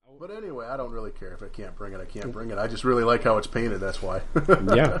But anyway, I don't really care if I can't bring it. I can't bring it. I just really like how it's painted. That's why.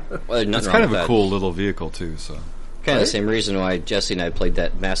 Yeah, well, it's kind of a cool little vehicle too. So kind of the same reason why Jesse and I played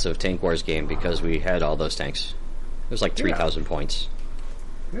that massive Tank Wars game, because we had all those tanks. It was like 3,000 points.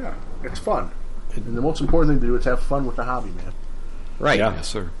 Yeah, it's fun. And the most important thing to do is have fun with the hobby, man. Right. Yeah. yes,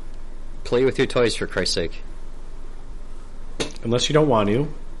 sir. Play with your toys, for Christ's sake. Unless you don't want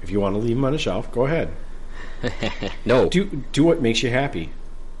to. If you want to leave them on a shelf, go ahead. No. Do what makes you happy.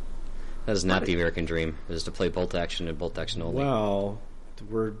 That is not the American dream. It is to play bolt action and bolt action only. Well,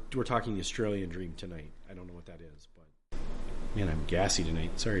 we're talking the Australian dream tonight. I don't know what that is, but man, I'm gassy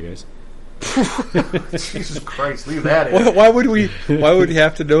tonight. Sorry, guys. Jesus Christ, leave that in. Why would we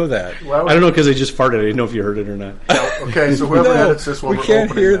have to know that? I don't know, because I just farted. I didn't know if you heard it or not. Okay, so whoever edits this one, we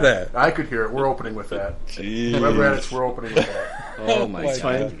can't hear that. I could hear it. We're opening with that. Jeez. Whoever edits, we're opening with that. Oh my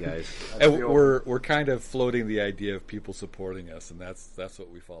God, you guys! And we're kind of floating the idea of people supporting us, and that's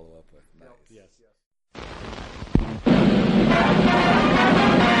what we follow up with. Nice. Yes.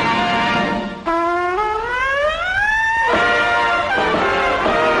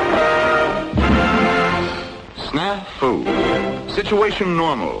 Snafu. Situation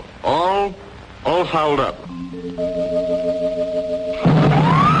normal. All fouled up.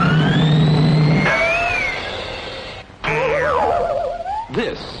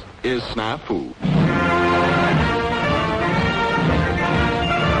 This is Snafu.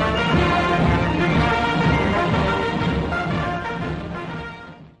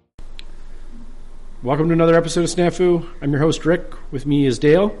 Welcome to another episode of Snafu. I'm your host, Rick. With me is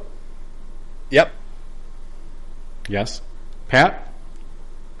Dale. Yep. Yes. Pat.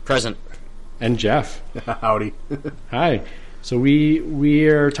 Present. And Jeff. Howdy. Hi. So we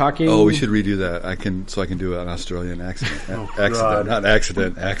are talking. Oh, we should redo that. I can do an Australian accent. God. Not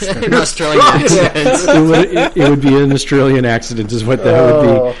accident. Accent. An Australian accent. It would be an Australian accident, is what that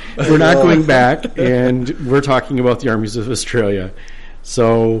would be. We're not going back, and we're talking about the armies of Australia.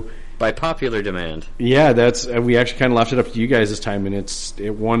 So, By popular demand. yeah, that's we actually kind of left it up to you guys this time, and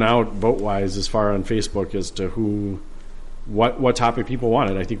it won out vote wise as far on Facebook as to what topic people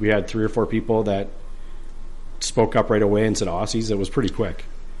wanted. I think we had 3 or 4 people that spoke up right away and said Aussies. It was pretty quick.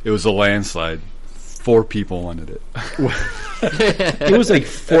 It was a landslide. 4 people wanted it. It was like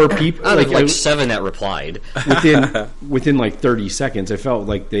 4 people. Out of like 7 that replied. Within like 30 seconds, I felt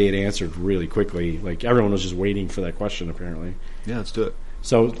like they had answered really quickly. Like everyone was just waiting for that question, apparently. Yeah, let's do it.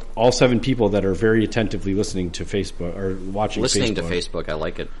 So all 7 people that are very attentively listening to Facebook or watching Listening Facebook. to Facebook, I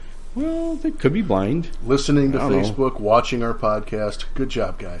like it. Well, they could be blind. Listening to I don't know. Facebook, watching our podcast. Good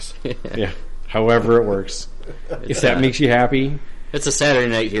job, guys. Yeah. However it works. If that makes you happy. It's a Saturday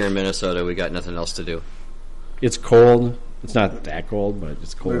night here in Minnesota. We got nothing else to do. It's cold. It's not that cold, but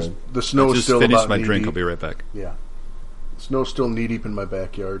it's cold. The snow's Just still finish about my knee drink. deep. I'll be right back. Yeah. Snow's still knee deep in my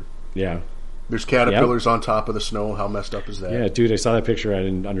backyard. Yeah. There's caterpillars on top of the snow. How messed up is that? Yeah, dude, I saw that picture. I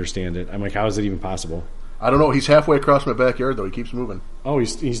didn't understand it. I'm like, how is it even possible? I don't know. He's halfway across my backyard, though. He keeps moving. Oh,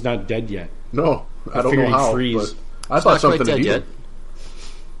 he's not dead yet. No, I don't figured know he'd how. freeze. But I thought not quite something dead had yet. eaten.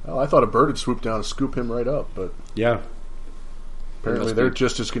 Well, I thought a bird had swooped down and scooped him right up, but Yeah. apparently must they're be.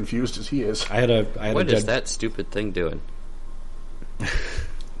 just as confused as he is. I had a What dead is that stupid thing doing?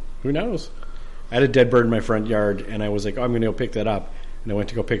 Who knows? I had a dead bird in my front yard, and I was like, oh, I'm going to go pick that up. And I went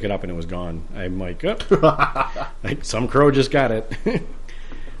to go pick it up, and it was gone. I'm like, oh. Like some crow just got it.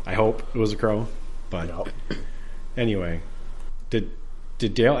 I hope it was a crow. But No. anyway, did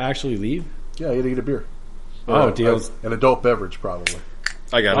Dale actually leave? Yeah, he had to get a beer. Oh, Dale's... An adult beverage, probably.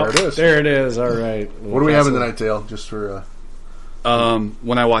 I got There it. it is. There it is. All right. What are we having tonight, Dale? Just for...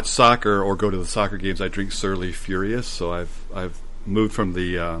 When I watch soccer or go to the soccer games, I drink Surly Furious. So I've moved from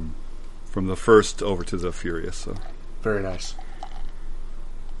the first over to the Furious. So very nice.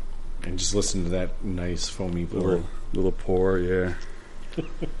 And just listen to that nice foamy pour. little pour, yeah.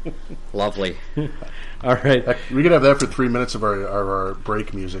 Lovely. All right. Heck, we could have that for 3 minutes of our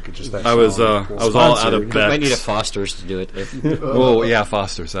break music. It's just that. I was song. all out of Sponsored. Beck's. Might need a Foster's to do it. Oh yeah,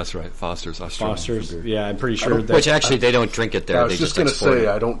 Foster's. That's right, Foster's. Australian Foster's. beer. Yeah, I'm pretty sure that... Which actually, they don't drink it there. I They was just going to say,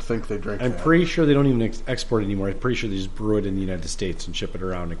 I don't think they drink I'm that. pretty sure they don't even export it anymore. I'm pretty sure they just brew it in the United States and ship it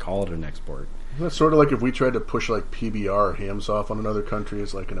around and call it an export. That's sort of like if we tried to push like PBR or hams off on another country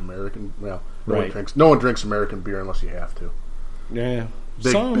as like an American. Well, Right. no one drinks American beer unless you have to. Yeah.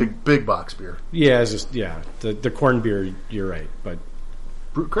 Some, Big box beer. Yeah, it's just the corn beer. You're right, but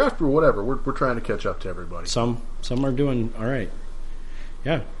Craft brew, whatever. We're trying to catch up to everybody. some are doing all right.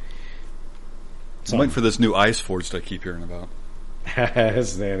 Yeah, I'm waiting for this new Ice Forged I keep hearing about.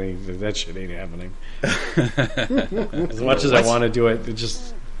 that shit ain't happening. As much as I want to do it, it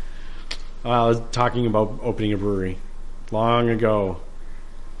just. I was talking about opening a brewery long ago.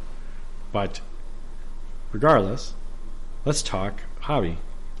 But regardless, let's talk hobby.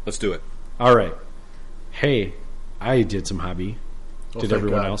 Let's do it. All right. Hey, I did some hobby. Oh, Did thank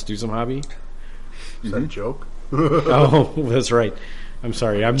everyone God. else do some hobby? Is that a joke? Oh, that's right. I'm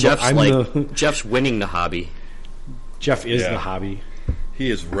sorry. Jeff's winning the hobby. Jeff is Yeah. the hobby. He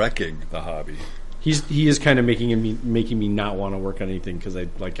is wrecking the hobby. He is kind of making me not want to work on anything because I'm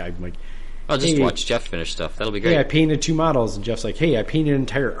like, I'll just Hey. watch Jeff finish stuff. That'll be great. hey, I painted 2 models, and Jeff's like, hey, I painted an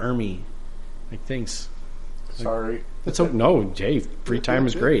entire army. Like, thanks. Sorry. That's no, hey, free time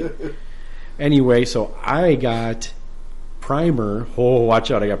is great. Anyway, so I got primer. Oh, watch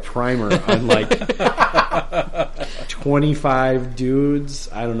out! I got primer on like 25 dudes.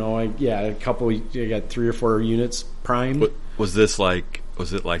 I don't know. A couple. I got 3 or 4 units primed. Was it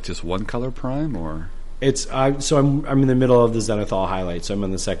like just one color prime or? It's so I'm in the middle of the Zenithal highlight. So I'm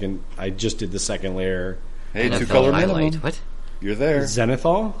on the second. I just did the second layer. Hey, NFL 2 color highlight. minimum. What? You're there.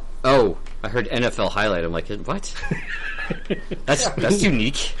 Zenithal. Oh, I heard NFL highlight. I'm like, what? That's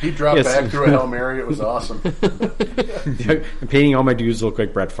unique. He dropped Yes. back through a Hail Mary. It was awesome. I'm painting all my dudes to look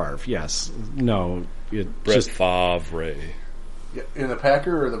like Brett Favre. Yes. No. Brett Just Favre. Yeah, in the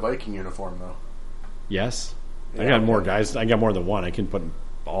Packer or the Viking uniform, though? yes. I Yeah, got more okay. guys. I got more than one. I can put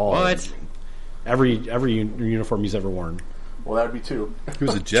all. What? Every uniform he's ever worn. Well, that'd be 2. He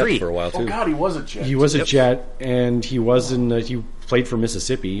was a Jet 3. for a while Oh, too. God, he was a Jet. He was a Jet, and he was in. He played for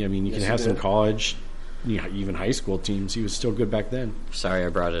Mississippi. I mean, you Yes, can he have some did. college, even high school teams. He was still good back then. Sorry, I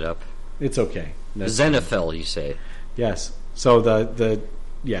brought it up. It's okay. That's- Zenithal, you say? yes. So the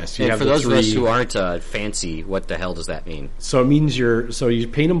yes, you And have for the those 3. of us who aren't fancy, what the hell does that mean? So it means you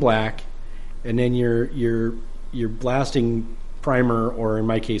paint them black, and then you're blasting primer, or in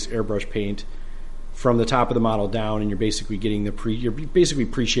my case, airbrush paint, from the top of the model down, and you're basically getting you're basically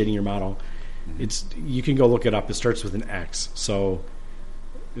pre-shading your model. It's you can go look it up. It starts with an X. So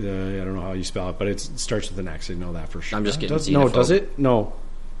I don't know how you spell it, but it starts with an X. I know that for sure. I'm just getting no, xenophobe. does it? No,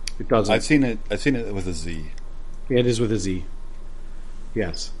 it doesn't. I've seen it with a Z. It is with a Z.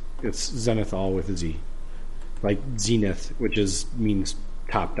 Yes, it's Zenithal with a Z, like Zenith, which means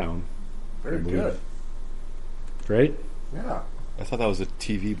top down, Very believe. good. right? Yeah. I thought that was a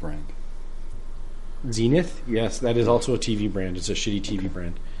TV brand. Zenith, yes, that is also a TV brand. It's a shitty TV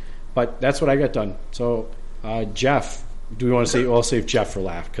brand, but that's what I got done. So, Jeff, do we want to say? Well, I'll save Jeff for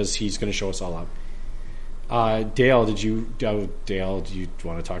laugh because he's going to show us all out. Dale, do you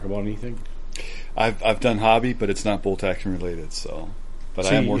want to talk about anything? I've done hobby, but it's not bolt action related. But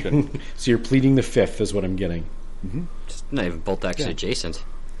I am working. So you're pleading the fifth, is what I'm getting. It's not even bolt action Yeah. adjacent.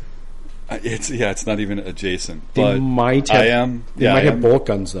 It's not even adjacent. They But might have. I am. They Yeah, might I have am, bolt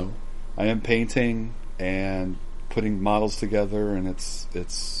guns though. I am painting and putting models together, and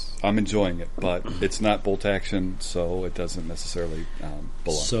I'm enjoying it. But it's not bolt action, so it doesn't necessarily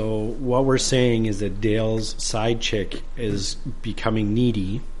belong. So what we're saying is that Dale's side chick is becoming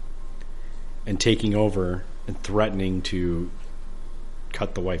needy and taking over and threatening to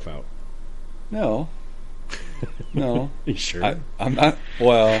cut the wife out. No. Are you sure? I'm not.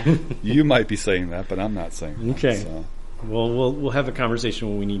 Well, you might be saying that, but I'm not saying that. Okay. So. Well, we'll have a conversation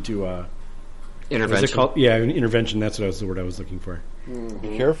when we need to. What is it Intervention. called? Yeah, an intervention. That's the word I was looking for.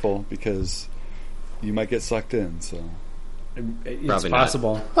 Be careful because you might get sucked in. So It's Probably not.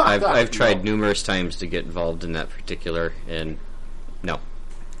 possible. I've tried numerous times to get involved in that particular, and no.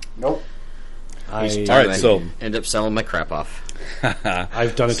 Nope. Each I, All time right, I so- end up selling my crap off.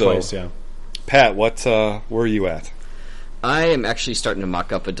 I've done it So- twice. Yeah. Pat, where are you at? I am actually starting to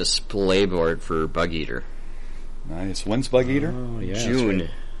mock up a display board for Bug Eater. Nice. When's Bug Eater? Oh yeah. that's June. right.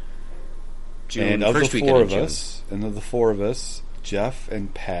 June. And of first the weekend four in of June. us, Jeff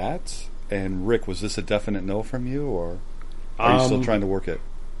and Pat and Rick, was this a definite no from you, or are you still trying to work it?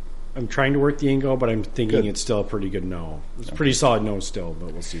 I'm trying to work the Ingo, but I'm thinking Good. it's still a pretty good no. It's a pretty solid no still,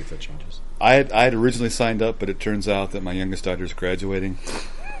 but we'll see if that changes. I had originally signed up, but it turns out that my youngest daughter is graduating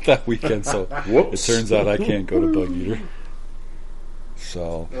that weekend, so it turns out I can't go to Bug Eater.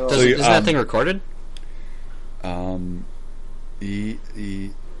 So, Is that thing recorded?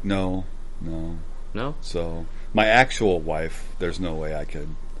 No. No? So my actual wife, there's no way I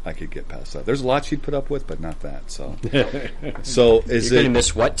could get past that. There's a lot she'd put up with, but not that. So, so is You're going to it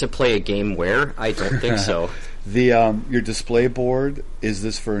miss what to play a game where? I don't think so. the your display board? Is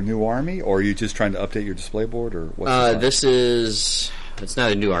this for a new army, or are you just trying to update your display board, or what's This is... It's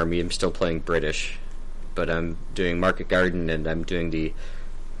not a new army. I'm still playing British. But I'm doing Market Garden, and I'm doing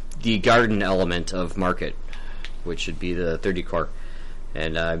the garden element of Market, which should be the 30 core.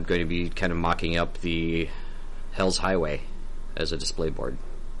 And I'm going to be kind of mocking up the Hell's Highway as a display board.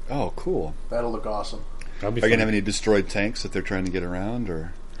 Oh, cool. That'll look awesome. That'll be Are you fun. gonna have any destroyed tanks that they're trying to get around,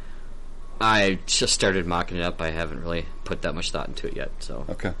 or I just started mocking it up. I haven't really put that much thought into it yet. So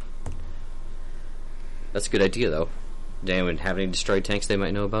Okay. that's a good idea, though. Does anyone have any destroyed tanks they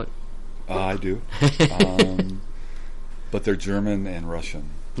might know about? I do. But they're German and Russian.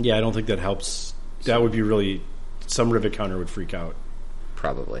 Yeah, I don't think that helps. That would be really... Some Rivet counter would freak out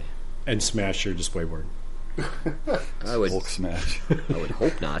Probably. and smash your display board. I would. Bulk smash. I would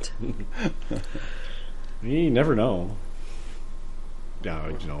hope not. You never know.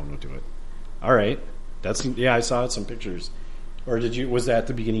 No, don't do it. All right. I saw some pictures. Or did you? Was that at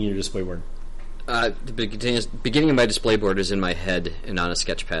the beginning of your display board? The beginning of my display board is in my head and on a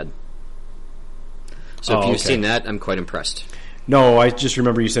sketch pad. So if you've seen that, I'm quite impressed. No, I just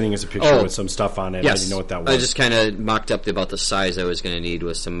remember you sending us a picture Oh. with some stuff on it. Yes. I didn't know what that was. I just kind of mocked up about the size I was going to need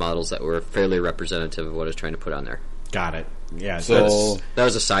with some models that were fairly representative of what I was trying to put on there. Got it. Yeah. So That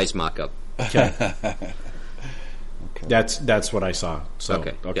was a size mock-up. That's what I saw. So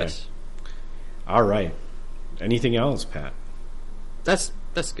Okay. Yes. All right. Anything else, Pat? That's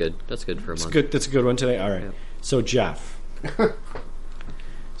good. That's good for a month. Good. That's a good one today. All right. Yep. So Jeff.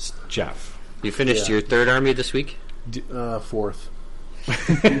 Jeff. You finished your third army this week? Fourth.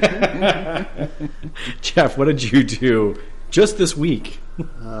 Jeff, what did you do just this week?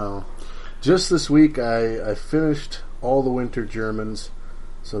 Just this week, I finished all the Winter Germans.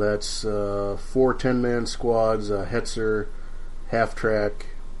 So that's 4 10-man squads, Hetzer, half track,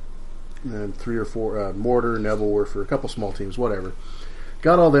 and 3 or 4 Mortar, Nebelwerfer, a couple small teams, whatever.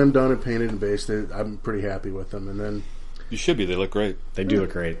 Got all them done and painted and basted. I'm pretty happy with them. And then you should be. They look great. They do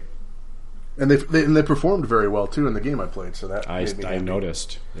look great. and they performed very well too in the game I played. So that made me I happy.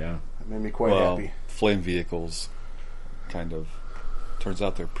 noticed. Yeah. That made me quite happy. Flame vehicles, kind of. Turns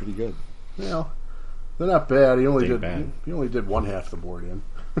out they're pretty good. Well, they're not bad. He only Big did bad. he only did one half the board in.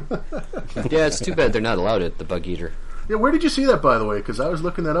 Yeah, it's too bad they're not allowed at the Bug Eater. Yeah, where did you see that, by the way? Because I was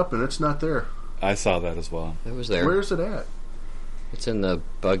looking that up and it's not there. I saw that as well. It was there. Where's it at? It's in the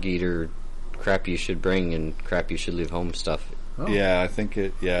Bug Eater crap you should bring and crap you should leave home stuff. Oh. Yeah, I think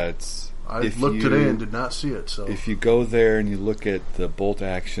it. Yeah, it's. I if looked you- today and did not see it. So If you go there and you look at the bolt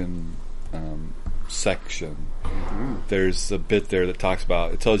action section, there's a bit there that talks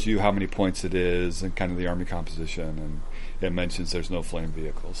about. It tells you how many points it is and kind of the army composition, and it mentions there's no flame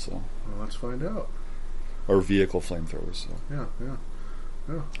vehicles, so well, let's find out. or vehicle flamethrowers. So Yeah.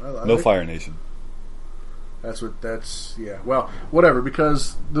 I no like- Fire Nation. That's well, whatever,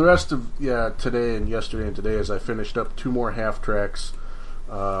 because the rest of today and yesterday and today is I finished up 2 more half tracks,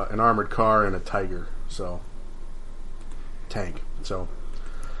 an armored car and a Tiger, so tank. So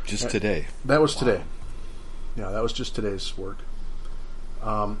Just today. that was today. Yeah, that was just today's work.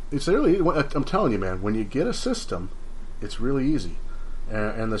 It's really, I'm telling you, man, when you get a system, it's really easy.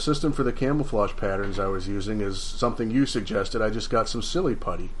 And the system for the camouflage patterns I was using is something you suggested. I just got some silly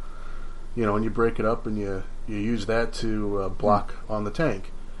putty. You know, and you break it up and you use that to block on the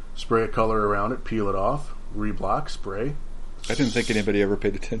tank. Spray a color around it, peel it off, reblock, spray. I didn't think anybody ever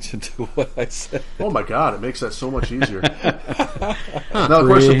paid attention to what I said. Oh my God, it makes that so much easier. Now, of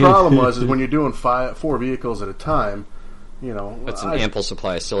course, the problem is when you're doing 4 vehicles at a time, you know. That's an ample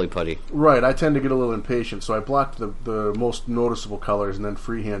supply of silly putty. Right, I tend to get a little impatient, so I blocked the most noticeable colors and then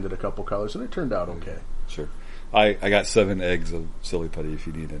freehanded a couple colors, and it turned out okay. Sure. I got 7 eggs of silly putty if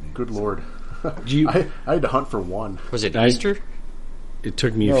you need any. Good Lord. Do you, I had to hunt for one. Was it I- Easter? it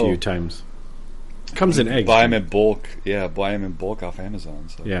took me a No. few times. Comes in eggs. Buy them in bulk. Yeah, buy them in bulk off Amazon.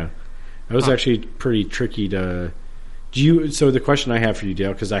 So. Yeah, it was actually pretty tricky to. Do you? So the question I have for you,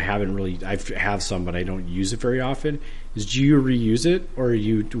 Dale, because I have some, but I don't use it very often. Is do you reuse it, or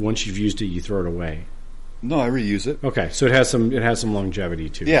once you've used it, you throw it away? No, I reuse it. Okay, so it has some longevity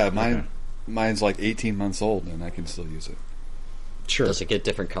too. Yeah, Okay. mine's like 18 months old, and I can still use it. Sure. Does it get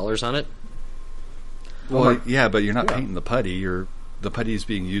different colors on it? Well, yeah, but you're not painting the putty. The putty is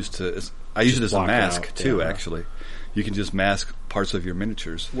being used to. I use it as a block mask out, too. yeah. Actually, you can just mask parts of your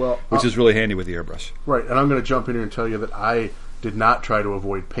miniatures, Well, which is really handy with the airbrush. Right, and I'm going to jump in here and tell you that I did not try to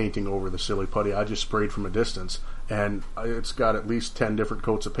avoid painting over the silly putty. I just sprayed from a distance, and it's got at least 10 different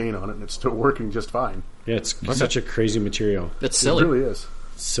coats of paint on it, and it's still working just fine. Yeah, it's such a crazy material. It's silly. It really is.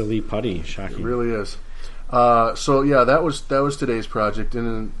 Silly putty, It shocking. really is. So yeah, that was today's project. And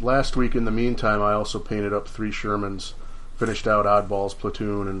then last week, in the meantime, I also painted up 3 Shermans, finished out Oddball's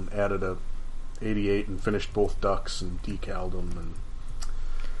platoon, and added a 88, and finished both ducks and decaled them. And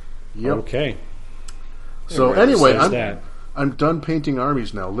yep. Okay. So anyway, There's that. I'm done painting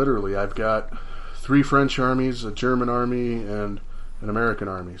armies now. Literally, I've got 3 French armies, a German army, and an American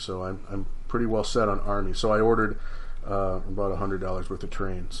army. So I'm pretty well set on armies. So I ordered about $100 worth of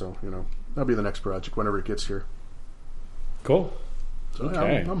train. So that'll be the next project whenever it gets here. Cool. So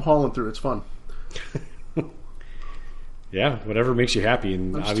Okay. I'm hauling through. It's fun. Yeah, whatever makes you happy,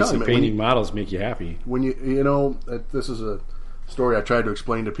 and I'm just obviously telling you, man, painting models make you happy. When this is a story I tried to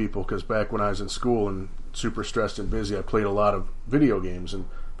explain to people, because back when I was in school and super stressed and busy, I played a lot of video games, and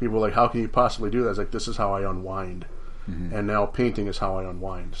people were like, how can you possibly do that? I was like, this is how I unwind. And now painting is how I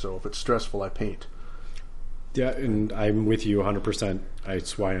unwind. So if it's stressful, I paint. Yeah, and I'm with you 100%.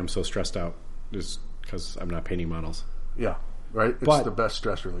 That's why I'm so stressed out, is because I'm not painting models. Yeah, right? It's But- the best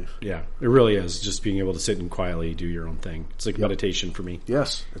stress relief. Yeah, it really is. Just being able to sit and quietly do your own thing. It's like meditation for me.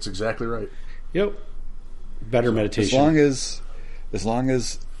 Yes, that's exactly right. Yep. Better meditation. As long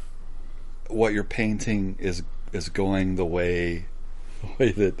as what you're painting is going the way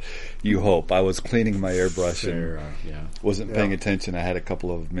that you hope. I was cleaning my airbrush and wasn't paying attention. I had a couple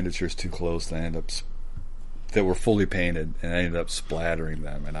of miniatures too close that were fully painted, and I ended up splattering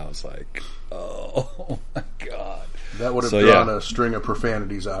them, and I was like, oh my god. That would have drawn a string of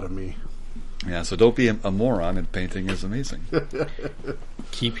profanities out of me. Yeah, so don't be a moron, and painting is amazing.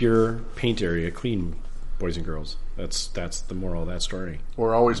 Keep your paint area clean, boys and girls. That's the moral of that story.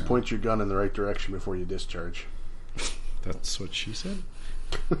 Or always point your gun in the right direction before you discharge. That's what she said.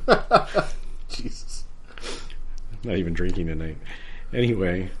 Jesus. Not even drinking tonight.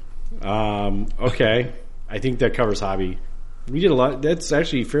 Anyway, okay. I think that covers hobby. We did a lot. That's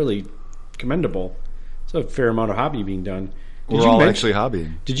actually fairly commendable. There's a fair amount of hobby being done. We're all actually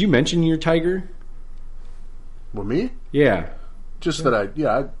hobbying. Did you mention your tiger? Well, me? Yeah. Just that I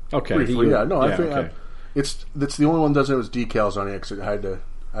Okay. briefly, I think okay. it's the only one that doesn't have decals on it, because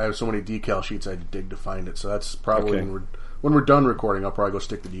I have so many decal sheets I had to dig to find it. So that's probably Okay. when we're done recording, I'll probably go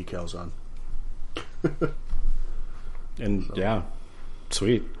stick the decals on. And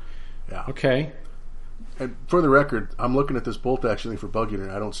sweet. Yeah. Okay. And for the record, I'm looking at this bolt action thing for Bug Eater,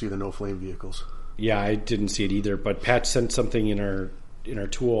 and I don't see the no flame vehicles. Yeah, I didn't see it either, but Pat sent something in our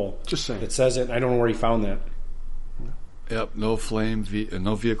tool. Just saying. That says it. And I don't know where he found that. Yep, no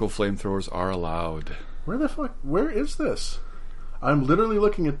vehicle flamethrowers are allowed. Where is this? I'm literally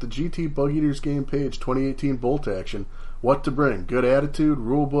looking at the GT Bug Eaters game page, 2018 bolt action. What to bring? Good attitude,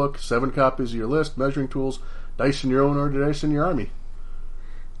 rule book, 7 copies of your list, measuring tools, dice in your own order, dice in your army.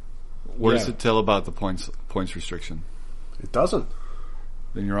 Where does it tell about the points restriction? It doesn't.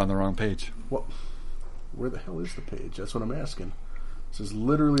 Then you're on the wrong page. Well, where the hell is the page? That's what I'm asking. This is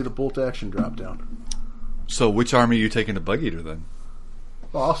literally the bolt action drop down. So which army are you taking to Bug Eater then?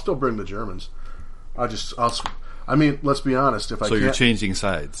 Well, I'll still bring the Germans. I mean, let's be honest. So you're changing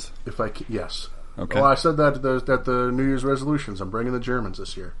sides. Yes. Okay. Well, I said that at the New Year's resolutions. I'm bringing the Germans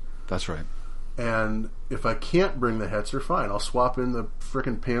this year. That's right. And if I can't bring the Hetzer, fine. I'll swap in the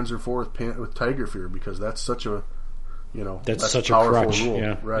frickin' Panzer IV with Tiger Fear, because that's such a, that's such a powerful crutch. rule.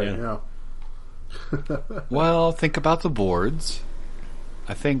 Yeah, right, yeah. Well, think about the boards.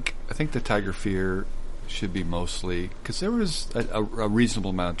 I think the Tiger Fear should be mostly, because there was a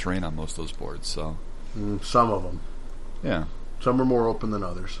reasonable amount of terrain on most of those boards. So Some of them. yeah. Some are more open than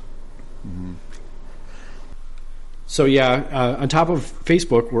others. Mm-hmm. So on top of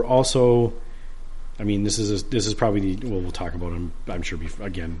Facebook, we're also. I mean, this is probably we'll talk about it. I'm sure.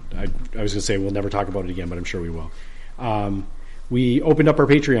 Again, I was going to say we'll never talk about it again, but I'm sure we will. We opened up our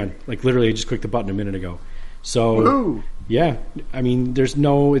Patreon. Like literally, I just clicked the button a minute ago. So Woohoo! yeah, I mean,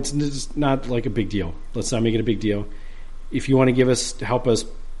 it's not like a big deal. Let's not make it a big deal. If you want to help us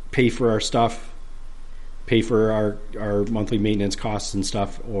pay for our stuff, pay for our monthly maintenance costs and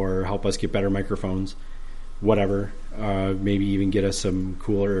stuff, or help us get better microphones, whatever. Maybe even get us some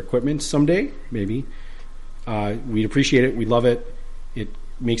cooler equipment someday. Maybe we'd appreciate it. We love it. It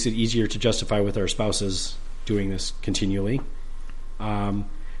makes it easier to justify with our spouses doing this continually.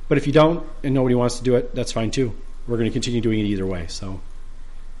 But if you don't and nobody wants to do it, that's fine too. We're going to continue doing it either way. So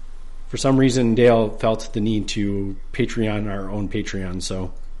for some reason, Dale felt the need to Patreon our own Patreon.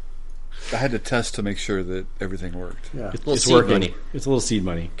 So I had to test to make sure that everything worked. Yeah. it's seed working. money. It's a little seed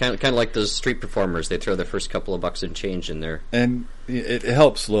money. Kind of like those street performers. They throw their first couple of bucks and change in there. And it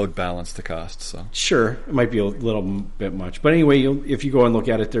helps load balance the cost. So Sure, it might be a little bit much. But anyway, if you go and look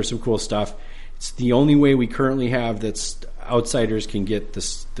at it, there's some cool stuff. It's the only way we currently have that's outsiders can get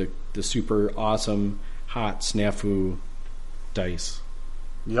the super awesome hot snafu dice.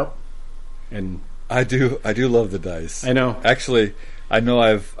 Yep. And I do love the dice. I know. Actually, I know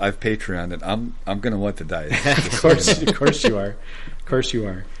I've Patreoned it. I'm going to want the dice. of course you are. Of course you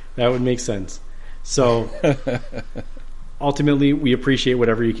are. That would make sense. So ultimately, we appreciate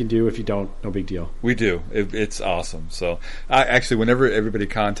whatever you can do. If you don't, no big deal. We do. It's awesome. So, actually, whenever everybody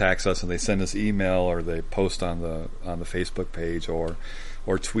contacts us and they send us email or they post on the Facebook page or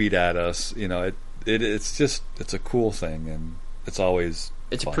tweet at us, it's a cool thing, and it's always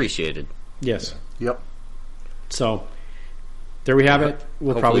It's fun. appreciated. Yes. Yep. So there we have it.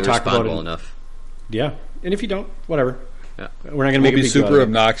 We'll Hopefully probably talk respond about it. well enough. Yeah. And if you don't, whatever. Yeah. We're not going to We'll make a be big deal out super of it.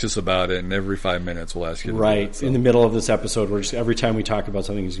 obnoxious about it, and every 5 minutes we'll ask you to do Right. it, so. In the middle of this episode, we're just every time we talk about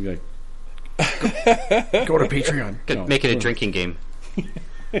something, he's going to be like, go to Patreon. Could No. make it a drinking game.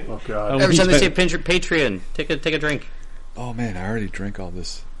 Oh God. Um, Every time they say He's Patreon, take a drink. Oh, man, I already drank all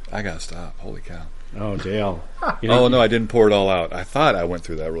this. I got to stop. Holy cow. Oh, Dale. You know, Oh, no, I didn't pour it all out. I thought I went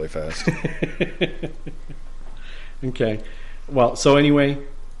through that really fast. Okay. Well, so anyway,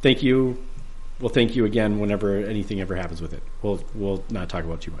 thank you. Well, thank you again whenever anything ever happens with it. We'll not talk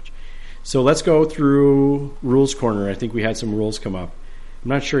about it too much. So let's go through Rules Corner. I think we had some rules come up. I'm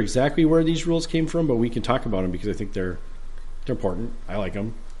not sure exactly where these rules came from, but we can talk about them because I think they're important. I like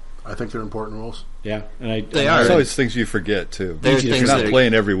them. I think they're important rules. Yeah, and They and are. There's always things you forget, too. There's Easy to things You're that not are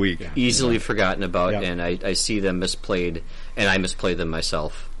playing every week. Yeah. easily forgotten about, Yeah. and I see them misplayed, and I misplay them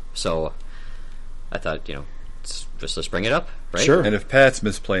myself. So I thought, let's bring it up, right? Sure. And if Pat's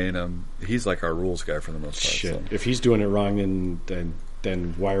misplaying them, he's like our rules guy for the most part. Shit. So. If he's doing it wrong,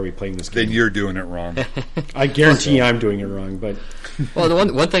 then why are we playing this game? Then you're doing it wrong. I guarantee I'm doing it wrong, but Well, the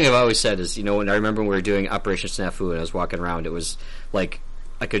one thing I've always said is, when I remember when we were doing Operation Snafu and I was walking around, it was like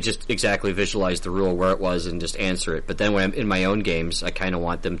I could just exactly visualize the rule where it was and just answer it. But then when I'm in my own games, I kind of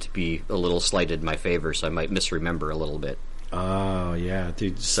want them to be a little slighted in my favor, so I might misremember a little bit. oh yeah,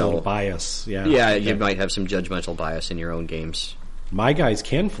 dude, So- so bias. Yeah, Yeah, you might have some judgmental bias in your own games. My guys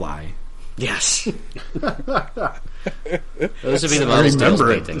can fly. Yes. Those would be the models Dale's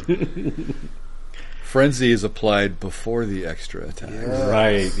remember it. painting. Frenzy is applied before the extra attack.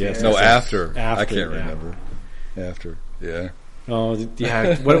 Right. Yes. No, yes, after. After, I can't yeah. remember. After. Yeah. Oh,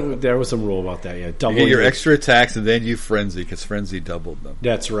 yeah. There was some rule about that. Yeah, You double get your extra attacks and then you frenzy because frenzy doubled them.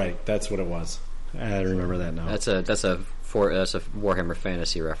 That's right. That's what it was. I remember that now. That's a Warhammer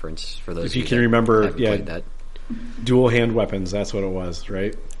Fantasy reference for those. If of you you can that remember, haven't yeah. played that. Dual hand weapons. That's what it was,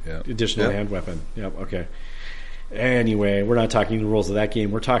 right? Yeah. Additional Yep. hand weapon. Yep. Okay. Anyway, we're not talking the rules of that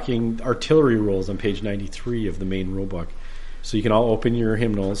game. We're talking artillery rules on page 93 of the main rule book. So you can all open your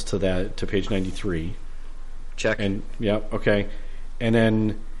hymnals to page 93. Check. And okay. And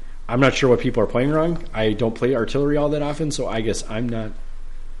then I'm not sure what people are playing wrong. I don't play artillery all that often, so I guess I'm not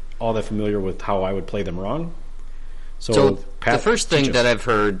all that familiar with how I would play them wrong. So Pat, the first teach thing us. that I've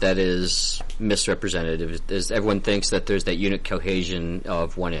heard that is misrepresentative is everyone thinks that there's that unit cohesion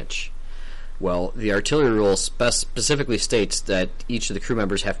of 1 inch. Well, the artillery rule specifically states that each of the crew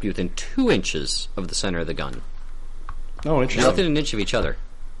members have to be within 2 inches of the center of the gun, Oh, not interesting. within an inch of each other.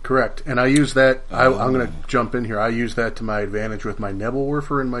 Correct. And I use that. I'm going to jump in here. I use that to my advantage with my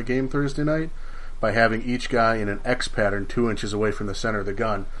Nebelwerfer in my game Thursday night by having each guy in an X pattern 2 inches away from the center of the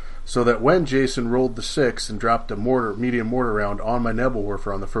gun. So that when Jason rolled the 6 and dropped a medium mortar round on my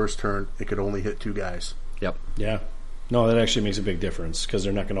Nebelwerfer on the first turn, it could only hit 2 guys. Yep. Yeah. No, that actually makes a big difference because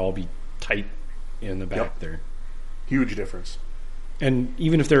they're not going to all be tight in the back Yep. there. Huge difference. And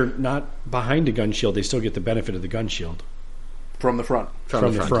even if they're not behind a gun shield, they still get the benefit of the gun shield From the front.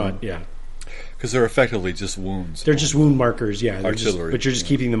 From the front. Yeah. Because they're effectively just wounds. They're just wound markers, yeah. They're just- Artillery, but you're just yeah.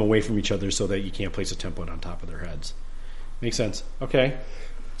 keeping them away from each other so that you can't place a template on top of their heads. Makes sense. Okay.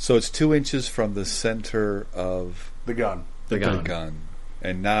 So it's 2 inches from the center of The gun. The the gun. gun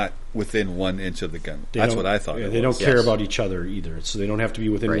and not within 1 inch of the gun. They That's don't- what I thought. Yeah, it they was. don't care Yes. about each other either, so they don't have to be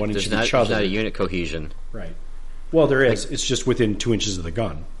within Right. 1 inch There's of not, each there's other. not a unit cohesion. Right. Well, there is. It's just within 2 inches of the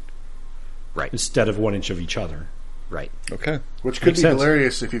gun Right. instead of 1 inch of each other. Right. Okay. Which could Makes be sense.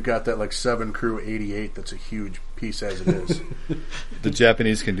 hilarious if you've got that like 7 crew 88 that's a huge piece as it is. The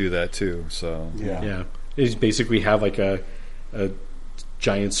Japanese can do that too. So Yeah. Yeah. It's basically have like a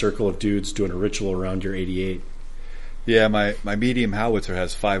giant circle of dudes doing a ritual around your 88. yeah, my medium howitzer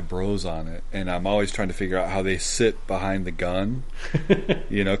has 5 bros on it, and I'm always trying to figure out how they sit behind the gun.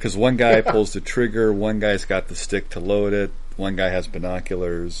 Because one guy pulls the trigger, one guy's got the stick to load it, one guy has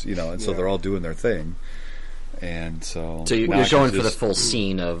binoculars, and so Yeah. they're all doing their thing. And so, So now you're I can going for the just- full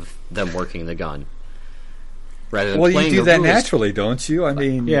scene of them working the gun, rather than Well, you playing do the that rules. naturally, don't you? I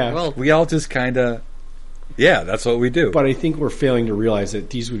mean, Yeah. Well, we all just kind of, yeah, that's what we do. But I think we're failing to realize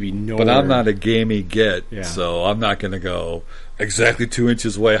that these would be nowhere. But I'm not a gamey git, Yeah. so I'm not going to go exactly 2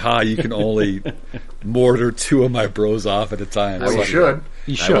 inches away. You can only mortar 2 of my bros off at a time. Well, you will. should.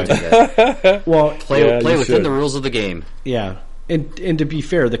 You I will should. do that. Well, Play Yeah, you within should. the rules of the game. yeah. And to be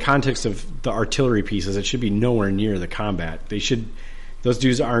fair, the context of the artillery pieces, it should be nowhere near the combat. Those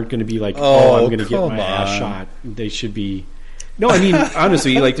dudes aren't going to be like, Oh, I'm going to get come my ass on. shot. They should be. No, I mean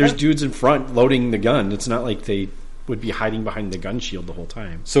honestly, like there's dudes in front loading the gun. It's not like they would be hiding behind the gun shield the whole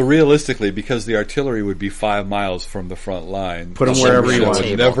time. So realistically, because the artillery would be 5 miles from the front line, Put 'em the wherever you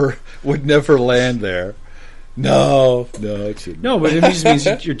ship want. would never land there. No, it shouldn't. No, but it just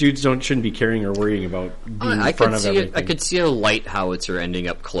means your dudes shouldn't be caring or worrying about being I in front could of see everything. I could see a light howitzer ending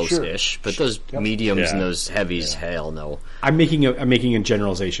up close-ish, but those mediums Yeah. and those heavies, hell no. I'm making a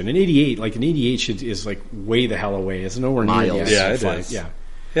generalization. An 88 is like way the hell away. It's nowhere near Miles. the Yeah, actual it flight. is. Yeah,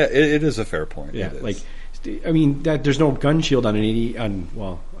 Yeah, it is a fair point. yeah. It is. Like, I mean, there's no gun shield on an 80. On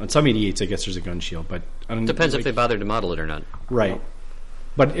some 88s, I guess there's a gun shield, but on, Depends like, if they bother to model it or not. right.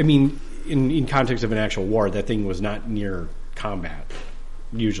 But I mean, in context of an actual war, that thing was not near combat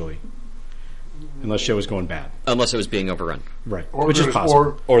usually, unless shit was going bad. Unless it was being overrun. Right, Or which it is was-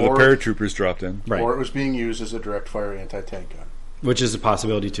 possible. or the paratroopers dropped in. Right, Or it was being used as a direct fire anti-tank gun. which is a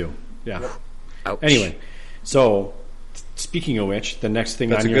possibility too. Yeah. Ouch. Anyway, so speaking of which, the next thing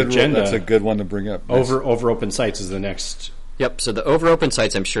That's on a your good. agenda That's a good one to bring up. over open sights is the next. Yep. So the over open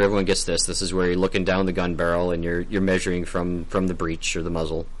sights, I'm sure everyone gets this. This is where you're looking down the gun barrel and you're measuring from the breech or the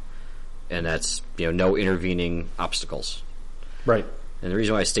muzzle, and that's no intervening obstacles. Right. And the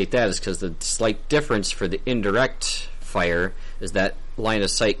reason why I state that is because the slight difference for the indirect fire is that line of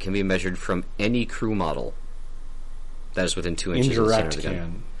sight can be measured from any crew model that is within 2 inches of the center Indirect of the gun.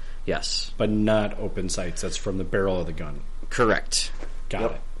 can, Yes, but not open sights. That's from the barrel of the gun. correct. Got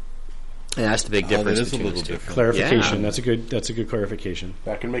Yep. it. And that's the big that difference is a between little those two. different. Clarification. Yeah. That's a good clarification.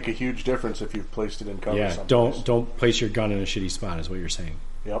 That can make a huge difference if you've placed it in cover. Yeah. someplace. Don't place your gun in a shitty spot. Is what you're saying.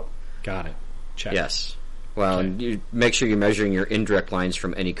 Yep. Got it. Check. Yes. Well, Okay. and you make sure you're measuring your indirect lines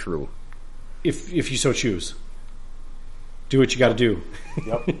from any crew. If you so choose, do what you got to do. Yep.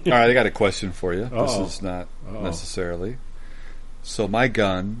 All right, I got a question for you. Uh-oh. This is not Uh-oh. necessarily. So my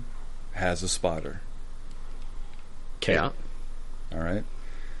gun has a spotter. Okay. Yeah. All right.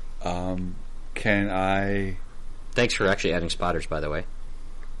 Can I? Thanks for actually adding spotters, by the way.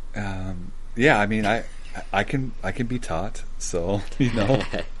 Yeah, I mean, I can be taught. So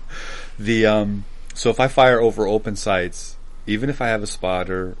the so if I fire over open sights, even if I have a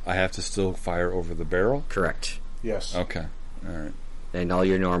spotter, I have to still fire over the barrel. Correct. Yes. Okay. All right. And all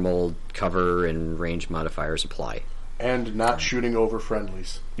your normal cover and range modifiers apply. And not shooting over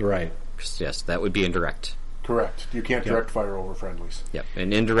friendlies. Right. 'Cause, yes, that would be indirect. Correct. You can't Yep. direct fire over friendlies. Yep.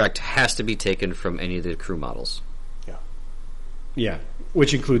 And indirect has to be taken from any of the crew models. Yeah. Yeah.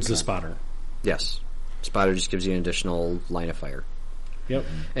 Which includes the spotter. Yes. Spotter just gives you an additional line of fire. Yep.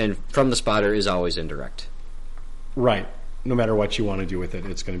 And from the spotter is always indirect. Right. No matter what you want to do with it,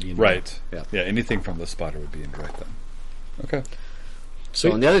 it's going to be indirect. Right. Yeah. Yeah. Anything from the spotter would be indirect then. Okay.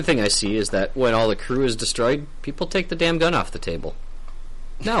 So and the other thing I see is that when all the crew is destroyed, people take the damn gun off the table.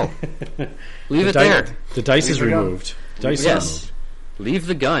 No. Leave it there. The dice is Leave the gun. removed. Dice is Yes. removed. Leave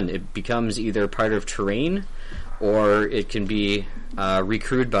the gun. It becomes either part of terrain or it can be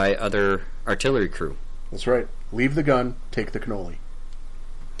recrewed by other artillery crew. That's right. Leave the gun, take the cannoli.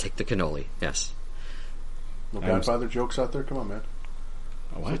 Take the cannoli. Yes. No I was- Godfather jokes out there? Come on, man.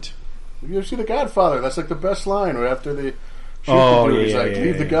 What? You ever see The Godfather? That's like the best line right after the shoot Oh, the dude. yeah, He's yeah, like, yeah,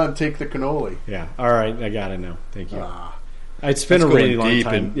 leave the yeah. gun, take the cannoli. Yeah. All right. I got it now. Thank you. Ah. It's been That's a really going long deep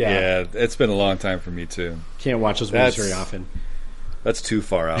time. and- Yeah. it's been a long time for me too. Can't watch those movies That's- very often. That's too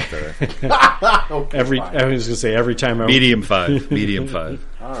far out there. I think. Okay, I was fine. going to say every time Medium 5. Medium 5.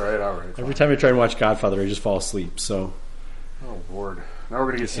 All right. every fine. time I try and watch Godfather, I just fall asleep. So Oh, Lord. Now we're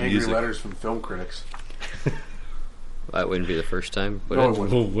going to get some angry music. letters from film critics. That wouldn't be the first time. Would No, it? it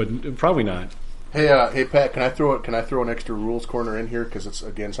wouldn't. wouldn't probably not. Hey, Pat, can I throw an extra rules corner in here because it's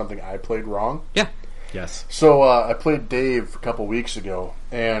again something I played wrong? Yeah. Yes. So I played Dave a couple weeks ago,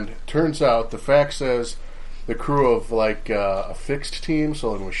 and turns out the fact says the crew of like a fixed team,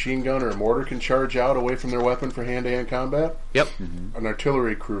 so like a machine gun or a mortar can charge out away from their weapon for hand-to-hand combat. Yep. An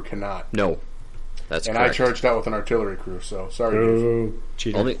artillery crew cannot. No. That's And correct. I charged out with an artillery crew, so sorry, Dave. Oh,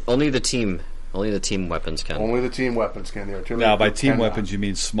 cheater. Only the team weapons can. Only the team weapons can. The artillery Now, by crew team cannot. weapons, you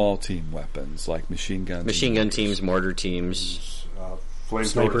mean small team weapons like machine guns. Machine and gun teams, mortar teams, Flamethrower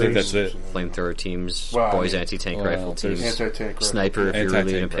Sniper. I think teams, that's it. flamethrower teams, Well, I boys mean- anti-tank Well, rifle there's teams, anti-tank rifle. sniper if you're really in a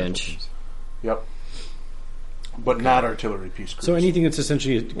anti-tank rifle pinch. teams. Yep. But not artillery piece crews. So anything that's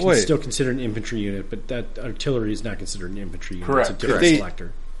essentially Wait. still considered an infantry unit, but that artillery is not considered an infantry unit. Correct. It's a different They-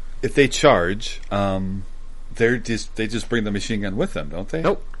 selector. If they charge, they just bring the machine gun with them, don't they?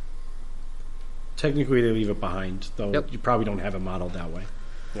 Nope. Technically, they leave it behind, though Yep. you probably don't have it modeled that way.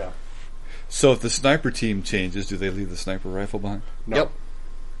 Yeah. So if the sniper team changes, do they leave the sniper rifle behind? No. Yep.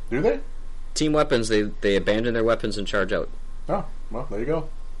 Do they? Team weapons, they abandon their weapons and charge out. Oh, well, there you go.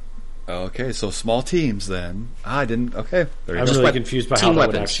 Okay, so small teams then. I didn't. Okay, there you I'm go. really wep- confused by how team that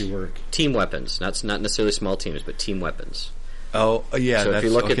would weapons. actually work. Team weapons, not necessarily small teams, but team weapons. Oh, yeah. So if you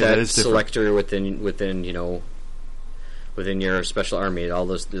look okay, at that is different. selector within your special army, all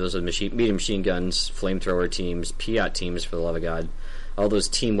those are medium machine guns, flamethrower teams, Piat teams, for the love of God. All those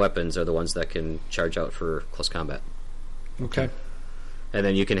team weapons are the ones that can charge out for close combat. Okay. And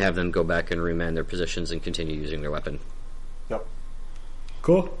then you can have them go back and reman their positions and continue using their weapon. Yep.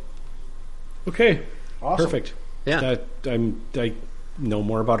 Cool. Okay. Awesome. Perfect. Yeah. I know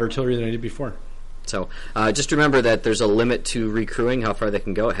more about artillery than I did before. So just remember that there's a limit to recrewing, how far they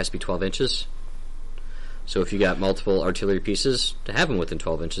can go. It has to be 12 inches. So if you got multiple artillery pieces, to have them within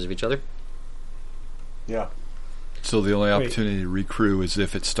 12 inches of each other. Yeah. So the only opportunity to recrew is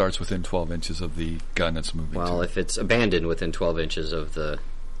if it starts within 12 inches of the gun that's moving Well, to. if it's abandoned within 12 inches of the...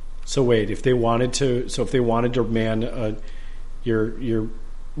 So wait, if they wanted to man your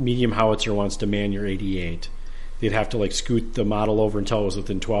medium howitzer wants to man your 88, they'd have to like scoot the model over until it was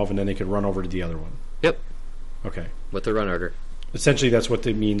within 12, and then they could run over to the other one. Yep, Okay. with the run order. Essentially, that's what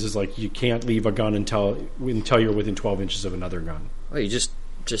it means. Is like you can't leave a gun until you're within 12 inches of another gun. Well, you just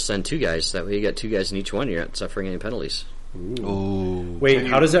send two guys. That way you got two guys in each one. You're not suffering any penalties. Oh. Wait,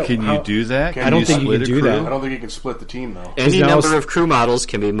 how does that? Can you do that? I don't think you can do split a that. crew? I don't think you can split the team, though. Any now number s- of crew models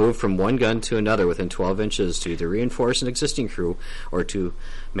can be moved from one gun to another within 12 inches to either reinforce an existing crew or to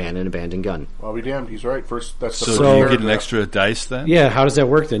man an abandoned gun. Well, be damned. He's right. First, that's the So first do you get paragraph. an extra dice then? Yeah, how does that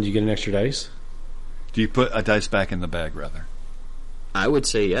work then? Do you get an extra dice? Do you put a dice back in the bag, rather? I would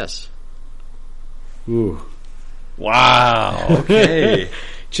say yes. Ooh, Wow. Okay.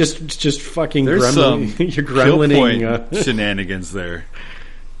 just fucking There's some gremlin. You're kill point gremlining, shenanigans there.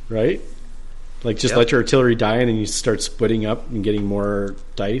 right? Like just Yep. let your artillery die, and then you start splitting up and getting more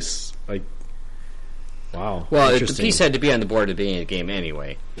dice. Like, wow. Well, the Interesting. piece had to be on the board at the beginning of the game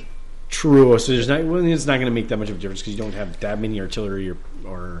anyway. True. So there's not. Well, it's not going to make that much of a difference because you don't have that many artillery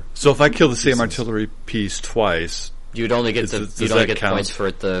or So if I kill the same artillery piece twice, You'd only get Does you'd only that get count? points for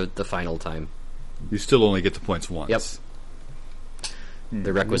it the final time. you still only get the points once. Yep.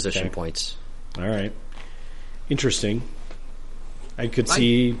 The requisition okay. points. All right. Interesting. I could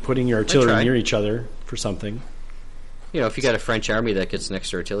see putting your try. artillery near each other for something. You know, if you got a French army that gets an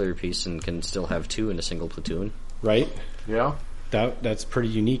extra artillery piece and can still have two in a single platoon. Right? Yeah. That's pretty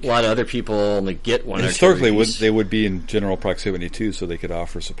unique. A lot of other people only get one Historically, artillery piece. they would be in general proximity too, so they could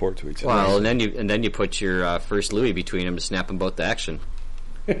offer support to each other. Well, and then you put your first Louis between them to snap them both to action.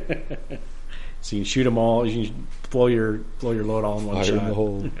 So you can shoot them all. You can blow your load all in one Fire shot. in the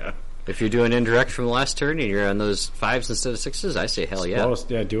hole. Yeah. If you're doing indirect from the last turn and you're on those 5s instead of 6s, I say hell yeah. Close.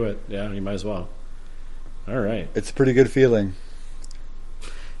 Yeah, do it. Yeah, you might as well. All right. It's a pretty good feeling.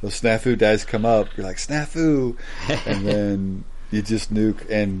 Those snafu dice come up, you're like, snafu! And then you just nuke,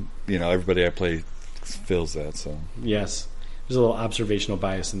 and, everybody I play feels that, so. Yes. There's a little observational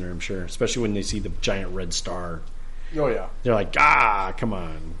bias in there, I'm sure. Especially when they see the giant red star. Oh, yeah. They're like, come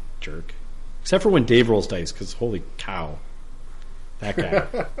on, jerk. Except for when Dave rolls dice, because holy cow. That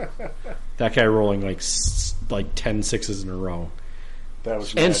guy. That guy rolling like 10 sixes in a row. That was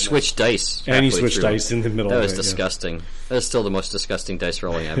And madness. switch dice. And he halfway switched through. dice in the middle That of was it. yeah. disgusting. That is still the most disgusting dice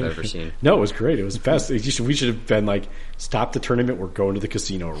rolling I've ever seen. No, it was great. It was the best. We should have been like, stop the tournament. We're going to the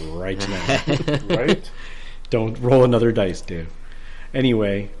casino right now. Right? Don't roll another dice, Dave.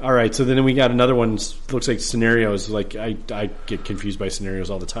 Anyway, all right. So then we got another one. Looks like scenarios. Like I get confused by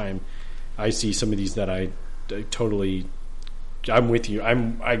scenarios all the time. I see some of these that I totally. I'm with you.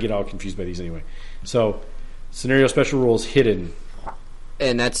 I get all confused by these anyway. So, scenario special rules hidden.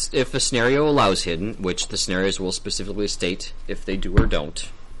 And that's if a scenario allows hidden, which the scenarios will specifically state if they do or don't.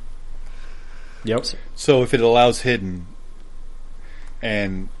 Yep. So if it allows hidden,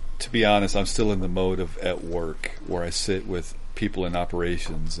 and to be honest, I'm still in the mode of at work where I sit with people in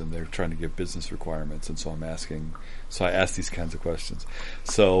operations and they're trying to give business requirements, and so I ask these kinds of questions.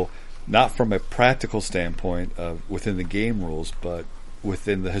 So not from a practical standpoint of within the game rules, but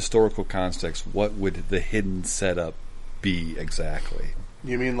within the historical context, what would the hidden setup be exactly?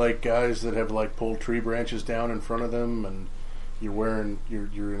 You mean like guys that have like pulled tree branches down in front of them and you're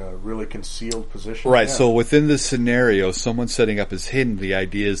in a really concealed position? Right, Yeah. so within the scenario, someone setting up as hidden, the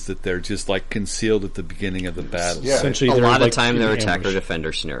idea is that they're just like concealed at the beginning of the battle. Yeah. Essentially, A they're lot like of time in they're ambush. attacker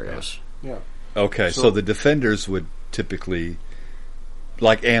defender scenarios. Yeah. Okay, so So- the defenders would typically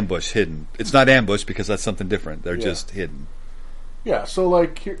like ambush hidden. It's not ambush because that's something different. They're Yeah. just hidden. Yeah, so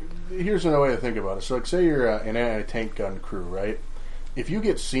like here's another way to think about it. So like say you're an anti-tank gun crew, right? If you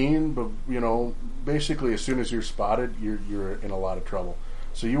get seen, but basically as soon as you're spotted, you're in a lot of trouble.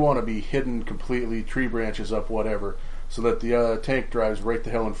 So you want to be hidden completely, tree branches up, whatever, so that the tank drives right the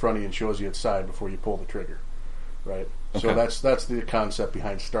hell in front of you and shows you its side before you pull the trigger. Right. So Okay. that's the concept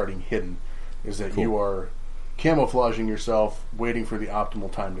behind starting hidden, is that Cool. you are camouflaging yourself, waiting for the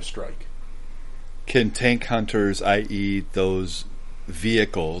optimal time to strike. Can tank hunters, i.e., those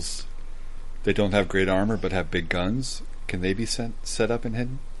vehicles that don't have great armor but have big guns, can they be set up and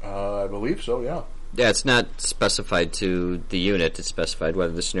hidden? I believe so. Yeah. Yeah, it's not specified to the unit. It's specified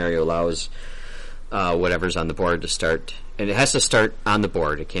whether the scenario allows whatever's on the board to start. And it has to start on the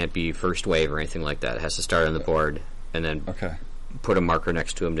board. It can't be first wave or anything like that. It has to start on the board and then Okay. put a marker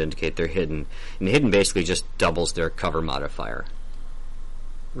next to them to indicate they're hidden. And hidden basically just doubles their cover modifier.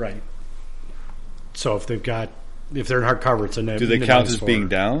 Right. So if they're in hard cover, it's a Do they count as being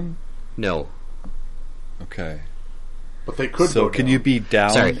down? No. Okay. But they could So go can down. you be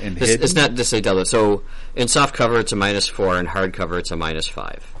down Sorry, and this, hidden? it's not to say double. So in soft cover, it's a -4. In hard cover, it's a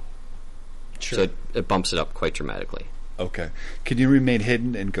 -5. Sure. So it bumps it up quite dramatically. Okay. Can you remain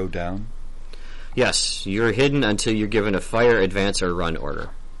hidden and go down? Yes, you're hidden until you're given a fire, advance, or run order.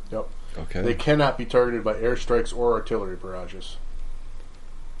 Yep. Okay. They cannot be targeted by airstrikes or artillery barrages.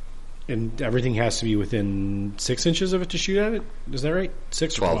 And everything has to be within 6 inches of it to shoot at it? Is that right?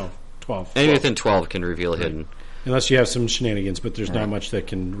 6 or 12. 12? 12. Anything within 12 can reveal hidden. Unless you have some shenanigans, but there's not much that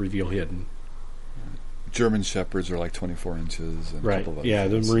can reveal hidden. German Shepherds are like 24 inches. And a Right. couple of other Yeah,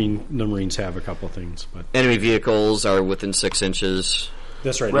 the things. Marines have a couple things, but Enemy vehicles are within 6 inches.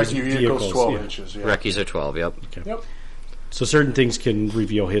 that's right. Recce there's vehicles 12 yeah. inches. Yeah. Recce's are 12, yep. Yep. So certain things can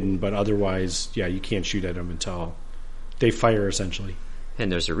reveal hidden, but otherwise, yeah, you can't shoot at them until they fire, essentially. And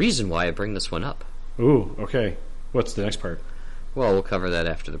there's a reason why I bring this one up. Ooh, okay. What's the next part? Well, we'll cover that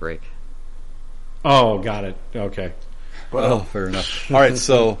after the break. Oh, got it. Okay. But Oh, fair enough. All right,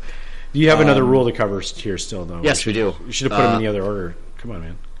 so You have another rule to cover here still, though. Yes, we do. You should have put them in the other order. Come on,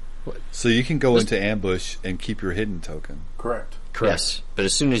 man. you can go into ambush and keep your hidden token. correct. Yes, but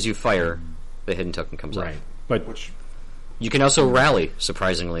as soon as you fire, the hidden token comes Right. off. But Which You can also rally,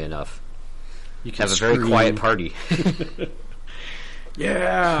 surprisingly enough. you can Have a very scream, quiet party.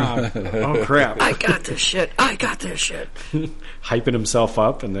 Yeah. Oh, crap. I got this shit. I got this shit. Hyping himself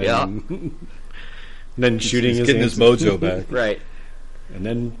up and then, Yeah. and then shooting He's his getting his hands. mojo back. Right. And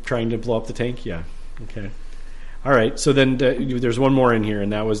then trying to blow up the tank? Yeah. Okay. All right. So then there's one more in here,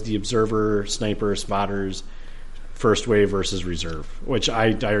 and that was the observer, sniper, spotters, first wave versus reserve, which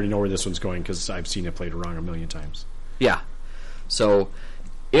I already know where this one's going because I've seen it played wrong a million times. Yeah. So,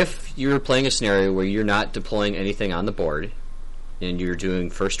 if you're playing a scenario where you're not deploying anything on the board, and you're doing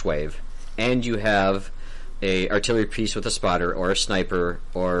first wave, and you have a artillery piece with a spotter or a sniper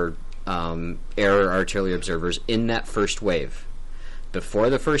or air artillery observers in that first wave, before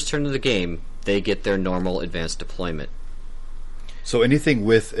the first turn of the game, they get their normal advanced deployment. So anything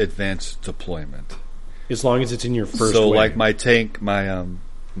with advanced deployment. As long as it's in your first So wave. like my tank, my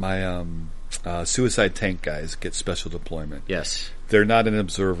suicide tank guys get special deployment. Yes. They're not an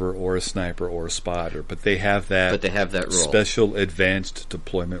observer or a sniper or a spotter, but they have that. But they have that rule. Special advanced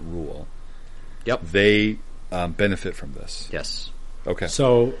deployment rule. Yep. They benefit from this. Yes. Okay.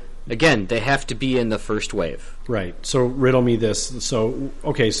 So, Again, they have to be in the first wave. right. So riddle me this. So,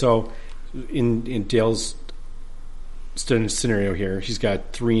 okay, so in Dale's scenario here, he's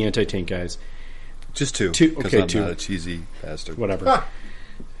got 3 anti-tank guys. Just two. Two, Because okay, I'm two. not a cheesy bastard. Whatever.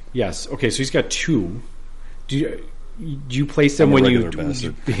 Yes. Okay. So he's got 2. Do you place them I'm a when you? regular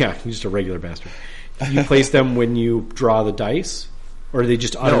bastard. Yeah, he's just a regular bastard. Do you place them when you draw the dice, or do they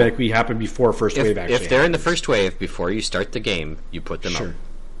just automatically happen before first wave? Actually, If they're in the first wave before you start the game, you put them sure. out.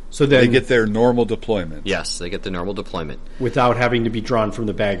 So then They get their normal deployment. Yes, they get the normal deployment. without having to be drawn from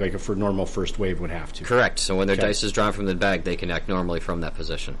the bag like a for normal first wave would have to. Correct. So when their Okay. dice is drawn from the bag, they can act normally from that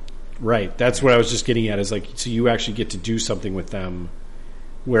position. Right. That's what I was just getting at. Is like so you actually get to do something with them,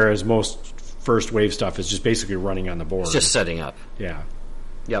 whereas most first wave stuff is just basically running on the board. It's just setting up. yeah.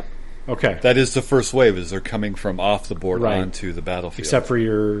 Yep. Okay. That is the first wave, is they're coming from off the board Right. onto the battlefield. Except for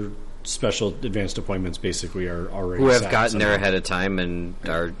your special advanced deployments, basically are already Who have set gotten there somehow. ahead of time and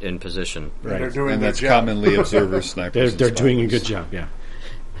are in position. They're Right. doing and their that's job. commonly observers, snipers. They're and doing a spotters. good job. Yeah.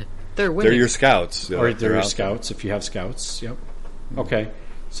 They're winning. They're your scouts. Or they're your out scouts if you have scouts. Yep. Okay.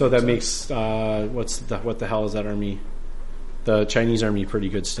 So that makes what the hell is that army? The Chinese army pretty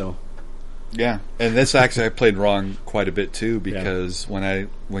good still. there. Yeah, and this actually I played wrong quite a bit too, because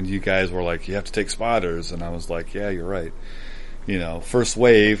when you guys were like, you have to take spotters, and I was like, yeah, you're right. You know, first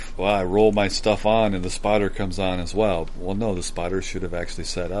wave, well, I roll my stuff on and the spotter comes on as well. Well, no, the spotter should have actually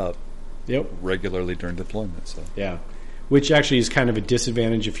set up Yep. regularly during deployment. So Yeah. Which actually is kind of a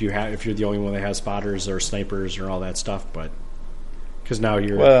disadvantage if you're the only one that has spotters or snipers or all that stuff, but because now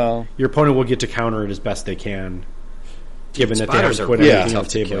your opponent will get to counter it as best they can. given that they Spotters haven't are put really anything on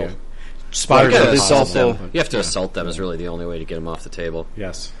tough the to table kill. yet. Spotters You are gotta it's possible, also- but- You have to assault them is really the only way to get them off the table.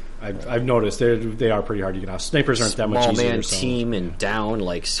 Yes, I've noticed they are pretty hard to get off. Snipers aren't that much Small easier. man so- team and down,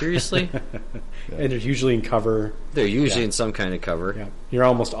 like seriously? and they're usually in cover. They're usually in some kind of cover. Yeah, you're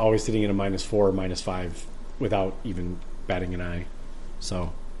almost always sitting in a -4, -5 without even batting an eye.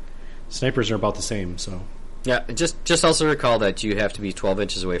 So snipers are about the same. So Yeah, just also recall that you have to be 12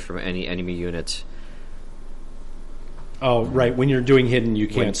 inches away from any enemy unit. oh right, when you're doing hidden, you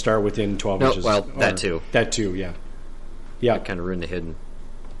can't When- start within 12 No, inches. well, that Or- too. That too, yeah. Yeah, Kind of ruin the hidden.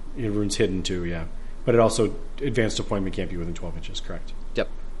 it ruins hidden too, yeah. But it also advanced deployment can't be within 12 inches. Correct. Yep.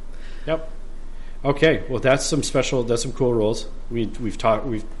 Yep. Okay. Well, that's some cool rules. We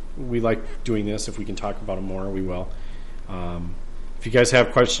like doing this. If we can talk about it more, we will. If you guys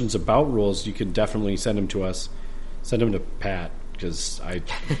have questions about rules, you can definitely send them to us. Send them to Pat because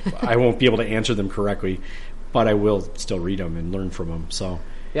I won't be able to answer them correctly, but I will still read them and learn from them. So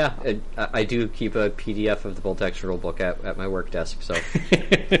Yeah, I do keep a PDF of the Bolt Action Rulebook at my work desk, so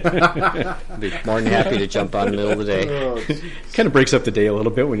I'd be more than happy to jump on in the middle of the day. kind of breaks up the day a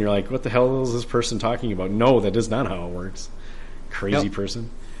little bit when you're like, "What the hell is this person talking about?" No, that is not how it works. Crazy Nope. person.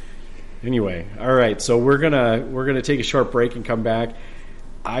 Anyway, all right. So we're gonna take a short break and come back.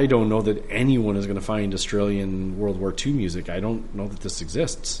 I don't know that anyone is going to find Australian World War II music. I don't know that this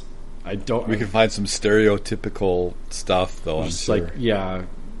exists. I don't. We can find some stereotypical stuff, though. I'm It's sure. like, yeah,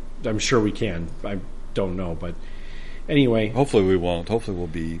 I'm sure we can. I don't know, but anyway, Hopefully we won't. Hopefully we'll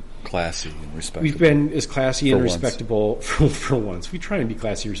be classy and respectful. we've been as classy and For once. respectable for once. We try and be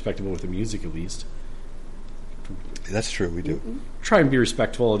classy and respectable with the music, at least. That's true. We do. Try and be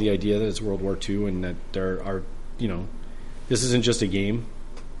respectful of the idea that it's World War II and that there are, this isn't just a game.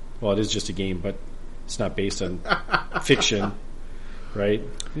 Well, it is just a game, but it's not based on fiction, right?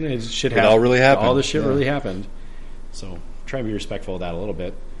 Shit happened. all really happened. All this shit Yeah. really happened. So try and be respectful of that a little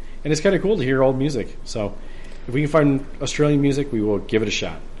bit. And it's kind of cool to hear old music. So if we can find Australian music, we will give it a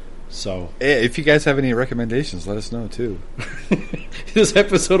shot. So Hey, if you guys have any recommendations, let us know too. this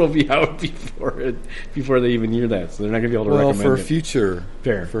episode will be out before they even hear that. So they're not going to be able to Well, recommend for it. future,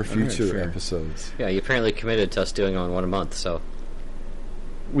 Fair. for All right, future fair. episodes. Yeah, you apparently committed to us doing one a month, so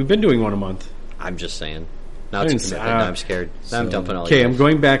We've been doing one a month. I'm just saying. Now I it's a didn't say- commitment. Now I'm scared. Now I'm so- dumping all Okay, you I'm guys.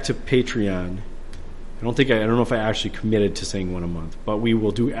 going back to Patreon. I don't know if I actually committed to saying one a month, but we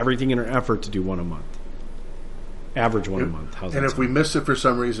will do everything in our effort to do one a month. Average one a month. How's And that if we sound? miss it for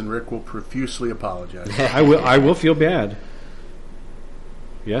some reason, Rick will profusely apologize. I will feel bad.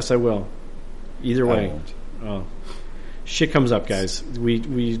 Yes, I will. Either I way. won't. Oh. Shit comes up, guys.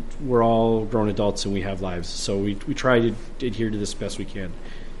 We're all grown adults and we have lives, so we try to adhere to this best we can.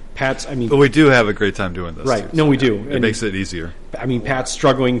 But we do have a great time doing this. Right. too, No, so we do. It And- makes it easier. Pat's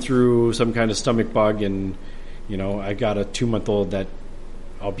struggling through some kind of stomach bug, and I got a 2-month-old that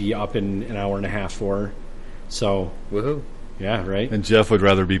I'll be up in an hour and a half for. So Woohoo. yeah, right. And Jeff would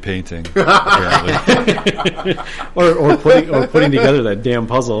rather be painting, apparently. Or putting together that damn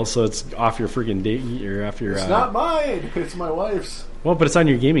puzzle, so it's off your freaking date. You're off your. It's not mine. It's my wife's. Well, but it's on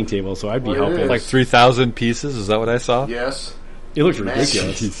your gaming table, so I'd be Well, it helping. is. Like 3,000 pieces? Is that what I saw? Yes, It looks Massive.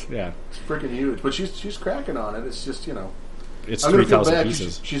 ridiculous. Yeah, it's freaking huge. But she's cracking on it. It's just it's I'm gonna feel 3,000 bad.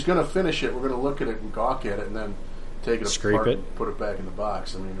 pieces. She's going to finish it. We're going to look at it and gawk at it, and then take it Scrape apart, it? and put it back in the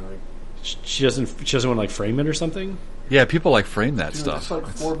box. I mean, like, She doesn't want to like frame it or something. Yeah, people like frame that dude, stuff. it's like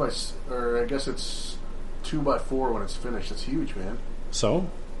 4x, or I guess it's 2x4 when it's finished. It's huge, man. So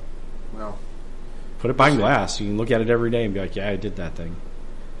Well, put it behind glass. You can look at it every day and be like, "Yeah, I did that thing,"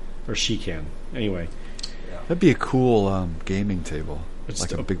 or she can. Anyway, That'd be a cool gaming table. it's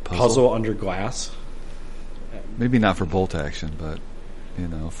Like a a big puzzle. puzzle under glass. Maybe not for bolt action, but,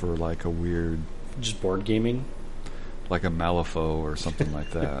 for like a weird, Just board gaming. like a Malifaux or something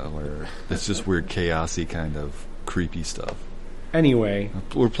like that, where it's just weird, chaosy kind of creepy stuff. Anyway,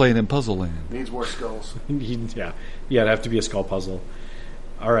 We're playing in Puzzle Land. needs more skulls. yeah, it'd have to be a skull puzzle.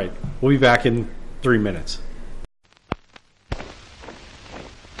 All right, we'll be back in 3 minutes.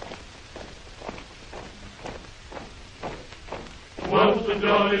 Once the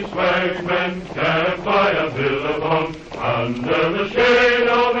jolly swagman camped by a billabong under the shade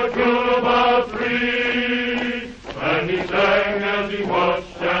of a coolabah tree. And he sang as he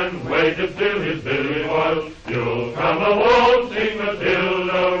watched and waited till his billy was, "You'll come a waltzing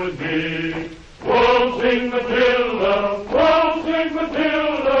Matilda with me. Waltzing Matilda, waltzing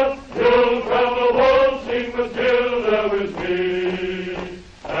Matilda, you'll come a waltzing Matilda with me."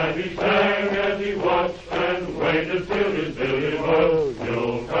 And he sang as he watched and waited till his billy was,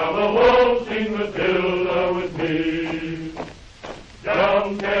 "You'll come a waltzing Matilda with me."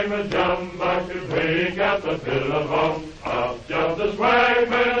 Down came a jumbuck to drink at the billabong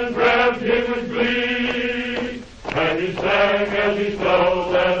grabbed him with glee. And he sang as he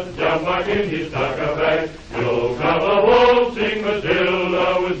stole that jump back in his tucker bag. You'll come a waltzing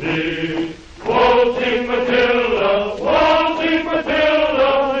Matilda with me. Waltzing Matilda, waltzing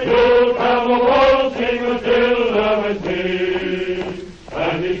Matilda, you'll come a waltzing Matilda with me.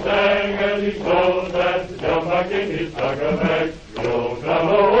 And he sang as he stole that jump back in his tucker bag. You'll come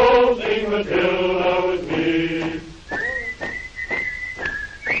a waltzing Matilda with me.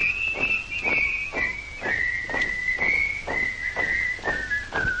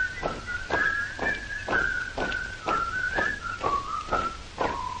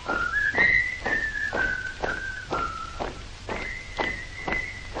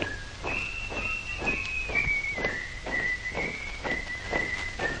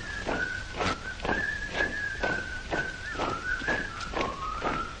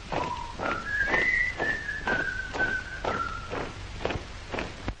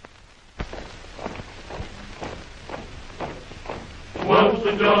 Once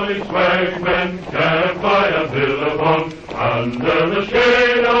the jolly swagman camped by a billabong under the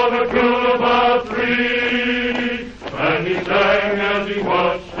shade of a coolabah tree. And he sang as he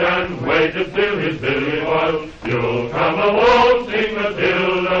watched and waited till his billy boiled. You'll come a waltzing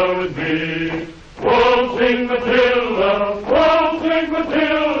Matilda with me. Waltzing Matilda, waltzing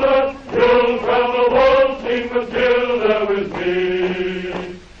Matilda, you'll come a waltzing Matilda with me.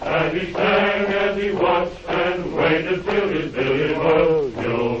 And he sang as he watched and waited till his billy boiled.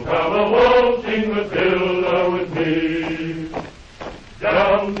 You'll come a waltzing Matilda with me.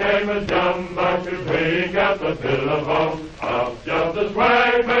 Down came a jumbuck to drink at the billabong. Up jumped the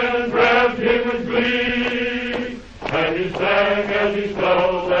swagman and grabbed him with glee. And he sang as he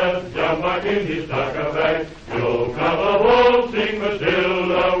stole that jumbuck in his tucker bag. You'll come a waltzing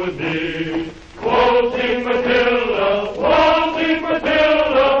Matilda with me. Waltzing Matilda, waltzing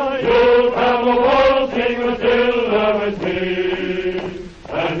Matilda, you'll come a waltzing Matilda with me.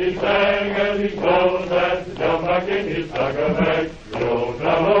 And he sang as he stole that jumbuck in his tucker bag. You'll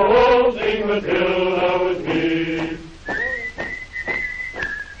come a waltzing Matilda with me.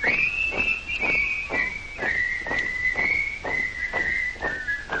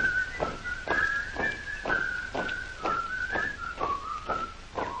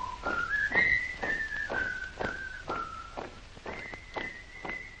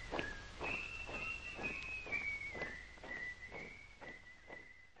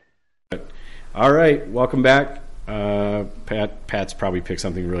 All right, welcome back. Pat's probably picked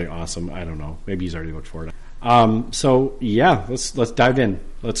something really awesome. I don't know. Maybe he's already looked for it. So yeah, let's dive in.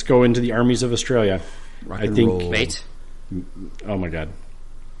 Let's go into the armies of Australia. Rock and roll. Mate, Oh my god.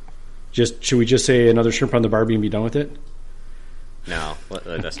 Should we just say another shrimp on the Barbie and be done with it? no,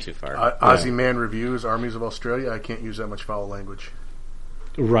 that's too far. Aussie Man Reviews, Armies of Australia. I can't use that much foul language.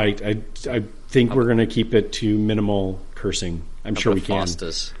 Right. I think we're going to keep it to minimal cursing. I'm sure we can.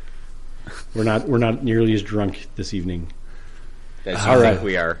 Fostas. We're not nearly as drunk this evening. As All you right. think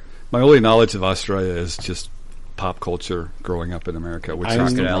we are. My only knowledge of Australia is just pop culture growing up in America, which is the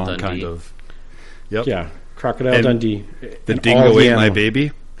Crocodile wrong Dundee. kind of. Yep. Yeah. Crocodile And Dundee. The and Dingo all the Ate My animal-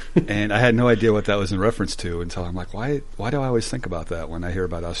 Baby. And I had no idea what that was in reference to until I'm like, why do I always think about that when I hear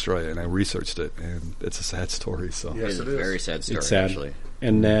about Australia? And I researched it, and it's a sad story. So Yes, It's it a is. very sad story, It's sad. actually.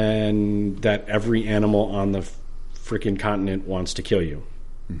 And then that every animal on the freaking continent wants to kill you.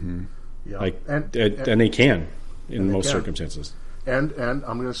 Yeah. Like, and and they can in they most can. circumstances. I'm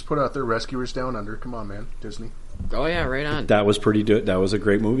going to put out there Rescuers Down Under. Come on, man, Disney. Oh, yeah, right on. That was pretty good. That was a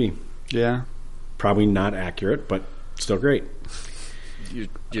great movie. yeah, Probably not accurate, but still great.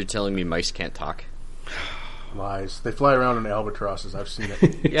 You're telling me mice can't talk? Lies. They fly around in albatrosses. I've seen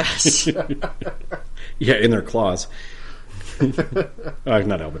it. Yes. Yeah, in their claws.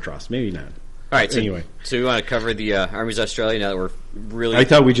 Not albatross. Maybe not. All right. So, Anyway. so we want to cover the Armies of Australia now that we're really. I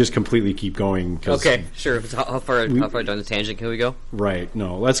thought we just completely keep going. 'Cause, Okay, sure. How far down the tangent can we go? Right.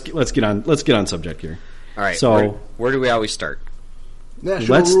 No. Let's get on subject here. All right. So- where do we always start?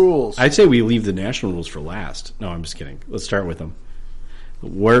 National rules. I'd say we leave the national rules for last. No, I'm just kidding. Let's start with them.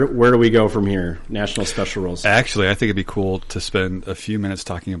 Where do we go from here? National special rules. actually, I think it'd be cool to spend a few minutes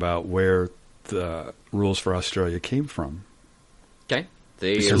talking about where the rules for Australia came from, Okay.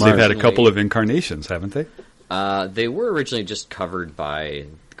 because they've had a couple of incarnations, haven't they? They were originally just covered by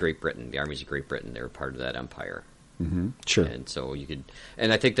Great Britain, the armies of Great Britain. They were part of that empire, Sure. and so you could.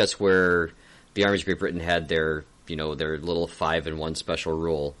 And I think that's where the armies of Great Britain had their little 5-in-1 special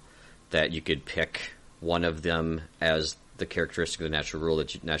rule that you could pick one of them as the characteristic of the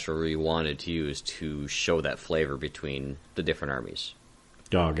natural rule you wanted to use to show that flavor between the different armies.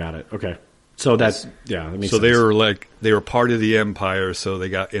 Oh, got it. Okay. So that makes So sense. they were part of the empire, so they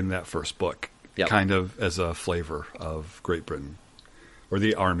got in that first book, Yep. kind of as a flavor of Great Britain, or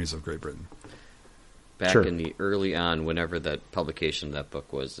the armies of Great Britain. Back Sure. in the early on, whenever that publication of that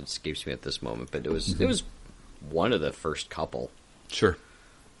book was, it escapes me at this moment, but it was one of the first couple Sure.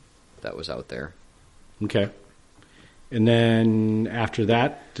 that was out there. Okay. And then after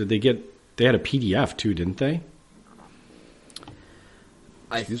that, they had a PDF too, didn't they?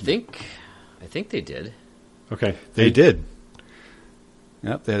 I think they did. Okay. They did.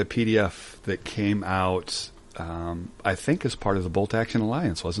 Yep, they had a PDF that came out, I think, as part of the Bolt Action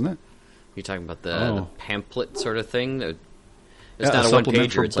Alliance, wasn't it? You're talking about the pamphlet sort of thing? It's Yeah, not a a supplement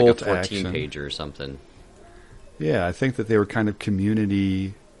one-pager, for it's like a Bolt Action. 14-pager or something. Yeah, I think that they were kind of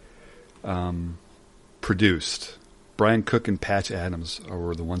community produced. Brian Cook and Patch Adams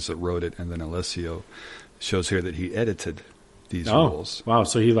were the ones that wrote it, and then Alessio shows here that he edited these rules. Wow.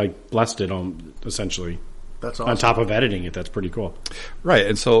 So he blessed it essentially. That's awesome. On top of editing it. That's pretty cool. Right,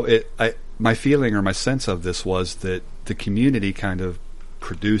 and so my feeling or my sense of this was that the community kind of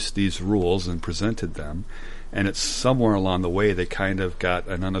produced these rules and presented them, and it's somewhere along the way they kind of got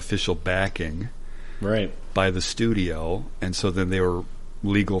an unofficial backing Right. by the studio, and so then they were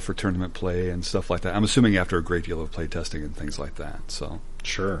legal for tournament play and stuff like that. I'm assuming after a great deal of play testing and things like that. So,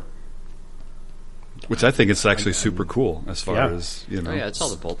 Sure. which I think is actually super cool as far as Oh yeah, it's all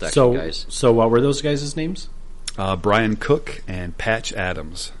the Bolt Action So, guys. so what were those guys' names? Brian Cook and Patch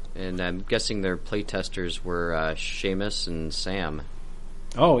Adams. And I'm guessing their playtesters were Seamus and Sam.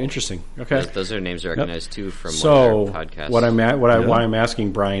 Oh, interesting. Okay. Those are names I recognize too from So one of their podcasts. why I'm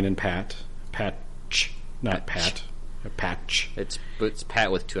asking Brian and Patch, not Pat, Patch. It's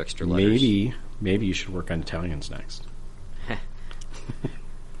Pat with 2 extra letters. Maybe you should work on Italians next.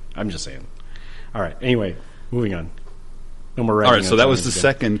 I'm just saying. All right. Anyway, moving on. No more. All right, so that was the Italians again.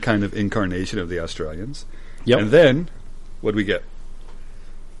 second kind of incarnation of the Australians. Yep. And then, what do we get?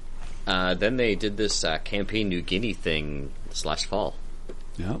 Then they did this campaign New Guinea thing this last fall.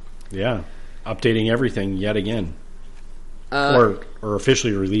 Yep. Yeah, updating everything yet again, or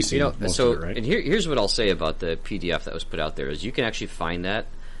officially releasing most so of it, right? and here's what I'll say about the PDF that was put out there is you can actually find that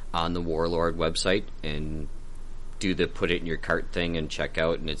on the Warlord website and do the put it in your cart thing and check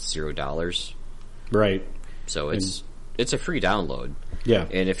out, and it's $0. Right. So it's a free download. Yeah.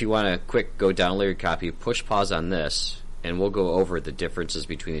 And if you want to quick go download your copy, push pause on this, and we'll go over the differences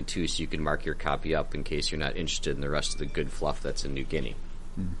between the two so you can mark your copy up in case you're not interested in the rest of the good fluff that's in New Guinea.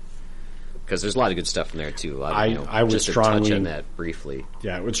 Because there's a lot of good stuff in there too. A lot of, I would just to strongly touch on that briefly.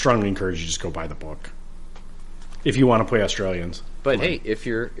 Yeah, I would strongly encourage you to just go buy the book if you want to play Australians. But hey, if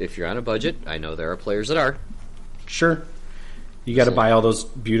you're on a budget, I know there are players that are. Sure. You got to buy all those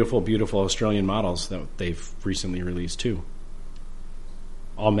beautiful, beautiful Australian models that they've recently released too.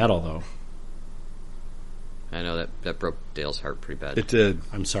 All metal though. I know that broke Dale's heart pretty bad. It did.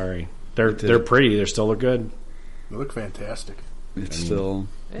 I'm sorry. They're pretty. They still look good. They look fantastic. It's still.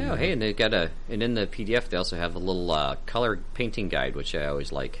 Yeah, hey, and they got and in the PDF they also have a little color painting guide, which I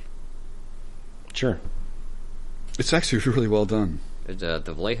always like. Sure. It's actually really well done. The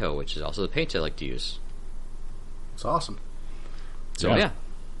Vallejo, which is also the paint I like to use. It's awesome. So yeah,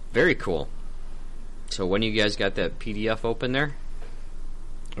 very cool. So when you guys got that PDF open there?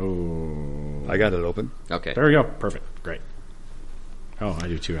 Oh, I got it open. Okay. there we go. Perfect. Great. Oh, I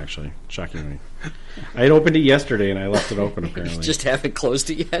do too, actually. Shockingly. I had opened it yesterday and I left it open, apparently. You just haven't closed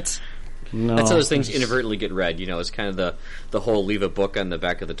it yet? No. That's how those things inadvertently get read. You know, it's kind of the whole leave a book on the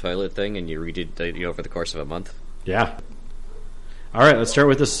back of the toilet thing and you read it over the course of a month. Yeah. All right, let's start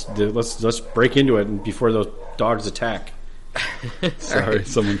with this. Let's break into it and before those dogs attack. Sorry,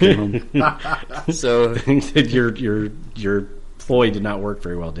 someone came home. So your ploy did not work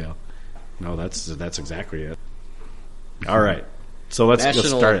very well, Dale. No, that's exactly it. All right. So let's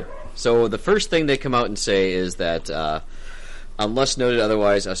start it. So the first thing they come out and say is that unless noted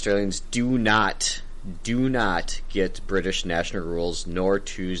otherwise, Australians do not get British national rules nor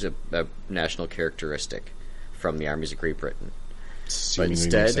choose a national characteristic from the armies of Great Britain. Seemingly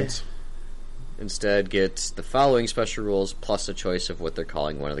But makes sense. instead get the following special rules plus a choice of what they're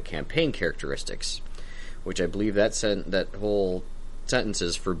calling one of the campaign characteristics, which I believe that whole sentence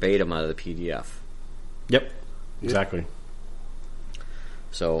is verbatim out of the PDF. Yep. Exactly.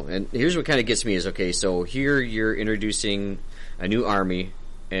 So, and here's what kind of gets me is, okay, so here you're introducing a new army,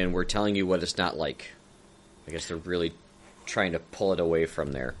 and we're telling you what it's not like. I guess they're really trying to pull it away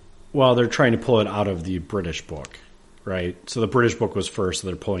from there. Well, they're trying to pull it out of the British book, right? So the British book was first, so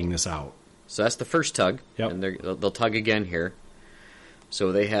they're pulling this out. So that's the first tug, Yep. and they'll tug again here.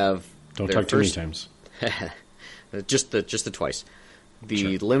 So they have Don't their tug too many first- times. just the twice.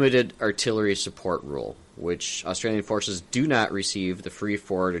 the limited artillery support rule, which Australian forces do not receive the free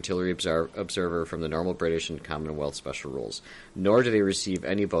forward artillery observer from the normal British and Commonwealth special rules, nor do they receive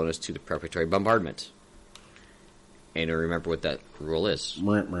any bonus to the preparatory bombardment. And remember what that rule is.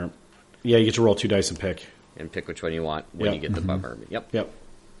 Yeah, you get to roll 2 dice and pick. And pick which one you want when you get the bombardment. Yep.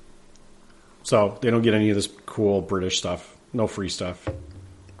 So they don't get any of this cool British stuff. No free stuff.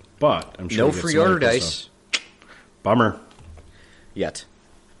 But I'm sure no we get free some other order cool dice. stuff. Bummer. Yet.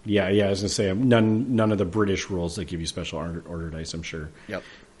 Yeah, I was going to say none of the British rules that give you special order dice, I'm sure. Yep.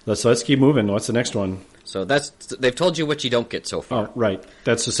 So let's keep moving. What's the next one? So they've told you what you don't get so far. Oh, right.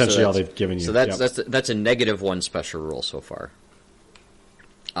 That's essentially all they've given you. So that's a -1 special rule so far.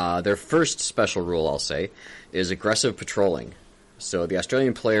 Their first special rule, I'll say, is aggressive patrolling. So the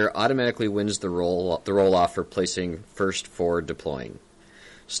Australian player automatically wins the roll off for placing first forward deploying,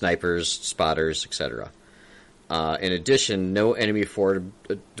 snipers, spotters, etc. In addition, no enemy forward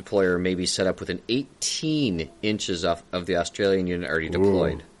deployer may be set up within 18 inches of the Australian unit already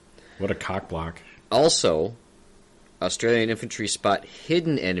deployed. What a cock block. Also, Australian infantry spot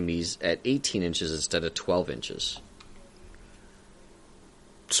hidden enemies at 18 inches instead of 12 inches.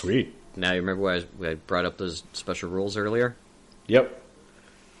 Sweet. Now, you remember why I brought up those special rules earlier? Yep.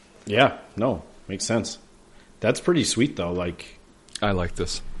 Yeah, no, makes sense. That's pretty sweet, though. Like, I like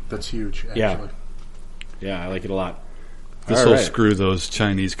this. That's huge, actually. Yeah, I like it a lot. This All will right. screw those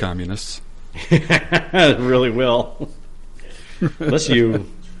Chinese communists. It really will. Unless you...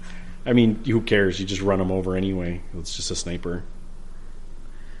 I mean, who cares? You just run them over anyway. It's just a sniper.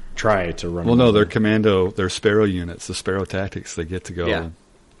 Try to run Well, them no, over. they're commando, they're Sparrow units, the Sparrow tactics. They get to go. Yeah.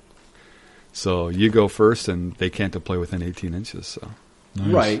 So you go first, and they can't deploy within 18 inches. So nice.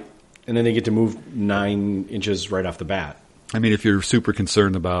 Right. And then they get to move 9 inches right off the bat. I mean, if you're super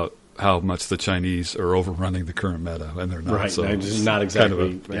concerned about how much the Chinese are overrunning the current meta, and they're not. Right. So It's it's not kind of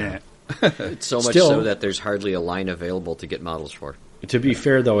exactly... a- It's so much Still- so that there's hardly a line available to get models for. To be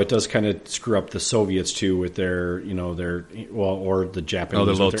fair, though, it does kind of screw up the Soviets too with their, or the Japanese, Oh,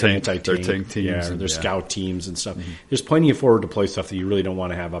 their little with their tank- their anti-tank, tank teams yeah, and- their yeah. scout teams and stuff. There's plenty of forward deploy stuff that you really don't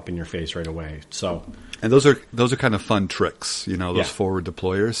want to have up in your face right away. So, And those are kind of fun tricks, those Yeah. forward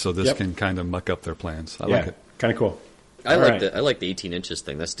deployers. So this Yep. can kind of muck up their plans. I like it. kind of cool. I All like right. the 18 inches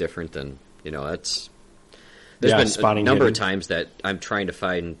thing. That's different than that's. There's Yeah, been a spotting number hidden. of times that I'm trying to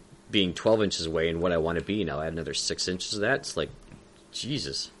find being 12 inches away and what I want to be. Now add another 6 inches of that. It's like,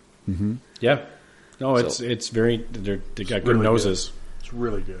 Jesus. Yeah, no, So- it's very they got good really noses. It's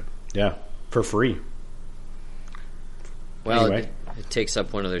really good. Yeah, for free. Well, Anyway. it takes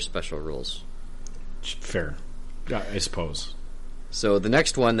up one of their special rules. Fair, I suppose. So the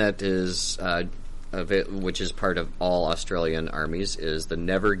next one that is, which is part of all Australian armies, is the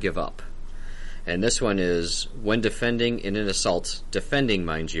Never Give Up. And this one is, when defending in an assault,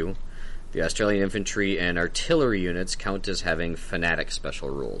 mind you, the Australian infantry and artillery units count as having fanatic special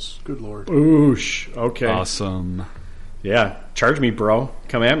rules. Good lord. Oosh. Okay. Awesome. Yeah, charge me, bro.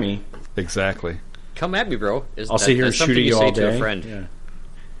 Come at me. Exactly. Come at me, bro. I'll sit here and shoot at you all day. To a friend. Yeah.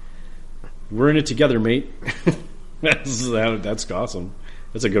 We're in it together, mate. That's awesome.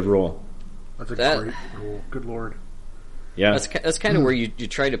 That's a good rule. That's a That- great rule. Good lord. Yeah. That's kind of where you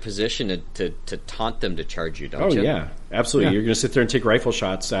try to position it to taunt them to charge you, don't Oh you? yeah, absolutely. Yeah. You're going to sit there and take rifle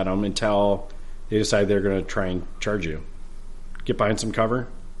shots at them until they decide they're going to try and charge you. Get behind some cover,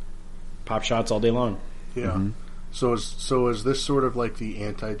 pop shots all day long. Yeah. So is this sort of like the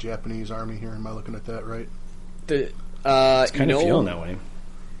anti-Japanese army here? Am I looking at that right? It's kind of feeling that way.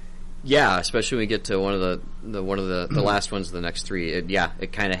 Yeah, especially when we get to one of the last ones of the next three.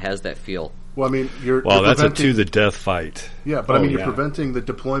 It kind of has that feel. Well, I mean, you're That's a preventing- to the death fight. Yeah, but I Oh, mean, you're yeah. preventing the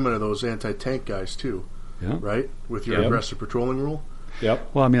deployment of those anti-tank guys too, Yeah. right? With your Yep. aggressive patrolling rule. Yep.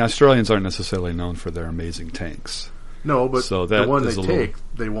 Well, I mean, Australians aren't necessarily known for their amazing tanks. No, but So the that one they is a take, little-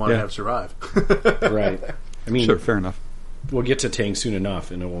 they want to Yeah. have survive. Right. I mean, Sure, fair enough. we'll get to tanks soon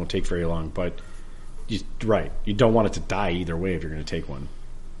enough, and it won't take very long. But you don't want it to die either way if you're going to take one.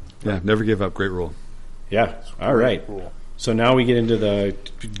 Yeah, never give up. Great rule. Yeah. All right. Rule. So now we get into the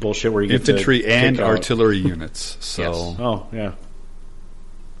bullshit where you get Infantry to and pick out- artillery units. So Yes. Oh yeah,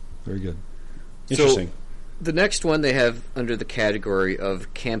 very good. interesting. The next one they have under the category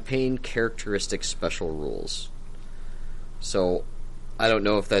of campaign characteristic special rules. So I don't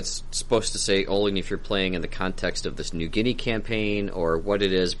know if that's supposed to say only if you're playing in the context of this New Guinea campaign or what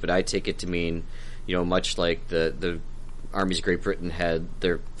it is, but I take it to mean, much like the armies of Great Britain had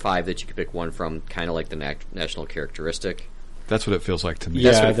their 5 that you could pick one from, kind of like the national characteristic. That's what it feels like to me.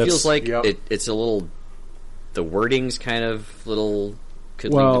 Yeah. That's what it that's- feels like. Yep. It's a little, the wording's kind of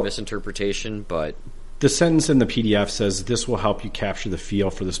could lead Well- to misinterpretation, but the sentence in the PDF says this will help you capture the feel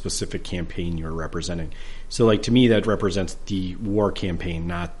for the specific campaign you're representing. So, like, to me, that represents the war campaign,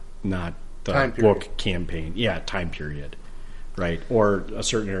 not the Time period. book campaign. Yeah, time period, right? Or a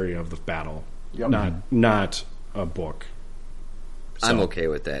certain area of the battle, Yep. not a book. I'm So- okay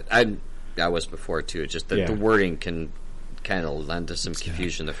with that. I was before too. It's just that Yeah. the wording can kind of lend to some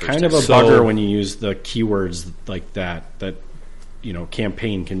confusion. The first Kind of time. a So- bugger when you use the keywords like that. That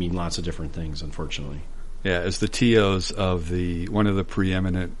campaign can mean lots of different things. Unfortunately, Yeah, as the TOs of one of the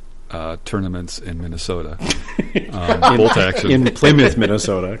preeminent tournaments in Minnesota, bolt action. in Plymouth,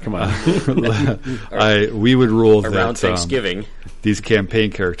 Minnesota. Come on, We would rule around that Thanksgiving. these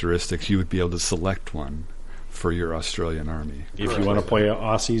campaign characteristics, you would be able to select one for your Australian army. if you want to play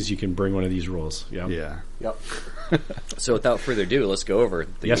Aussies, you can bring one of these rules. Yeah. Yeah. Yep. So without further ado, let's go over.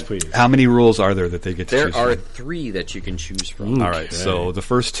 Yes, please. How many rules are there that they get to There choose are from? 3 that you can choose from. Mm. All right, so the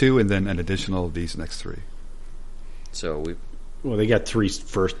first 2 and then an additional of these next 3. So we Well, they got three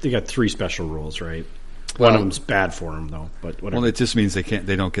special rules, right? One of them's bad for them, though. But whatever. Well, it just means they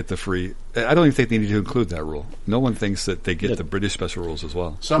don't get the free. I don't even think they need to include that rule. No one thinks that they get the British special rules as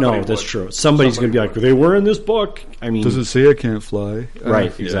well. Somebody no, that's would. true. Somebody's going to be like, would. they were in this book. I mean, Does it say I can't fly?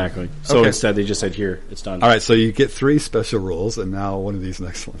 right? Yeah. Exactly. So Okay. instead, they just said, "Here, it's done." All right, so you get 3 special rules, and now one of these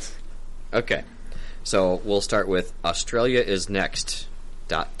next ones. Okay. So we'll start with Australia is next. ...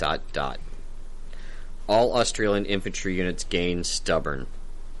 All Australian infantry units gain stubborn.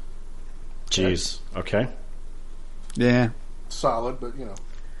 Jeez. Okay. Yeah. Solid, but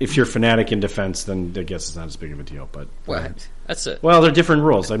If you're fanatic in defense, then I guess it's not as big of a deal. But What? That's it. well, they're different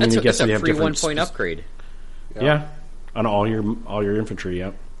rules. I mean, That's I guess a they have free different 1 point upgrade. Yeah, on all your infantry.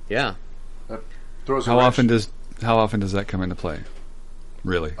 Yep. Yeah. That throws a How wrench. often does that come into play?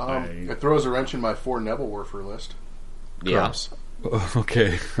 Really? It throws a wrench in my 4 Nebelwerfer list. Yeah. Gross.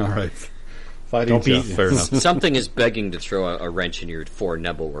 Okay. All right. Don't be- Fair enough. Something is begging to throw a wrench in your 4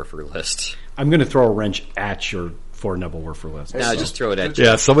 Nebelwerfer list. I'm going to throw a wrench at your 4 Nebelwerfer list. Now just throw it at you.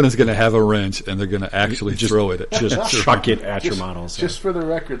 Yeah, someone is going to have a wrench, and they're going to actually throw it. Just chuck it at your models. Just for the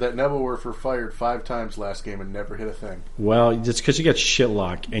record, that Nebelwerfer fired 5 times last game and never hit a thing. Well, it's because you got shit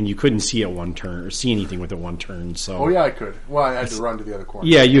luck and you couldn't see it one turn or see anything with it one turn. So Oh yeah, I could. Well, I had to run to the other corner.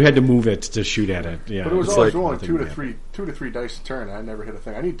 yeah, you had to move it to shoot at it. Yeah, But it was it's always like rolling nothing 2 to bad. 3 dice a turn. I never hit a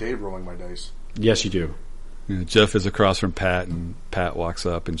thing. I need Dave rolling my dice. Yes, you do. Jeff is across from Pat, and Pat walks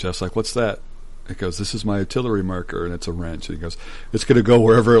up, and Jeff's like, "What's that?" He goes, "This is my artillery marker, and it's a wrench." And he goes, "It's going to go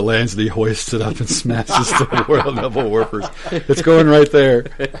wherever it lands." And he hoists it up and smashes the Royal Nebelwerfers. It's going right there.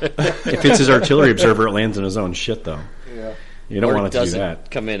 If it's his artillery observer, it lands in his own shit, though. Yeah. You don't Or want it to do doesn't that.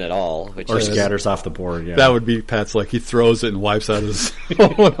 come in at all. Which Or is, scatters off the board. Yeah, That would be Pat's like he throws it and wipes out his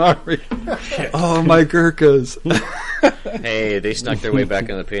own army. Oh, my Gurkhas! hey, they snuck their way back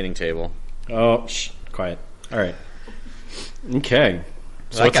on the painting table. Oh, quiet. All right. Okay.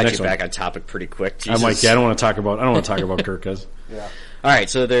 So So I what's the got next you one? back on topic pretty quick. I'm like, Jesus. yeah, I don't want to talk about Gurkhas. Yeah. All right,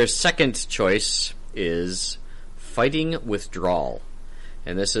 so their second choice is fighting withdrawal,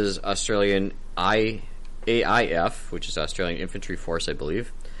 and this is Australian AIF, which is Australian Infantry Force, I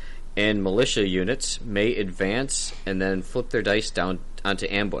believe, and militia units may advance and then flip their dice down onto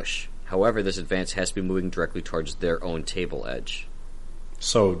ambush. However, this advance has to be moving directly towards their own table edge.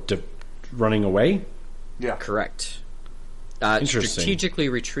 So running away? Yeah. Correct. Interesting. Strategically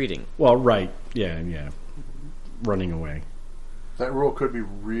retreating. Well, right. Yeah. Running away. That rule could be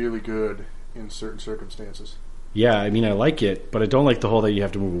really good in certain circumstances. Yeah, I mean, I like it, but I don't like the whole that you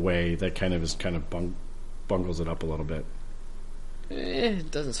have to move away. That kind of bungles it up a little bit.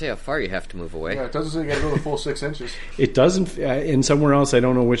 It doesn't say how far you have to move away. Yeah, it doesn't say you got to go the full 6 inches. It doesn't. And somewhere else, I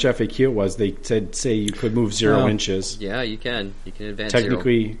don't know which FAQ it was. They say you could move 0 inches. Yeah, you can. You can advance 0.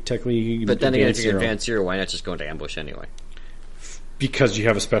 Technically, you can But then again, if advance you can 0. advance 0, why not just go into ambush anyway? Because you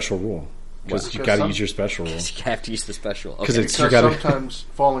have a special rule. Because you've got to use your special rule. You have to use the special. 'Cause Okay. it's- you Because gotta- sometimes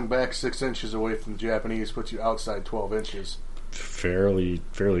falling back 6 inches away from the Japanese puts you outside 12 inches. Fairly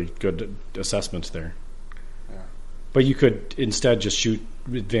good assessments there. Yeah. But you could instead just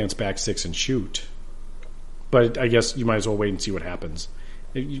advance back 6 and shoot. But I guess you might as well wait and see what happens.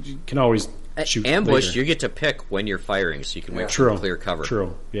 You can always shoot Ambush, later. you get to pick when you're firing, so you can wait for True. clear cover.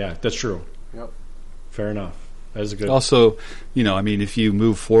 True. Yeah, that's true. Yep. Fair enough. That is a good. Also, if you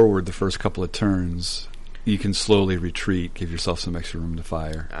move forward the first couple of turns, you can slowly retreat, give yourself some extra room to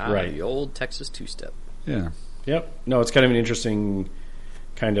fire. Right. The old Texas two-step. Yeah. Yep. No, it's kind of an interesting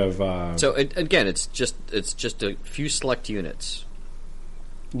kind of. So again, it's just a few select units.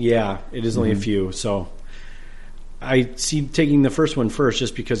 Yeah, it is only a few. So I see taking the first one first,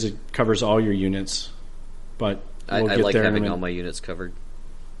 just because it covers all your units. But I we'll get like there in a having minute. all my units covered.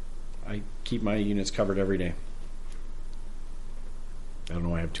 I keep my units covered every day. I don't know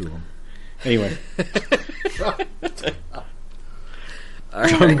why I have 2 of them. Anyway.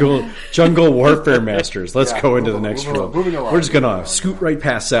 Jungle Warfare Masters. Let's go into the next rule. We're just going to scoot right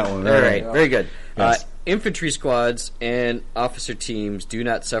past that one. All right, very good. Yes. Infantry squads and officer teams do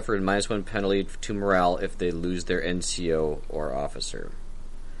not suffer a -1 penalty to morale if they lose their NCO or officer.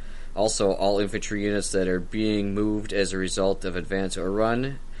 Also, all infantry units that are being moved as a result of advance or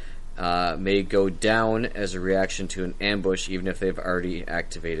run may go down as a reaction to an ambush, even if they've already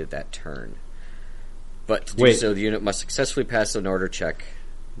activated that turn. But to do so, the unit must successfully pass an order check.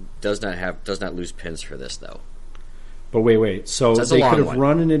 Does not lose pins for this, though. But wait. So they could have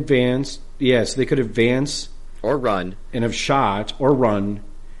run in advance. Yes, they could advance or run and have shot or run.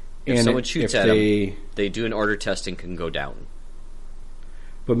 If and someone shoots at them, they do an order test and can go down.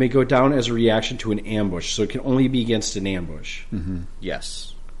 But may go down as a reaction to an ambush, so it can only be against an ambush. Mm-hmm.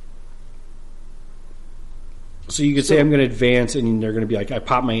 Yes. So you could say, I'm going to advance, and they're going to be like, I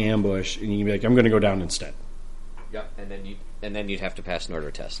pop my ambush, and you can be like, I'm going to go down instead. Yep, and then you'd have to pass an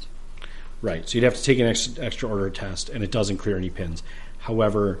order test. Right, so you'd have to take an extra order test, and it doesn't clear any pins.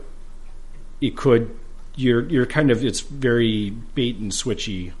 However, it could, you're kind of, it's very bait and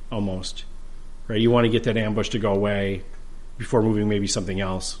switchy almost, right? You want to get that ambush to go away before moving maybe something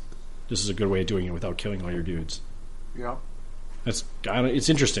else. This is a good way of doing it without killing all your dudes. Yeah. It's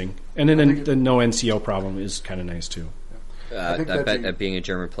interesting. And then the no NCO problem is kind of nice too. I bet being a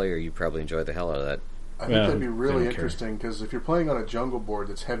German player, you probably enjoy the hell out of that. I think that'd be really interesting because if you're playing on a jungle board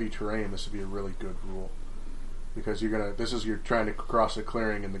that's heavy terrain, this would be a really good rule. Because you're trying to cross a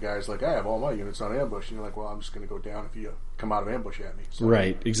clearing and the guy's like, I have all my units on ambush, and you're like, well, I'm just going to go down if you come out of ambush at me. So,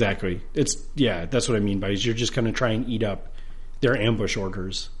 right, exactly. That's what I mean by is you're just going to try and eat up their ambush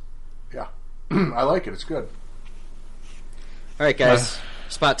orders. Yeah, I like it. It's good. All right, guys,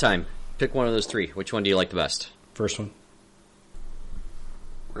 spot time. Pick one of those 3. Which one do you like the best? First one.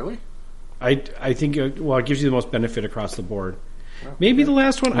 Really? I think it gives you the most benefit across the board. Maybe the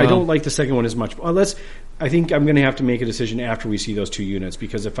last one. I don't like the second one as much. I think I'm going to have to make a decision after we see those 2 units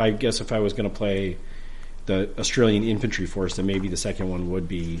because if I was going to play the Australian infantry force, then maybe the second one would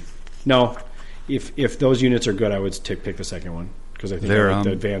be no. If those units are good, I would pick the second one because I think I like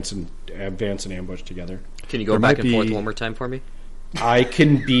the advance and ambush together. Can you go back and forth one more time for me? I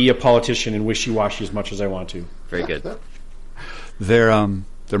can be a politician and wishy-washy as much as I want to. Very good.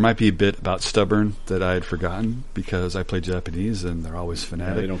 There might be a bit about stubborn that I had forgotten because I play Japanese and they're always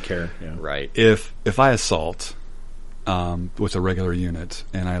fanatic. Yeah, they don't care. Yeah. Right. If I assault with a regular unit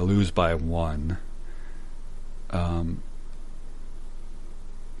and I lose by 1, man,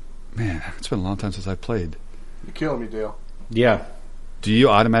 it's been a long time since I played. You're killing me, Dale. Yeah. Do you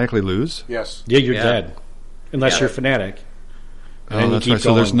automatically lose? Yes. Yeah, you're dead. Unless you're fanatic. And that's right.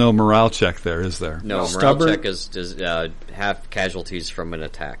 So there's no morale check there, is there? No, morale check is have casualties from an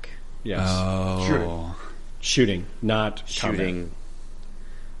attack. Yes. Oh. Shooting, not shooting.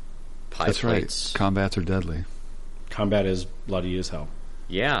 That's right. Combats are deadly. Combat is bloody as hell.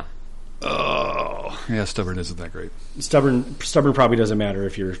 Yeah. Oh. Yeah, stubborn isn't that great. Stubborn probably doesn't matter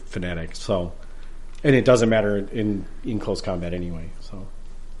if you're fanatic. So, and it doesn't matter in close combat anyway. So.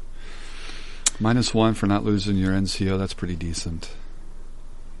 -1 for not losing your NCO. That's pretty decent.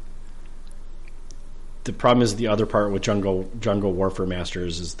 The problem is the other part with Jungle Warfare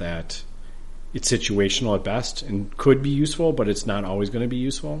Masters is that it's situational at best and could be useful, but it's not always going to be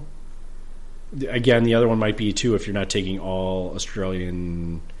useful. Again, the other one might be too if you're not taking all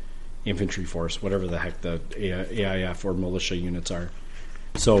Australian infantry force, whatever the heck the AIF or militia units are.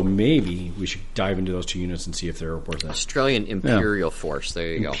 So maybe we should dive into those 2 units and see if they're worth it. Australian Imperial Force. There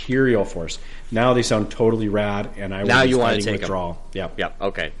you go. Imperial Force. Now they sound totally rad, and I now you want to take withdrawal. Them. Yep.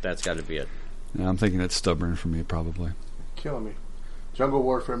 Okay, that's got to be it. Yeah, I'm thinking it's stubborn for me, probably. Killing me. Jungle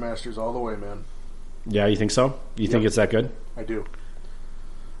Warfare Masters all the way, man. Yeah, you think so? You think it's that good? I do.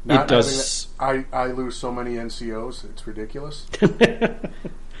 It does. I lose so many NCOs. It's ridiculous.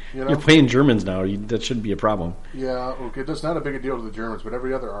 You're playing Germans now. That shouldn't be a problem. Yeah, okay. That's not a big a deal to the Germans, but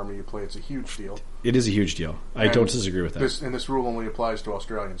every other army you play, it's a huge deal. It is a huge deal. I don't disagree with that. This rule only applies to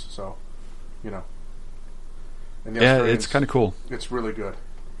Australians, so, And it's kind of cool. It's really good.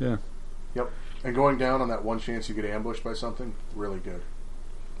 Yeah. Yep. And going down on that one chance you get ambushed by something, really good.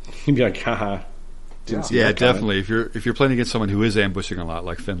 You'd be like, haha. Yeah, definitely. If you're playing against someone who is ambushing a lot,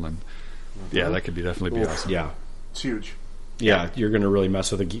 like Finland, that could definitely be awesome. Yeah. It's huge. Yeah, you're going to really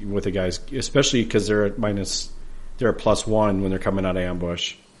mess with the guys, especially because they're at +1 when they're coming out of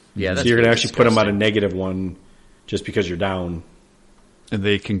ambush. Yeah, so you're going to actually put them at a -1 just because you're down. And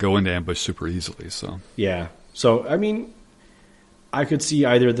they can go into ambush super easily. So yeah, so I mean, I could see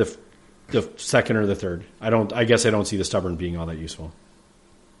either The second or the third. I guess I don't see the stubborn being all that useful.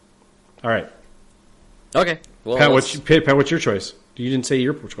 All right. Okay. Well, Pat, what's your choice? You didn't say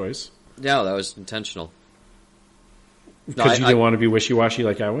your choice. No, that was intentional. Because you didn't want to be wishy-washy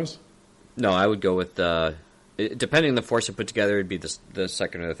like I was? No, I would go with depending on the force I put together, it'd be the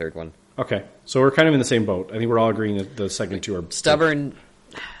second or the third one. Okay. So we're kind of in the same boat. I think we're all agreeing that the second two are... Stubborn,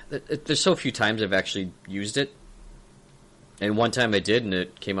 there's so few times I've actually used it. And one time I did, and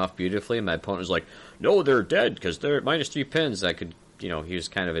it came off beautifully, and my opponent was like, no, they're dead, because they're at -3 pins. I could, he was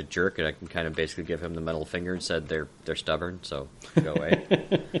kind of a jerk, and I can kind of basically give him the middle finger and said they're stubborn, so go away.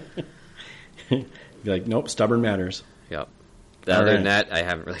 Be like, nope, stubborn matters. Yep. Other than that, I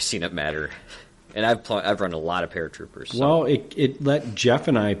haven't really seen it matter. And I've run a lot of paratroopers. So. Well, it let Jeff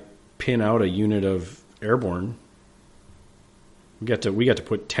and I pin out a unit of airborne. We got to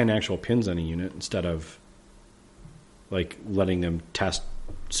put 10 actual pins on a unit instead of like letting them test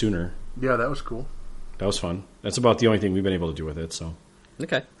sooner. Yeah, that was cool. That was fun. That's about the only thing we've been able to do with it. So,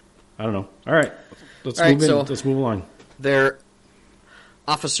 okay. I don't know. All right, let's move along. Their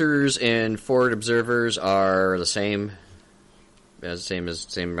officers and forward observers are the same. Same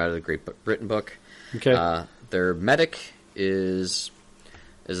out of the Great Britain book. Okay. Their medic is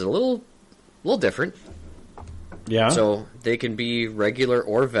a little different. Yeah. So they can be regular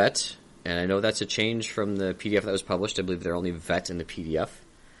or vet, and I know that's a change from the PDF that was published. I believe they're only vet in the PDF.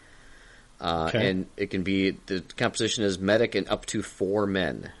 Okay. And it can be, the composition is medic and up to 4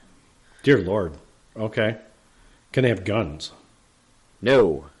 men. Dear Lord. Okay. Can they have guns?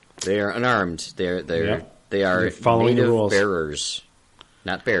 No, they are unarmed. They are following the native rules. Bearers,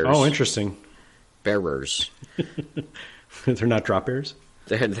 not bears. Oh, interesting. Bearers. They're not drop bears?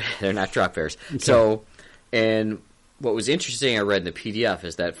 They're not drop bears. Okay. So, and what was interesting I read in the PDF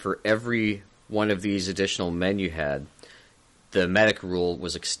is that for every one of these additional men you had, the medic rule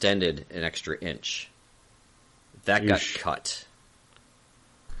was extended an extra inch. That got cut.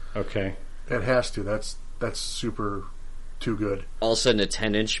 Okay. It has to. That's super too good. All of a sudden, a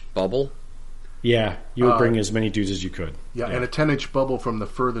 10-inch bubble. Yeah, you would bring as many dudes as you could. Yeah, and a 10-inch bubble from the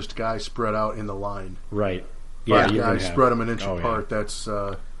furthest guy spread out in the line. Right. Yeah, you guys spread them an inch Oh, apart. yeah.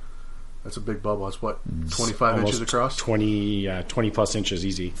 That's a big bubble. That's what, 25 inches across? 20 plus inches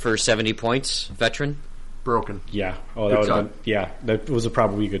easy. For 70 points, veteran? Broken. Yeah. Oh, that would have been, yeah, that was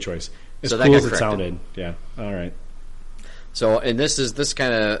probably a good choice. As So that cool got as it corrected. sounded. Yeah. All right. So, and this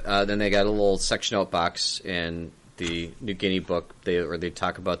kind of, then they got a little section out box in the New Guinea book, where they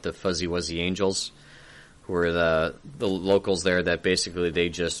talk about the Fuzzy Wuzzy Angels, who are the locals there that basically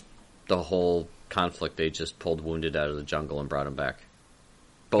the whole conflict, they just pulled wounded out of the jungle and brought them back.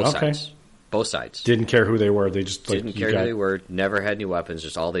 Both sides. Didn't care who they were. They just Didn't care who they were, never had any weapons,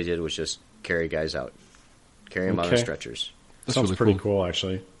 just all they did was just carry guys out. Carry them out on stretchers. Sounds really pretty cool,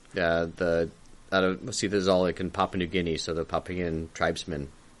 actually. Let's see, this is all like in Papua New Guinea, so they're popping in tribesmen.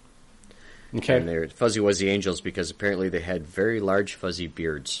 Okay. And they're Fuzzy Wuzzy Angels because apparently they had very large fuzzy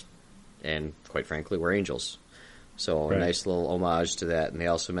beards, and quite frankly, were angels. So Right. a nice little homage to that. And they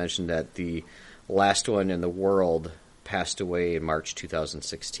also mentioned that the last one in the world passed away in March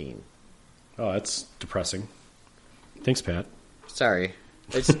 2016. Oh, that's depressing. Thanks, Pat. Sorry,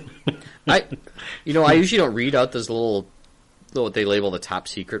 it's I usually don't read out those little what they label the top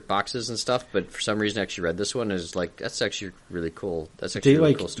secret boxes and stuff, but for some reason I actually read this one and is like, that's actually really cool. That's actually a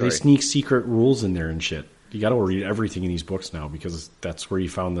really cool story. They sneak secret rules in there and shit. You got to read everything in these books now because that's where you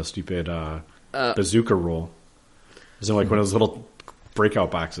found the stupid bazooka rule. It's in like one of those little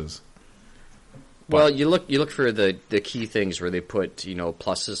breakout boxes. Well, you look for the key things where they put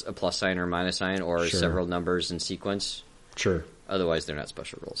pluses, a plus sign or a minus sign, or Sure. several numbers in sequence. Sure. Otherwise, they're not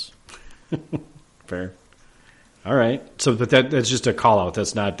special rules. Fair. All right. So, but that's just a call out.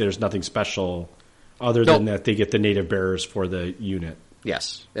 There's nothing special other than that they get the native bearers for the unit.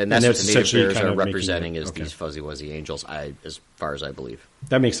 Yes, and that's what the native essentially bears kind are of making representing it- is okay. these Fuzzy Wuzzy Angels. As far as I believe.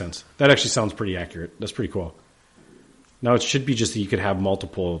 That makes sense. That actually sounds pretty accurate. That's pretty cool. Now, it should be just that you could have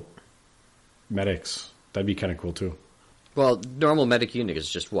multiple medics. That'd be kind of cool, too. Well, normal medic unit is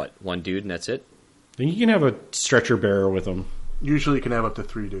just what, one dude and that's it. Then you can have a stretcher bearer with them. Usually you can have up to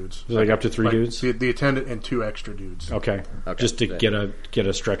 3 dudes. Like up to 3 dudes? The attendant and 2 extra dudes. Okay. Just to get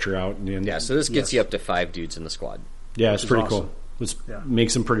a stretcher out. And Yeah, so this gets you up to 5 dudes in the squad. Yeah, it's Which is pretty awesome. cool. It Yeah.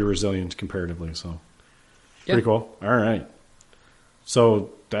 makes them pretty resilient comparatively. So Yeah. pretty cool. All right.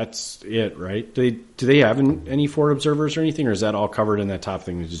 So that's it, right? Do they have any forward observers or anything, or is that all covered in that top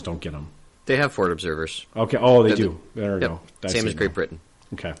thing? They just don't get them. They have forward observers. Okay. Oh, they The- do. There we Yep. go. That's Same it as Great now. Britain.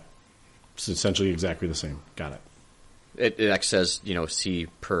 Okay. It's essentially exactly the same. Got it. It says, C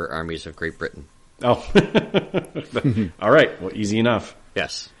per armies of Great Britain. Oh. All right. Well, easy enough.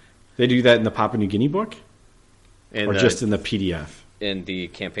 Yes. They do that in the Papua New Guinea book, And or just in the PDF? in the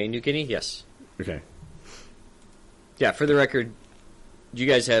campaign New Guinea, yes. Okay. Yeah, for the record, you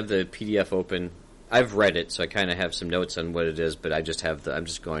guys have the PDF open. I've read it, so I kind of have some notes on what it is, but I'm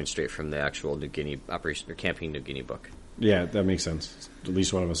just going straight from the actual New Guinea operation or campaign New Guinea book. Yeah, that makes sense. At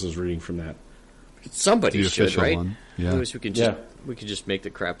least one of us is reading from that. Somebody The should, official right? one, yeah. Otherwise, we could just make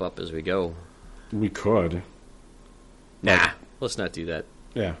the crap up as we go. We could. Nah, let's not do that.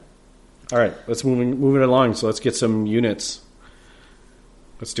 Yeah. All right, let's move it along. So let's get some units.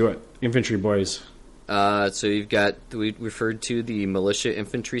 Let's do it. Infantry boys. So we referred to the militia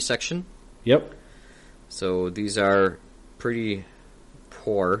infantry section. Yep. So these are pretty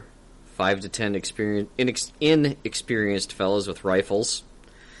poor, 5 to 10 inexperienced fellows with rifles.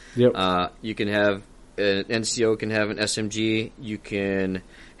 Yep. You can have an NCO can have an SMG. You can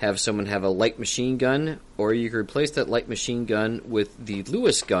have someone have a light machine gun, or you can replace that light machine gun with the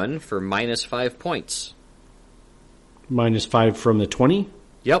Lewis gun for -5 points. -5 from the 20?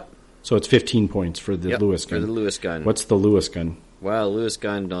 Yep. So it's 15 points for the Lewis gun. For the Lewis gun. What's the Lewis gun? Well, Lewis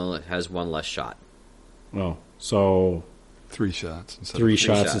gun only has 1 less shot. Oh, so 3 shots instead 3 of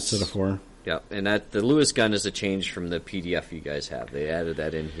shots shots. instead of 4. Yep, and that the Lewis gun is a change from the PDF you guys have. They added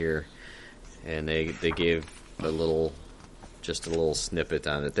that in here, and they gave a little snippet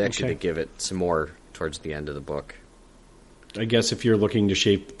on it. They give it some more towards the end of the book. I guess if you're looking to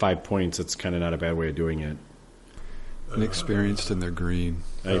shape 5 points, it's kind of not a bad way of doing it. inexperienced and they're green.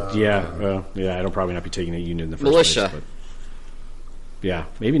 I don't probably not be taking a unit in the first Militia. place. But yeah,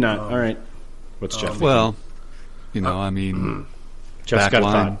 maybe not. All right. What's Jeff? Well, I mean, Jeff's back got a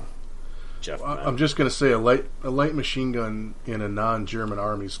line. thought. Jeff, I'm just going to say a light machine gun in a non-German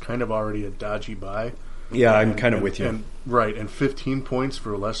army is kind of already a dodgy buy. yeah, I'm kind of with you. And 15 points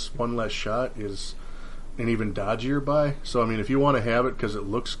for one less shot is an even dodgier buy. So, I mean, if you want to have it because it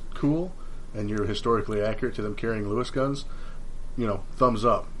looks cool and you're historically accurate to them carrying Lewis guns, thumbs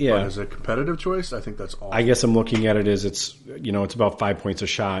up. Yeah. But as a competitive choice, I think that's awful. I guess I'm looking at it as it's about 5 points a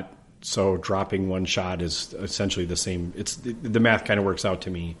shot. So dropping 1 shot is essentially the same. The math kind of works out to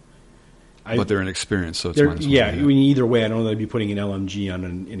me. But they're inexperienced, so it's minus 1. I mean, either way, I don't know that I'd be putting an LMG on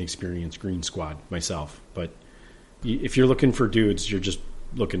an inexperienced green squad myself. But if you're looking for dudes, you're just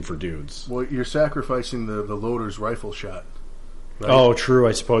looking for dudes. Well, you're sacrificing the loader's rifle shot. Right? Oh, true.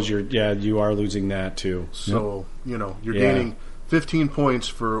 I suppose you are losing that too. So, you're gaining 15 points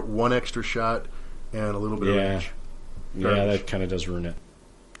for 1 extra shot and a little bit of range. Yeah, that kind of does ruin it.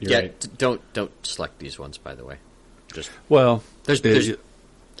 You're right. Don't select these ones, by the way. There's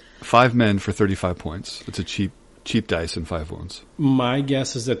 5 men for 35 points. It's a cheap dice and 5 wounds. My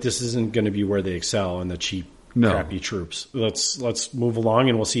guess is that this isn't going to be where they excel in the cheap, crappy troops. Let's move along,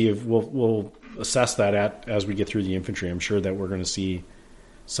 and we'll see if we'll assess that as we get through the infantry. I'm sure that we're going to see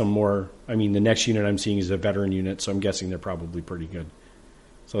some more. I mean, the next unit I'm seeing is a veteran unit, so I'm guessing they're probably pretty good.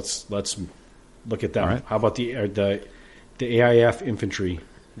 So let's look at them. Right. How about the AIF infantry?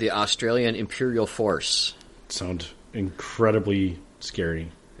 The Australian Imperial Force. Sound incredibly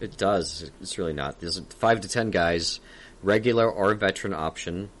scary. It does. It's really not. There's 5 to 10 guys, regular or veteran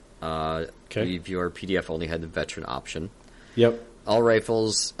option. I believe your PDF only had the veteran option. Yep. All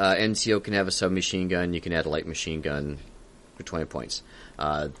rifles. NCO can have a submachine gun. You can add a light machine gun for 20 points.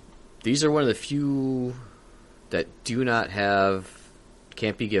 These are one of the few that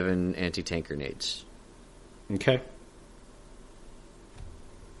can't be given anti-tank grenades. Okay.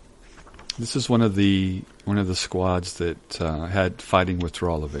 This is one of the squads that had fighting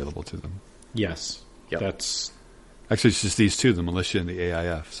withdrawal available to them. Yes. Yep. That's Actually, it's just these two, the militia and the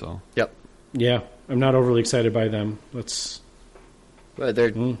AIF. So Yep. yeah. I'm not overly excited by them. Well,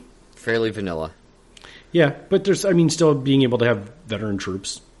 they're fairly vanilla. Yeah, but still being able to have veteran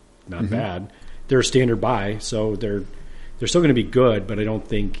troops, not bad. They're a standard buy, so they're still going to be good, but I don't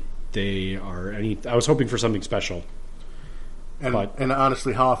think they are any. I was hoping for something special. And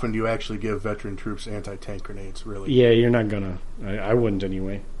honestly, how often do you actually give veteran troops anti-tank grenades, really? Yeah, you're not going to. I wouldn't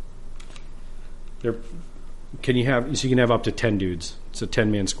anyway. You can have up to 10 dudes. It's a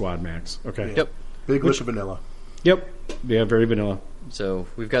 10-man squad max. Okay. Yeah. Yep. Big list of vanilla. Yep. Yeah, very vanilla. So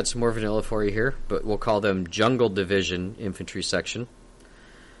we've got some more vanilla for you here, but we'll call them Jungle Division Infantry Section.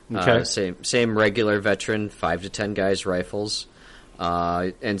 Okay. Same regular veteran, 5 to 10 guys, rifles.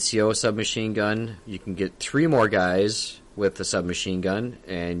 NCO submachine gun. You can get 3 more guys with the submachine gun,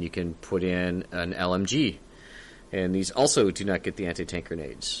 and you can put in an LMG. And these also do not get the anti-tank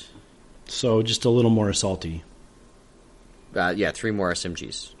grenades. So just a little more assaulty. 3 more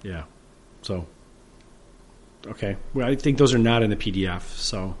SMGs. Yeah. So, okay. Well, I think those are not in the PDF,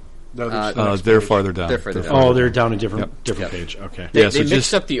 so No, that's the next They're page. farther down. They're further down. Oh, they're down a different Yep. page. Okay. They, Yeah, so they mixed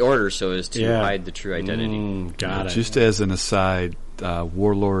just- up the order so as to Yeah. hide the true identity. Got it. Just as an aside,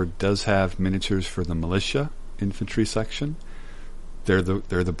 Warlord does have miniatures for the militia infantry section. They're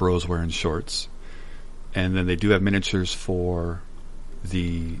the bros wearing shorts, and then they do have miniatures for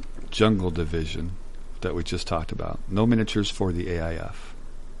the jungle division that we just talked about. No miniatures for the AIF.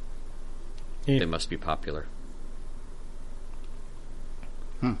 They must be popular.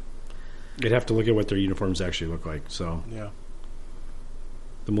 You'd have to look at what their uniforms actually look like. So Yeah.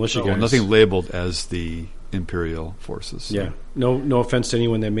 the militia Well, guys. nothing labeled as the Imperial forces. Yeah. No offense to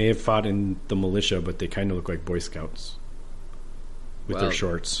anyone that may have fought in the militia, but they kind of look like Boy Scouts with their Well,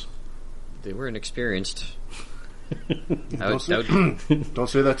 shorts. They were inexperienced. Don't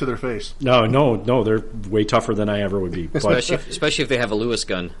say that to their face. No, they're way tougher than I ever would be. But Especially if they have a Lewis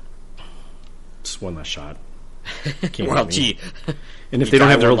gun. just one less shot. Can't Well, hit me. gee. And if You they don't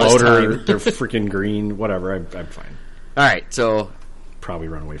die have their one less loader, time. they're freaking green, whatever, I'm fine. All right, so Probably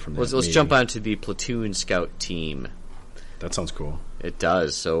run away from that. let's maybe. jump onto the platoon scout team. That sounds cool. It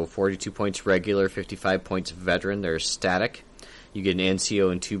does. So 42 points regular, 55 points veteran. They're static. You get an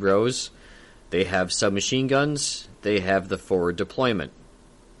NCO and 2 bros. They have submachine guns. They have the forward deployment.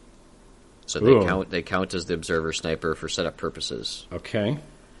 So Ooh. they count as the observer sniper for setup purposes. Okay.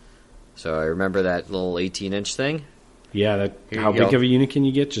 So I remember that little 18-inch thing. Yeah, Here how you big go. of a unit can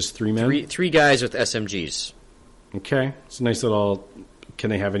you get? Just 3 men? Three guys with SMGs. Okay. It's a nice little... Can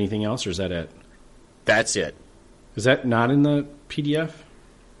they have anything else, or is that it? That's it. Is that not in the PDF?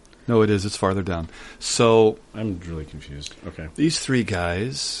 No, it is. It's farther down. So I'm really confused. Okay. these 3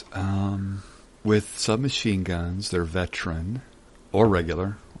 guys with submachine guns, they're veteran or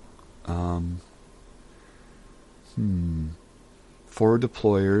regular. Forward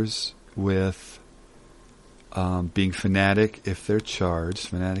deployers with being fanatic if they're charged,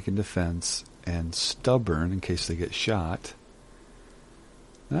 fanatic in defense, and stubborn in case they get shot.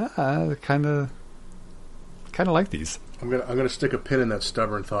 Kind of like these. I'm gonna stick a pin in that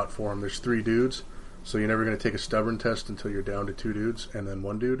stubborn thought for them. There's 3 dudes, so you're never gonna take a stubborn test until you're down to 2 dudes and then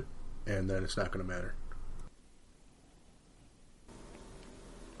 1 dude, and then it's not gonna matter.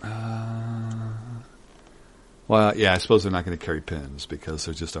 Well, yeah, I suppose they're not going to carry pins because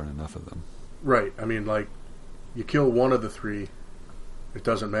there just aren't enough of them. Right. I mean, like, you kill one of the 3, it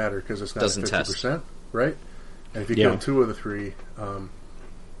doesn't matter because it's not Doesn't at test. 50%, right? And if you Yeah. kill 2 of the 3,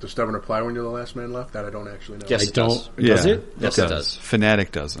 does stubborn apply when you're the last man left? That I don't actually know. Yes. I It don't... does. Does it? Yes, it does.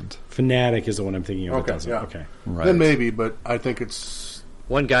 Fanatic doesn't. Fanatic is the one I'm thinking of. Okay, It doesn't. yeah. Okay. Right. Then maybe, but I think it's...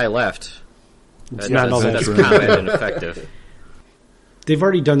 One guy left. It's not all that That's true. combat ineffective. They've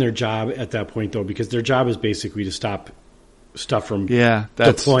already done their job at that point, though, because their job is basically to stop stuff from Yeah,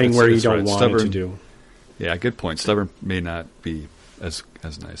 deploying where you that's don't right. want Stubborn, it to do. Yeah, good point. Stubborn may not be as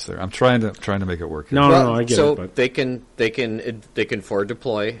nice there. I'm trying to make it work. here. No, I get so it. But they can forward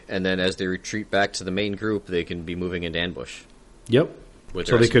deploy, and then as they retreat back to the main group, they can be moving into ambush. yep. With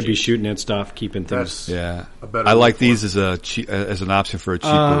So their they could be SMGs. shooting at stuff, keeping That's- things. Yeah, A better I like way for these as an option for a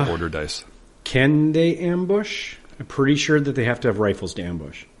cheaper order dice. Can they ambush? I'm pretty sure that they have to have rifles to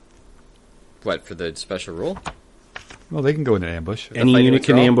ambush. What, for the special rule? Well, they can go into ambush. Any fighting unit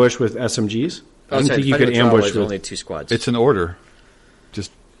can withdrawal? ambush with SMGs. I didn't think you could Fighting ambush with with. only 2 squads. It's an order.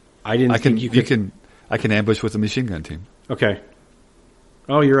 Just I didn't I can think you could. I can ambush with a machine gun team. Okay.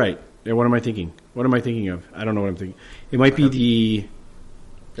 Oh, you're right. Yeah, what am I thinking? What am I thinking of? I don't know what I'm thinking. It might be the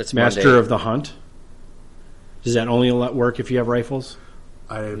It's Master Monday. of the Hunt. Does that only work if you have rifles?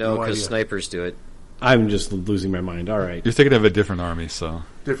 I have No, no because idea. snipers do it. I'm just losing my mind. All right. You're thinking of a different army, so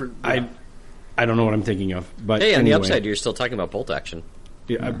Different... I don't know what I'm thinking of. But Hey, on anyway. the upside, you're still talking about bolt action.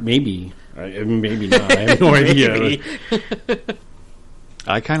 Yeah, maybe. Maybe not. I have no idea. Maybe.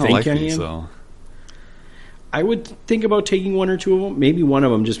 I kind of Think like any these of- though. I would think about taking 1 or 2 of them. Maybe one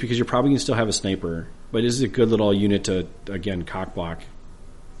of them, just because you're probably going to still have a sniper. But this is a good little unit to, again, cock block.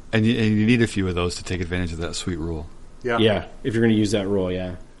 And you need a few of those to take advantage of that sweet rule. Yeah. Yeah, if you're going to use that rule,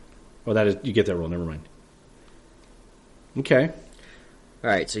 yeah. Well, that is you get that rule. Never mind. Okay. All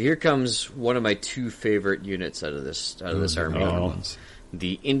right, so here comes one of my 2 favorite units out of this army. Oh.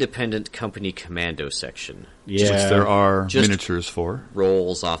 The Independent Company Commando section. Yeah. Which there are Just- miniatures for.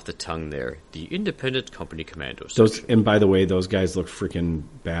 Rolls off the tongue there. The Independent Company Commando Those, section. and by the way, those guys look freaking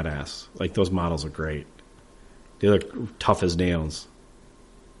badass. Like, those models are great. They look tough as nails.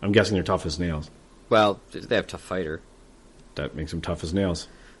 I'm guessing they're tough as nails. Well, they have tough fighter. That makes them tough as nails.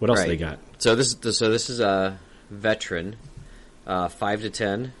 What else Right. they got? So this is a veteran, 5 to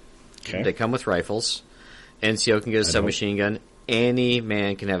 10. Okay. They come with rifles. NCO can get a submachine gun. Any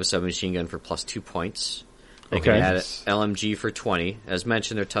man can have a submachine gun for plus 2 points. They can Okay. add LMG for 20. As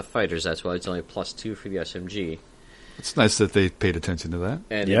mentioned, they're tough fighters. That's why it's only +2 for the SMG. It's nice that they paid attention to that.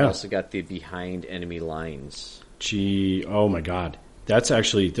 And Yeah. they've also got the behind enemy lines. Gee, oh my God. That's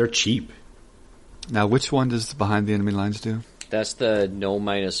actually, they're cheap. Now, which one does the behind the enemy lines do? That's the no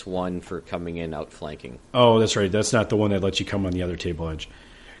 -1 for coming in outflanking. Oh, that's right. That's not the one that lets you come on the other table edge.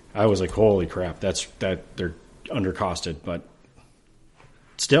 I was like, holy crap, that they're undercosted, but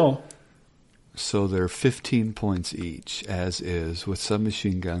still. So they're 15 points each, as is. With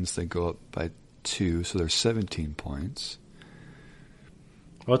submachine guns, they go up by 2, so they're 17 points.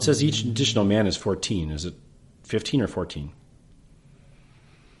 Well, it says each additional man is 14. Is it 15 or 14?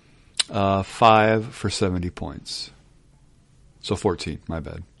 5 for 70 points. So 14, my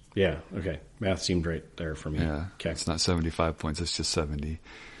bad. Yeah, okay. Math seemed right there for me. Yeah, Okay. it's not 75 points, it's just 70.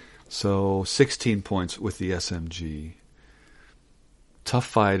 So 16 points with the SMG. Tough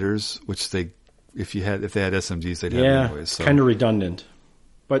fighters, which if they had SMGs, they'd have Yeah, anyways. So. kind of redundant.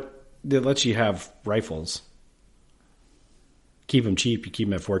 But they let you have rifles. Keep them cheap, you keep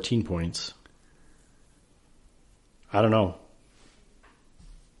them at 14 points. I don't know.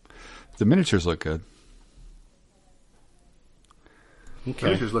 The miniatures look good. Okay.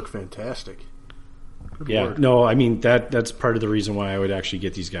 Miniatures look fantastic. Good Yeah, word. no, I mean that's part of the reason why I would actually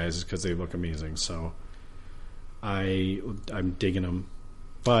get these guys is because they look amazing. So I'm digging them,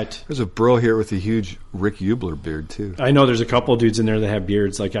 but There's a bro here with a huge Rick Hubler beard, too. I know there's a couple dudes in there that have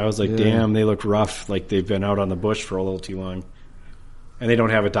beards. Like I was like, Yeah. damn, they look rough. Like they've been out on the bush for a little too long, and they don't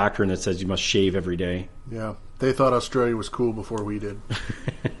have a doctrine that says you must shave every day. Yeah, they thought Australia was cool before we did.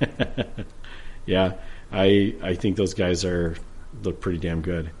 Yeah, I think those guys look pretty damn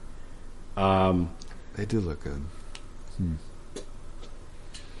good. They do look good.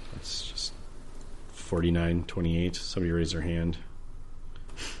 It's just 49-28. Somebody raise their hand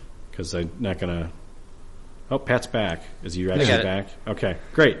because I'm not gonna. Oh, Pat's back. Is he actually got it. back? Okay,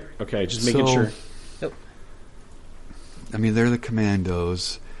 great. Okay, just making So- sure. Nope. I mean, they're the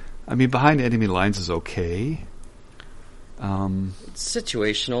commandos. I mean, behind enemy lines is okay. It's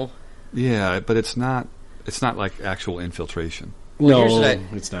situational. Yeah, but it's not like actual infiltration. Well, here's No, what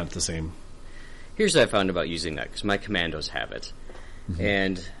it's not the same. Here's what I found about using that, because my commandos have it.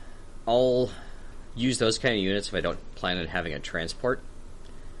 And I'll use those kind of units if I don't plan on having a transport,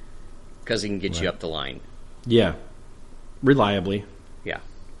 because it can get you up the line. Yeah, reliably. Yeah.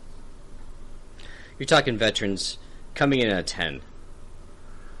 You're talking veterans coming in at a 10.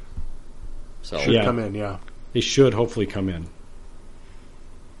 So Should Yeah. come in, yeah. They should hopefully come in.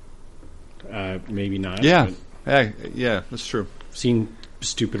 Maybe not. Yeah, but hey, yeah, that's true. I've seen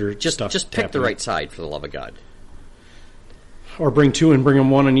stupider just stuff. pick the happen. right side, for the love of God. Or bring two and bring them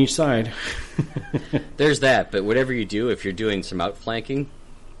one on each side. There's that, but whatever you do, if you're doing some outflanking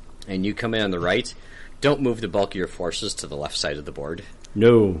and you come in on the right, don't move the bulk of your forces to the left side of the board.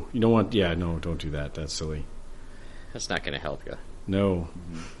 No, you don't want. Yeah, no, don't do that. That's silly. That's not going to help you. No,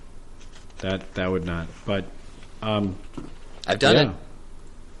 that would not. But I've done yeah. it.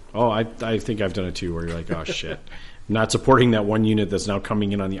 Oh, I think I've done it too. Where you're like, oh shit, not supporting that one unit that's now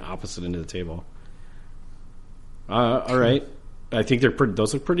coming in on the opposite end of the table. All right, I think they're pretty.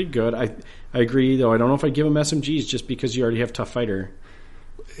 Those look pretty good. I agree though. I don't know if I give them SMGs just because you already have tough fighter.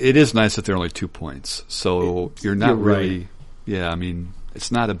 It is nice that they're only 2 points, so you're not You're really. right. Yeah, I mean,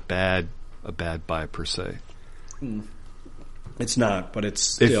 it's not a bad buy per se. It's not, but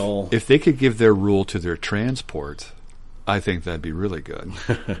it's If, still. if they could give their rule to their transport, I think that'd be really good.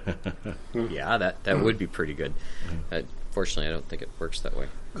 Yeah, that would be pretty good. Fortunately, I don't think it works that way.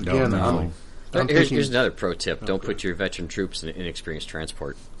 Again, no. I'm Here's thinking- another pro tip. Don't put your veteran troops in inexperienced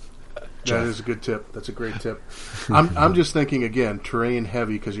transport. That is a good tip. That's a great tip. I'm just thinking again, terrain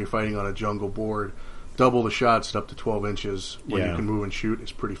heavy because you're fighting on a jungle board. Double the shots at up to 12 inches when Yeah. you can move and shoot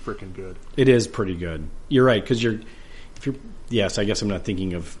is pretty freaking good. It is pretty good. You're right because yes, I guess I'm not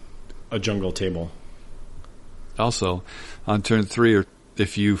thinking of a jungle table. Also, on turn 3, or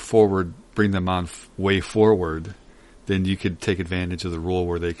if you bring them on way forward, then you could take advantage of the rule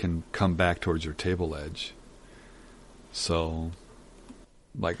where they can come back towards your table edge. So,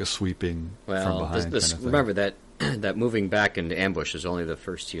 like a sweeping from Well, behind kind of thing. remember that that moving back into ambush is only the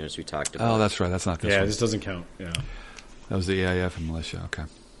first units we talked about. Oh, that's right. That's not this Yeah, one. this doesn't count. Yeah. That was the AIF and militia. Okay.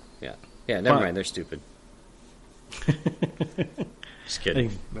 Yeah. Never Fine. mind. They're stupid. Just I kidding.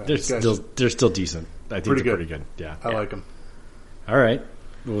 think Yeah, they're these guys- still decent. I think Pretty they're good. pretty good. Yeah. I like them. All right.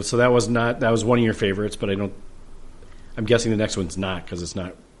 Well, so that was one of your favorites, but I'm guessing the next one's not because it's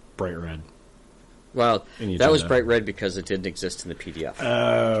not bright red. Well, And you that did was that. bright red because it didn't exist in the PDF.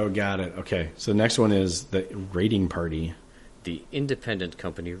 Oh, got it. Okay. So the next one is the raiding party. The Independent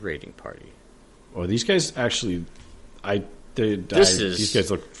Company Raiding Party. Oh, these guys actually, these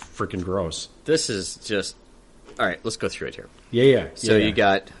guys look freaking gross. This is just all right. Let's go through it here. Yeah. So you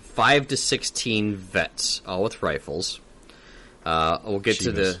got 5 to 16 vets, all with rifles. We'll get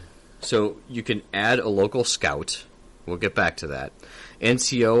to the. So you can add a local scout. We'll get back to that.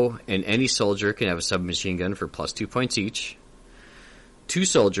 NCO and any soldier can have a submachine gun for plus 2 points each. 2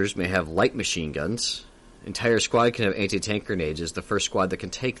 soldiers may have light machine guns. Entire squad can have anti-tank grenades. Is the first squad that can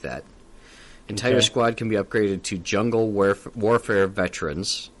take that. Entire squad can be upgraded to jungle warfare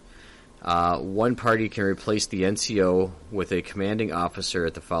veterans. One party can replace the NCO with a commanding officer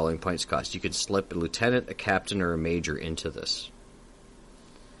at the following points cost. You can slip a lieutenant, a captain, or a major into this.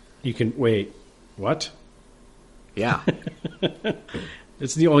 You can wait. What? Yeah.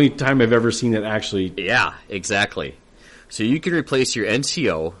 It's the only time I've ever seen it actually. Yeah, exactly. So you can replace your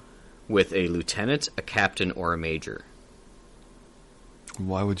NCO with a lieutenant, a captain, or a major.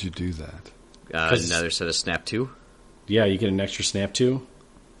 Why would you do that? Another set of snap 2. Yeah, you get an extra snap too.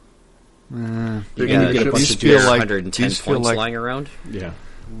 You Big get a leadership. bunch These of feel like- 110 these feel points like- lying around. Yeah.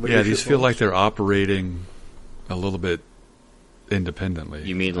 Yeah, these feel like they're operating a little bit independently.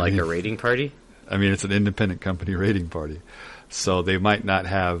 You mean like a raiding party? I mean, it's an independent company raiding party, so they might not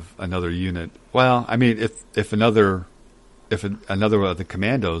have another unit. Well, I mean, if another of the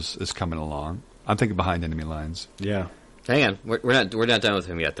commandos is coming along, I'm thinking behind enemy lines. Yeah. Hang on, we're not done with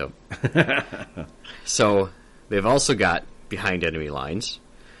him yet, though. So they've also got behind enemy lines.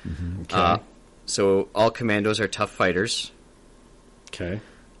 Okay. So all commandos are tough fighters. Okay.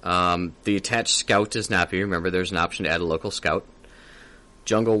 The attached scout does not be. Remember, there's an option to add a local scout.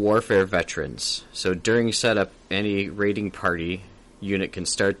 Jungle warfare veterans. So during setup, any raiding party unit can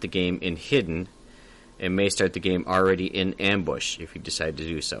start the game in hidden and may start the game already in ambush if you decide to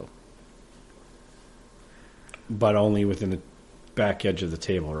do so. But only within the back edge of the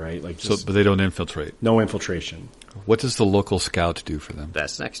table, right? Like just But they don't infiltrate. no infiltration. What does the local scout do for them?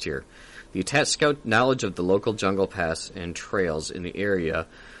 That's next here. The attached scout knowledge of the local jungle paths and trails in the area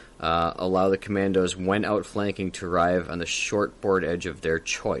allow the commandos, when outflanking, to arrive on the short board edge of their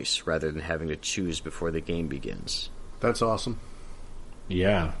choice rather than having to choose before the game begins. That's awesome.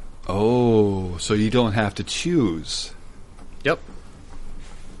 Yeah. Oh, so you don't have to choose. Yep.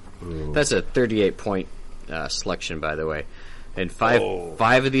 That's a 38-point selection, by the way. And five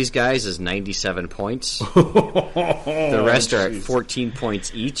of these guys is 97 points. The rest are at 14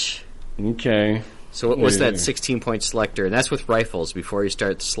 points each. Okay. So what's that 16-point selector? And that's with rifles before you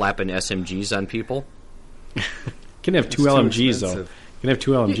start slapping SMGs on people. Can have two It's too LMGs though. expensive. Can have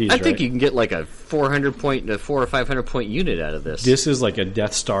two LMGs. I think right? you can get like a 400-point, a 400 or 500-point unit out of this. This is like a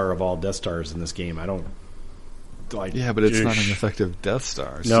Death Star of all Death Stars in this game. I don't like. Yeah, but it's not an effective Death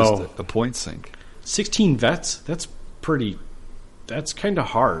Star. It's No. just a point sink. 16 vets. That's pretty. That's kind of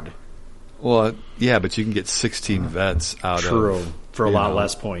hard. Well, yeah, but you can get 16 vets out True. of For a you lot know,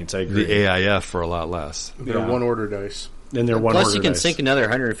 less points. I agree. the AIF for a lot less. They're Yeah. one order dice. Then they're one Plus, order you can dice. sink another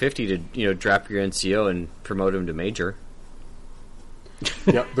 150 to drop your NCO and promote him to major,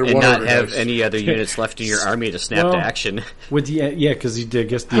 Yep, they're and one not order have dice. any other units left in your army to snap Well, to action. With the because you did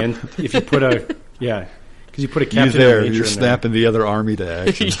guess the end. If you put a because you put a You captain there, and major you're in snapping the other army to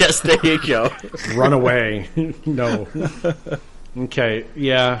action. Yes, there you go. there, run away. No. Okay.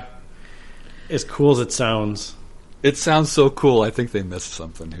 Yeah. As cool as it sounds. It sounds so cool. I think they missed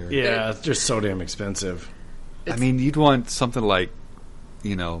something here. Yeah, it's just so damn expensive. I mean, you'd want something like,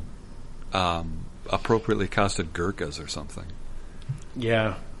 appropriately costed Gurkhas or something.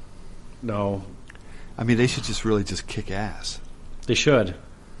 Yeah. No. I mean, they should really just kick ass. They should.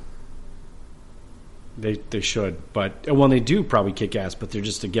 They should, but they do probably kick ass. But they're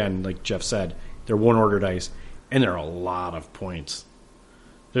just, again, like Jeff said, they're one order dice, and they're a lot of points.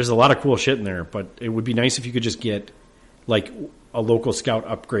 There's a lot of cool shit in there, but it would be nice if you could just get like a local scout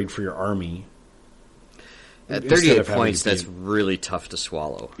upgrade for your army. At Instead 38 of having points, to be- that's really tough to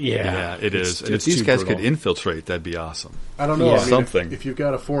swallow. Yeah, it is. And if it's these too guys brutal. could infiltrate, that'd be awesome. I don't know. Yeah. I mean, Something. If you've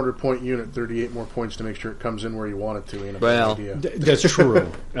got a 400-point unit, 38 more points to make sure it comes in where you want it to. Ain't a Well, bad idea. That's true.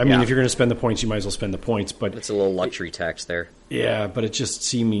 I mean, Yeah. if you're going to spend the points, you might as well spend the points. But It's a little luxury tax there. yeah, but it just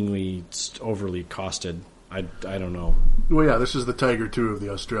seemingly overly costed. I don't know. Well, yeah, this is the Tiger 2 of the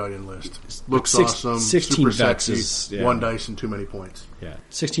Australian list. Looks Six- awesome, 16 super vets sexy, is- yeah. one dice and too many points. Yeah,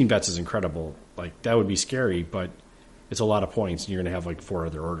 16 vets is incredible. Like that would be scary, but it's a lot of points, and you're going to have like 4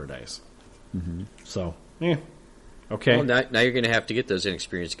 other order dice. Mm-hmm. So, okay, Well, now you're going to have to get those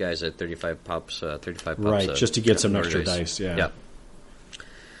inexperienced guys at 35 pops. right, just to get some order extra dice. Yeah. Yep.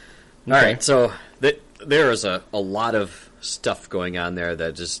 All right, so there is a lot of stuff going on there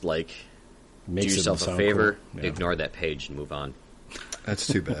that just like Makes do it yourself a sound favor, cool. Yeah. ignore that page and move on. That's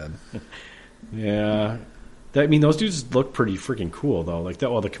too bad. Yeah. I mean, those dudes look pretty freaking cool, though. Like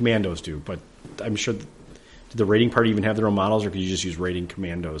that. Well, the commandos do, but I'm sure. Did the raiding party even have their own models, or could you just use raiding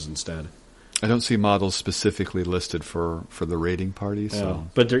commandos instead? I don't see models specifically listed for the raiding party. So, Yeah.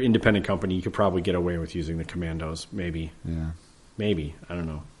 But they're independent company. You could probably get away with using the commandos. Maybe. yeah. Maybe. I don't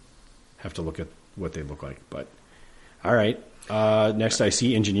know. Have to look at what they look like. But all right. Next, I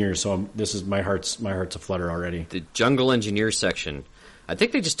see engineers. So this is my heart's a flutter already. The jungle engineer section. I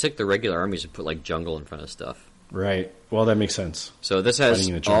think they just took the regular armies and put like jungle in front of stuff. Right. Well, that makes sense. So this has Fighting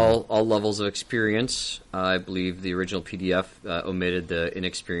in the jungle. all levels of experience. I believe the original PDF omitted the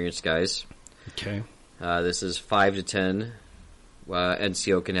inexperienced guys. Okay. This is 5 to 10.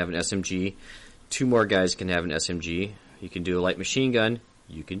 NCO can have an SMG. 2 more guys can have an SMG. You can do a light machine gun.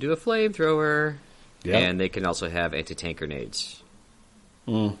 You can do a flamethrower. Yeah. And they can also have anti-tank grenades.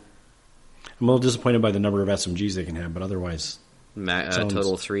 I'm a little disappointed by the number of SMGs they can have, but otherwise, sounds-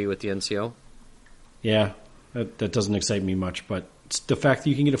 Total 3 with the NCO. yeah, that doesn't excite me much. But the fact that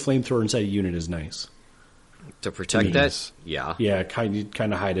you can get a flamethrower inside a unit is nice. To protect Yes. that, yeah. Yeah,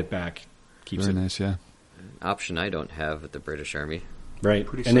 kind of hide it back, keeps Very it nice, yeah. Option I don't have with the British Army. right.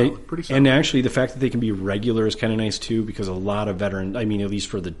 Pretty and solid, pretty solid. And actually, the fact that they can be regular is kind of nice too, because a lot of veteran. I mean, at least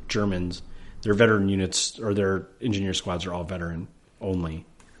for the Germans, their veteran units or their engineer squads are all veteran only.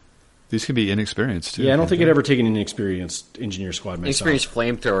 These can be inexperienced, too. Yeah, I don't can't think they? I'd ever taken an inexperienced engineer squad myself. Experienced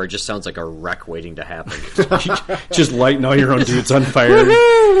flamethrower just sounds like a wreck waiting to happen. Just lighting all your own dudes on fire.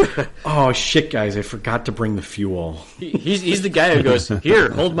 Oh shit, guys! I forgot to bring the fuel. He's the guy who goes, "Here,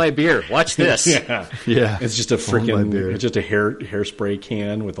 hold my beer. Watch this." Yeah, Yeah. it's just a Hold my beer. freaking, it's just a hairspray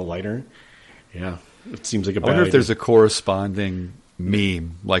can with a lighter. Yeah, it seems like a I bad wonder if idea. there's a corresponding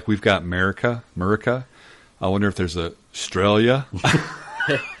meme. Like we've got America. I wonder if there's a Australia.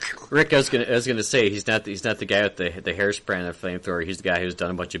 Rick, I was gonna say he's not the guy with the hairspray and the flamethrower. He's the guy who's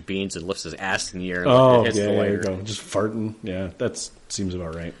done a bunch of beans and lifts his ass in the air and Oh, hits yeah, the there you lighter. go. Just farting. Yeah, that seems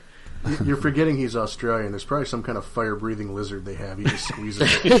about right. You're forgetting he's Australian. There's probably some kind of fire-breathing lizard they have. He just squeezes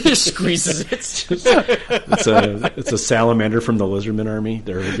it. He just squeezes it. It's a salamander from the Lizardman army.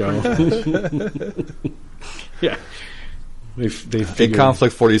 There we go. Yeah, they In figured,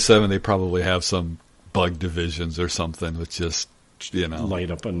 Conflict 47, they probably have some bug divisions or something with just, light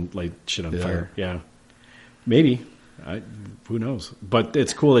shit on Yeah. fire. Yeah, maybe. Who knows? But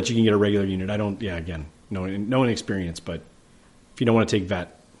it's cool that you can get a regular unit. I don't. Yeah, again, no inexperience. But if you don't want to take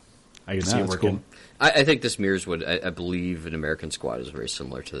vet, I can see it that's working. cool. I think this mirrors what I believe an American squad is very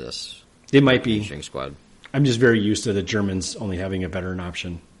similar to this It might be. engineering squad. I'm just very used to the Germans only having a veteran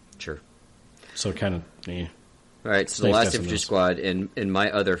option, Sure. so kind of. All right, so the Nice last guess on infantry this. squad, and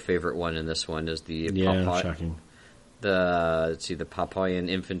my other favorite one in this one is the Yeah, shocking. the Papuan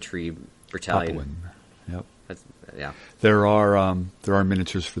Infantry Battalion. Papuan. Yep. That's, yeah. There are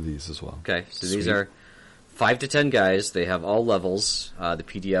miniatures for these as well. Okay, so these Sweet. are 5 to 10 guys. They have all levels. The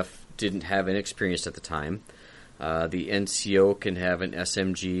PDF didn't have inexperienced at the time. The NCO can have an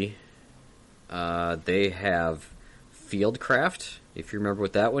SMG. They have Fieldcraft, if you remember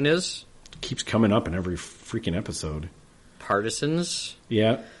what that one is. Keeps coming up in every freaking episode. Partisans.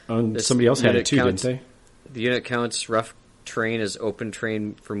 Yeah, This somebody else had unit it too, counts- didn't The unit counts rough terrain as open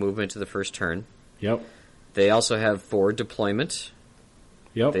terrain for movement to the first turn. they? Yep. They also have forward deployment.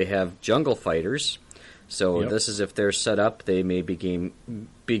 Yep. They have jungle fighters. So Yep. this is if they're set up, they may begin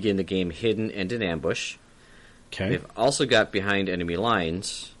the game hidden and in ambush. Okay. They've also got behind enemy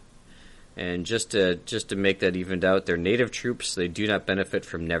lines. And just to make that evened out, they're native troops. They do not benefit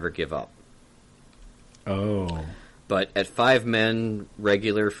from Never Give Up. Oh. But at 5 men,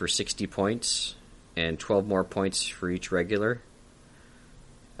 regular for 60 points, and 12 more points for each regular,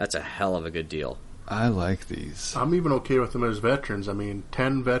 that's a hell of a good deal. I like these. I'm even okay with them as veterans. I mean,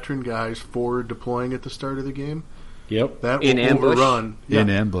 10 veteran guys forward deploying at the start of the game. Yep. That In will ambush? overrun. In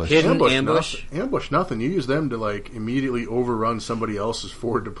ambush. Hidden ambush. Nothing. Ambush nothing. You use them to immediately overrun somebody else's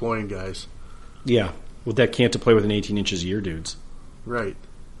forward deploying guys. Yeah. Well, that can't to play with an 18 inches a year, dudes. Right.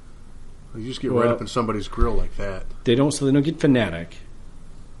 You just get Well- right up in somebody's grill like that. They don't get fanatic.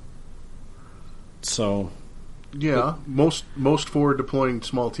 So Yeah, most forward deploying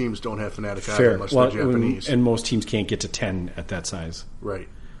small teams don't have fanatic either fair. unless Well, they're Japanese. and most teams can't get to 10 at that size. Right.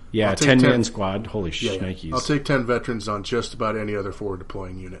 Yeah, I'll take 10 10 man squad. Holy Yeah, shnikes. I'll take 10 veterans on just about any other forward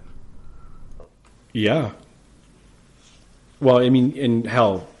deploying unit. Yeah. Well, I mean, and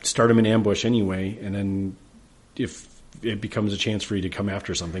hell, start them in ambush anyway, and then if it becomes a chance for you to come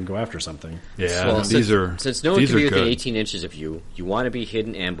after something, go after something. Yeah, Well, since since no one these can be are within good. 18 inches of you, you want to be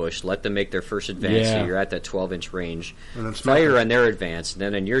hidden ambush. Let them make their first advance, Yeah. so you're at that 12-inch range. And then smack Fire them. on their advance, and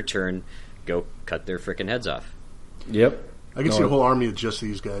then on your turn, go cut their frickin' heads off. Yep. I can No, see a whole army of just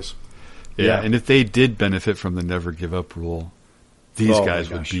these guys. Yeah, and if they did benefit from the never give up rule, these Oh, my guys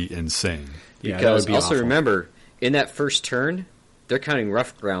would gosh. be insane. Yeah, that Because would be also awful. remember, in that first turn, they're counting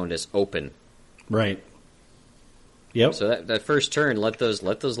rough ground as open. Right. Yep. So that first turn, let those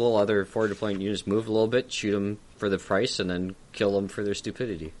little other forward deploying units move a little bit, shoot them for the price, and then kill them for their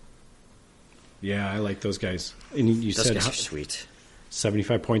stupidity. Yeah, I like those guys. And you Those said guys are sweet.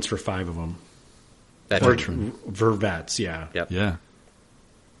 75 points for 5 of them. That's Or right. for vets, yeah. Yep. Yeah.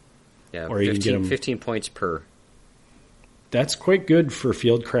 Yeah. Or you can get 'em- 15 points per. That's quite good for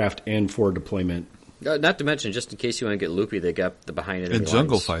fieldcraft and for deployment. Not to mention, just in case you want to get loopy, they got the behind enemy And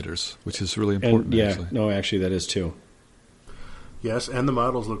jungle lines. fighters, which is really important, And yeah, actually. no, actually that is too. Yes, and the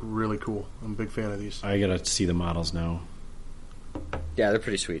models look really cool. I'm a big fan of these. I gotta see the models now. Yeah, they're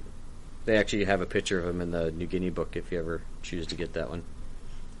pretty sweet. They actually have a picture of them in the New Guinea book if you ever choose to get that one.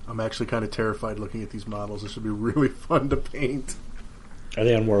 I'm actually kind of terrified looking at these models. This would be really fun to paint. Are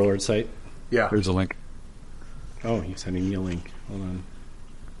they on Warlord site? Yeah. Here's a link. Oh, he's sending me a link. Hold on.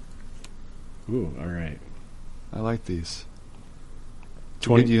 Ooh, all right. I like these. It's a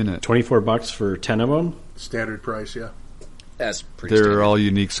good unit. $24 for 10 of them. Standard price, yeah. That's pretty They're standard. all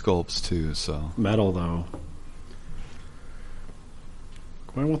unique sculpts, too, so. Metal though.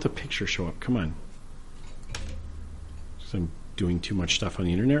 Why won't the picture show up? Come on. 'Cause I'm doing too much stuff on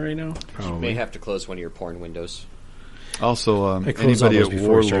the internet right now. You Probably. may have to close one of your porn windows. Also, I close all anybody those at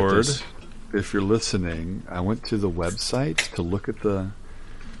before I start Warlord, this. if you're listening, I went to the website to look at the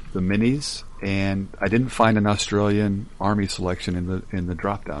minis, and I didn't find an Australian Army selection in the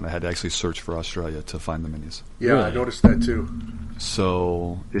drop down. I had to actually search for Australia to find the minis. Yeah, I Really? noticed that too.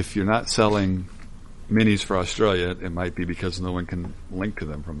 So if you're not selling minis for Australia, it might be because no one can link to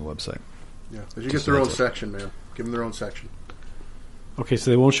them from the website. Yeah, they should Just get their own that's it. section, man. Give them their own section. Okay,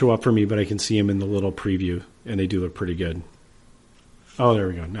 so they won't show up for me, but I can see them in the little preview, and they do look pretty good. Oh, there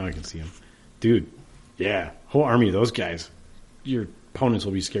we go. Now I can see them. Dude, yeah. Whole army of those guys. Your opponents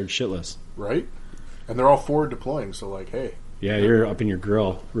will be scared shitless. Right? And they're all forward deploying, so like, hey. Yeah, you're up in your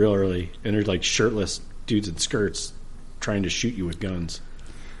grill real early, and they're like shirtless dudes in skirts trying to shoot you with guns.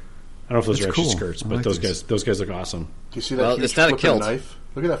 I don't know if those That's are actually cool. skirts, I but like those guys look awesome. Do you see that Well, huge it's not a flipping kilt. knife?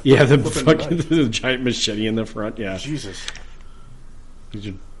 Look at that Yeah, the flipping fucking knife. the giant machete in the front. Yeah, Jesus. you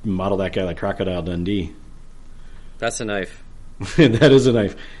should model that guy like Crocodile Dundee. That's a knife. That is a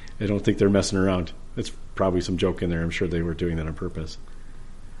knife. I don't think they're messing around. It's probably some joke in there. I'm sure they were doing that on purpose.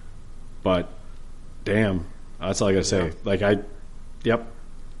 But damn, that's all I gotta say. Yeah. Yep,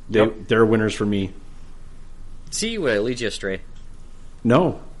 Yep. they're winners for me. See, would I lead you astray?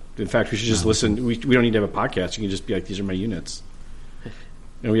 No, in fact, we should just listen. We don't need to have a podcast. You can just be like, these are my units,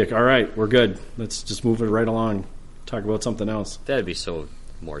 and we're like, all right, we're good. Let's just move it right along. Talk about something else. That'd be so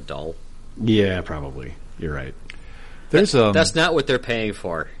more dull. Yeah, probably. You're right. There's That's not what they're paying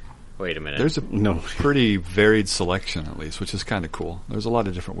for. Wait a minute. there's a No. pretty varied selection, at least, which is kind of cool. There's a lot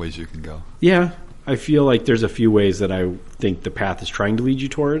of different ways you can go. Yeah, I feel like there's a few ways that I think the path is trying to lead you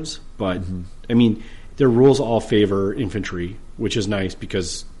towards, but I mean, their rules all favor infantry, which is nice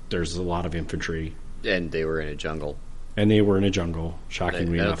because there's a lot of infantry, and they were in a jungle. and they were in a jungle. I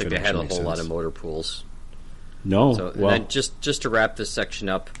Shockingly don't enough, think it they had a actually whole makes lot of sense. motor pools. No, So and well, then just to wrap this section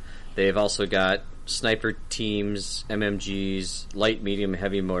up, they've also got sniper teams, MMGs, light, medium,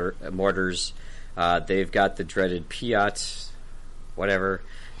 heavy mortars. They've got the dreaded Piat, whatever.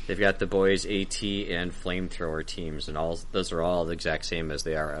 They've got the boys AT and flamethrower teams, and all those are all the exact same as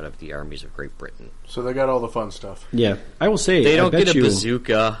they are out of the armies of Great Britain. So they got all the fun stuff. yeah, I will say They I don't bet get a you,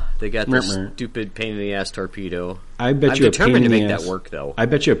 bazooka. They got this Mer-mer. stupid pain in the ass torpedo. I bet I'm you a determined pain to in make the that ass. work, though. I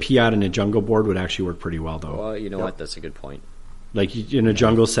bet you a Piat and a jungle board would actually work pretty well, though. Well, you know what? That's a good point. Like in a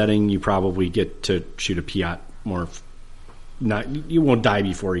jungle setting, you probably get to shoot a Piat more. Not you won't die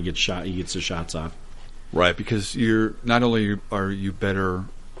before he gets shot. He gets the shots off. Right, because you're not only are you better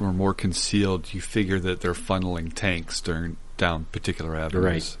or more concealed, you figure that they're funneling tanks down particular avenues.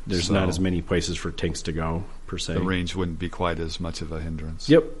 Right. There's So not as many places for tanks to go per se. the range wouldn't be quite as much of a hindrance.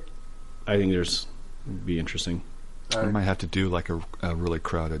 Yep. I think would be interesting. I might have to do like a really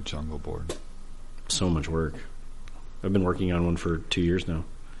crowded jungle board. So much work. I've been working on one for 2 years now.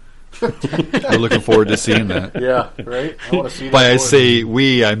 We're looking forward to seeing that. Yeah, right? I want to see that. By I board. say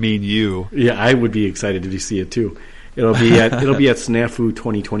we, I mean you. Yeah, I would be excited to see it too. It'll be at SNAFU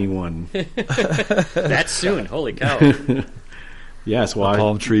 2021. That's soon. Holy cow. Yes, well,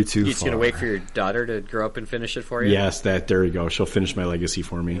 Palm tree too You just far. gonna wait for your daughter to grow up and finish it for you? yes, there you go. She'll finish my legacy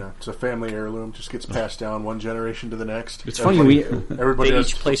for me. Yeah, it's a family heirloom. Just gets passed down one generation to the next. It's funny, we Everybody They has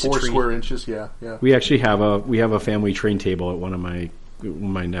each place a 4 tree. square inches. Yeah, yeah. we actually have a family train table at one of my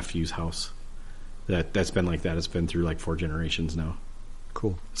nephew's house. That's been like that. It's been through like 4 generations now.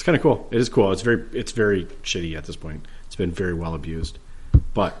 Cool. It's kind of cool. It is cool. It's very shitty at this point. It's been very well abused,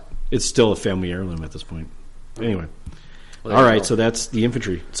 but it's still a family heirloom at this point. Anyway, Well, all there you right. go. So that's the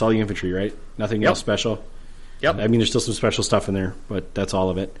infantry. It's all the infantry, right? Nothing else special. Yep. I mean, there's still some special stuff in there, but that's all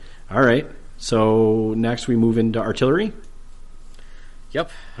of it. All right. So next we move into artillery. Yep.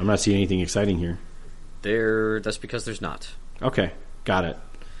 I'm not seeing anything exciting here. That's because there's not. Okay, got it.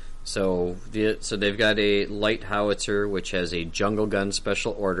 So they've got a light howitzer, which has a jungle gun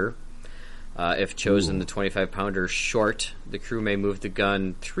special order. If chosen, the 25-pounder short, the crew may move the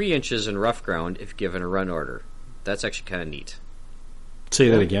gun 3 inches in rough ground if given a run order. That's actually kind of neat. Say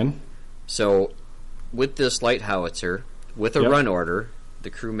that again. So, with this light howitzer, with a Yep. run order, the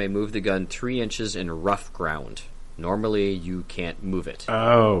crew may move the gun 3 inches in rough ground. Normally, you can't move it.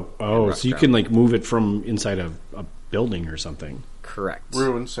 Oh, rough so you ground. can like move it from inside a building or something. Correct.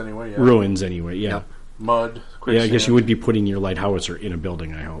 Ruins, anyway, yeah. Ruins, anyway. Yeah, Yep. Mud, yeah. I quicksand. guess you would be putting your light howitzer in a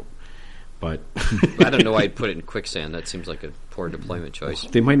building. I hope, but I don't know why I'd put it in quicksand. That seems like a poor deployment choice.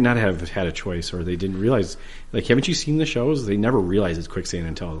 they might not have had a choice, or they didn't realize. Like, haven't you seen the shows? They never realize it's quicksand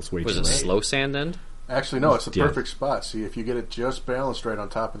until it's way Was too it late. slow sand then? Actually, no, it's the Yeah. perfect spot. See, if you get it just balanced right on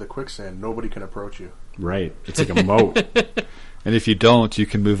top of the quicksand, nobody can approach you. Right, it's like a moat. And if you don't, you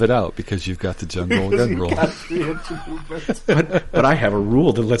can move it out because you've got the jungle gun rule. Got 3 inch movement. But I have a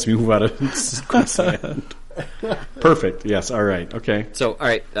rule that lets me move out of quicksand. Perfect. Yes. All right. Okay. So, all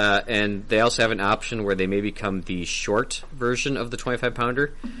right, and they also have an option where they may become the short version of the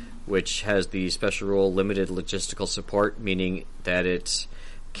 25-pounder, which has the special rule limited logistical support, meaning that it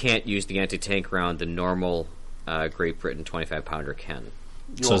can't use the anti-tank round the normal Great Britain 25-pounder can.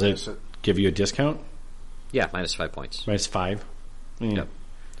 You So won't they miss it. give you a discount? Yeah, minus 5 points. Minus 5. Mm. Yep.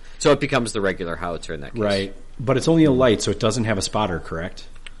 So it becomes the regular howitzer in that case. Right. But it's only a light, so it doesn't have a spotter, correct?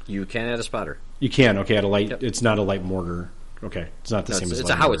 You can add a spotter. You can. Okay, at a light. Yep. It's not a light mortar. Okay, it's not the No, same it's as a light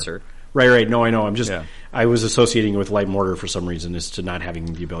mortar. howitzer. Right. No, I know. I'm just. Yeah. I was associating it with light mortar for some reason, as to not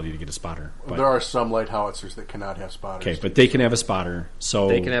having the ability to get a spotter. But, There are some light howitzers that cannot have spotters. okay, but they can have a spotter. So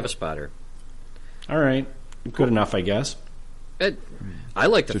They can have a spotter. All right, good enough, I guess. I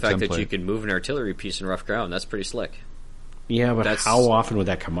like the It's a fact that template. you can move an artillery piece in rough ground. That's pretty slick. Yeah, but That's- how often would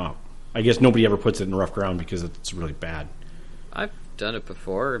that come up? I guess nobody ever puts it in rough ground because it's really bad. I've done it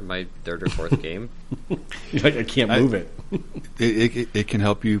before in my third or fourth game. You're like, I can't move it. It can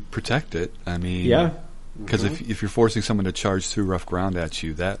help you protect it. I mean, Yeah. Because if you're forcing someone to charge through rough ground at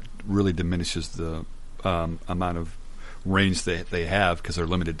you, that really diminishes the amount of range that they have because they're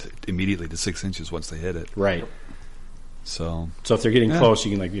limited immediately to 6 inches once they hit it. Right. So So if they're getting Yeah. close,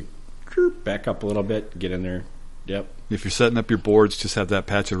 you can like back up a little bit, get in there. Yep. if you're setting up your boards, just have that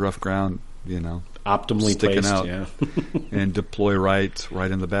patch of rough ground, Optimally Sticking placed. out. Yeah. and deploy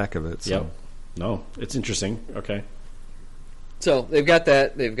right in the back of it. So. Yep. No, it's interesting. Okay. So they've got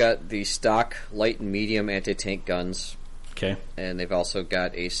that. They've got the stock light and medium anti-tank guns, Okay. and they've also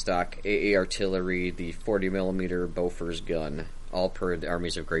got a stock AA artillery, the 40mm Bofors gun, all per the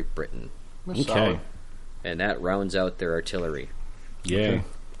armies of Great Britain, That's Okay. solid. and that rounds out their artillery. Yeah.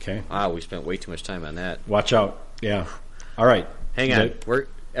 Okay. Wow, we spent way too much time on that. Watch out. Yeah. All right. Hang Is on, that-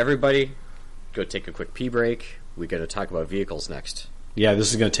 everybody, go take a quick pee break. We got to talk about vehicles next. Yeah,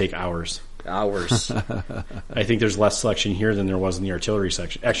 this is going to take hours. Hours. I think there's less selection here than there was in the artillery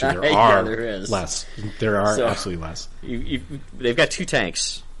section. Actually, there Yeah, are there is. less. There are So- absolutely less. They've got 2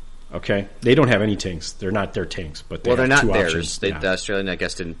 tanks. Okay. They don't have any tanks. They're not their tanks, but they Well, they're have not 2 theirs. options. The Yeah. Australian, I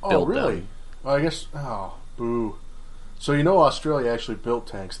guess, didn't Oh, build really? them. Well, I guess. Oh, boo. So Australia actually built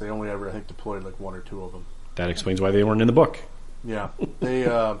tanks. They only ever, I think, deployed like 1 or 2 of them. That explains why they weren't in the book. Yeah, they.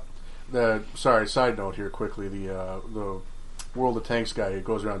 Sorry, side note here quickly. The World of Tanks guy who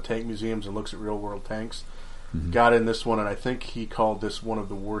goes around tank museums and looks at real world tanks got in this one, and I think he called this one of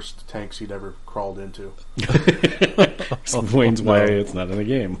the worst tanks he'd ever crawled into. Explains why it's not in the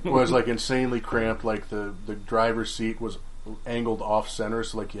game. It was like insanely cramped. Like the driver's seat was angled off center,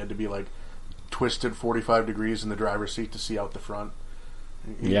 so like you had to be like twisted 45 degrees in the driver's seat to see out the front.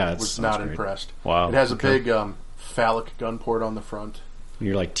 He Yeah, it was sounds not great. impressed. Wow, It has okay. a big phallic gun port on the front.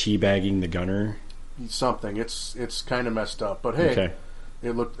 You're like teabagging the gunner. Something. It's kind of messed up, but hey, Okay.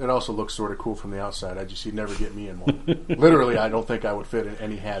 it also looks sort of cool from the outside. You'd never get me in one. Literally, I don't think I would fit in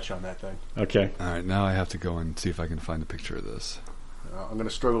any hatch on that thing. Okay. All right, now I have to go and see if I can find a picture of this. I'm going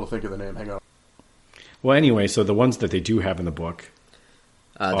to struggle to think of the name. Hang on. Well, anyway, so the ones that they do have in the book.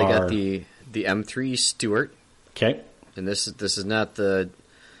 They are- got the M3 Stuart, Okay. and this is not the.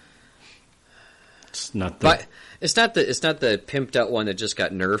 It's not the. But it's not the pimped out one that just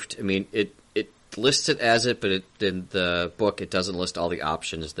got nerfed. I mean, it lists it as it, but in the book it doesn't list all the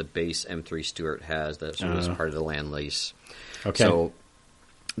options the base M3 Stuart has. That sort of is part of the land lease. Okay. So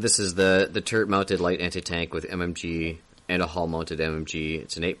This is the turret-mounted light anti-tank with MMG and a hull-mounted MMG.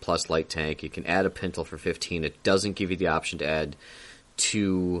 It's an 8+ light tank. You can add a pintle for 15. It doesn't give you the option to add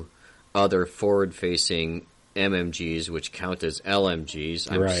 2 other forward-facing MMGs, which count as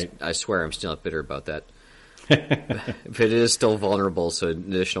LMGs. Right. I swear I'm still not bitter about that. But it is still vulnerable, so an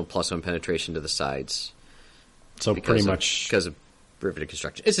additional +1 penetration to the sides. So pretty much because of riveted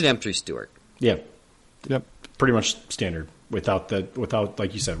construction. It's an M3 Stuart. Yeah. Yep. Pretty much standard without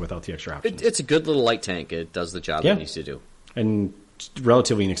like you said, without the extra options. It's a good little light tank. It does the job Yeah. it needs to do. And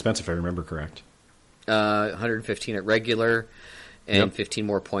relatively inexpensive, if I remember correct. 115 at regular, and 15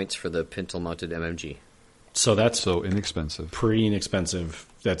 more points for the pintle-mounted MMG. So that's So inexpensive. pretty inexpensive.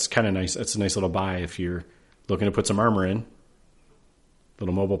 That's kind of nice. That's a nice little buy if you're looking to put some armor in.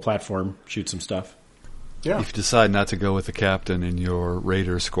 Little mobile platform, shoot some stuff. Yeah. If you decide not to go with the captain in your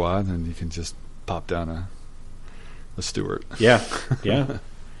Raider squad, then you can just pop down a Stuart. Yeah, yeah.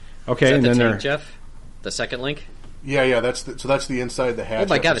 Okay, Is that and the then tank, there. Jeff? The second link? Yeah. That's the inside the hatch. Oh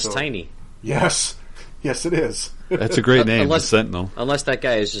my god, it's episode. tiny. Yes, it is. That's a great name, Unless- the Sentinel. Unless that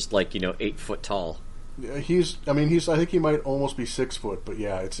guy is just 8 foot tall. He's. I think he might almost be 6 foot, but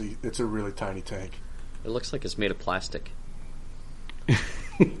yeah, it's a really tiny tank. It looks like it's made of plastic.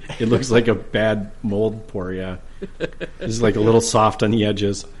 It looks like a bad mold pour. Yeah, it's like a little soft on the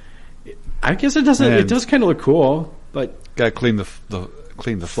edges. I guess it doesn't. It Man. does kind of look cool, but Got to clean the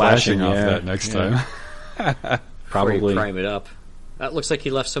flashing Flashing, off yeah, that next yeah. time. Before probably you prime it up. That looks like he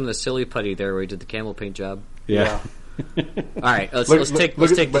left some of the silly putty there where he did the camel paint job. yeah. All right, let's Look take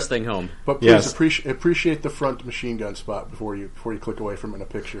at- this thing home. But please Yes. appreciate the front machine gun spot before you click away from it in a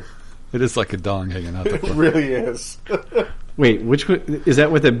picture. It is like a dong hanging out the It front. really is. Wait, which is that?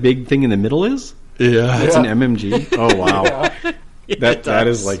 What the big thing in the middle is? Yeah. That's an MMG. Oh wow, that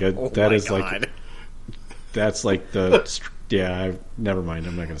is does. like a Oh that my is like God. that's like the never mind.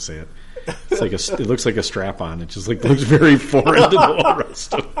 I'm not going to say it. It's like it looks like a strap on. It just looks very foreign to the whole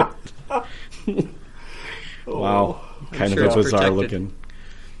rest of it. Wow, kind sure of it's a bizarre protected. looking.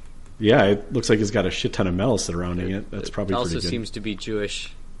 Yeah, it looks like it's got a shit ton of metal surrounding it. That's probably It also pretty good. seems to be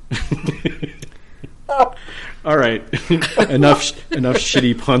Jewish. All right, enough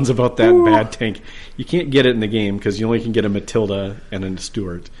shitty puns about that bad tank. You can't get it in the game because you only can get a Matilda and a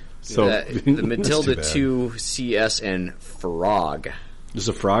Stuart. So The Matilda bad. 2 CS and Frog. does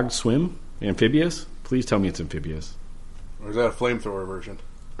a frog swim? Amphibious? Please tell me it's amphibious. Or is that a flamethrower version?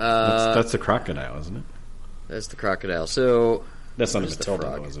 That's the crocodile, isn't it? That's the crocodile. So That's not a Where's the Matilda,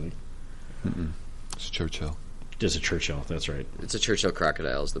 frog? though, isn't it? It's Churchill. Just a Churchill. That's right. it's a Churchill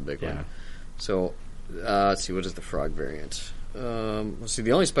crocodile is the big Yeah. one. So let's see, what is the frog variant? Let's see,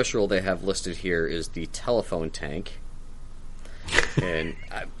 the only special role they have listed here is the telephone tank. And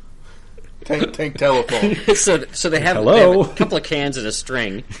Tank telephone. so they have Hello? a couple of cans and a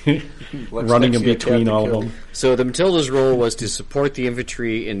string. Running in Lexi, between Captain all of Kill. them. So the Matilda's role was to support the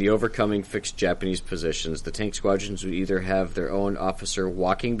infantry in the overcoming fixed Japanese positions. The tank squadrons would either have their own officer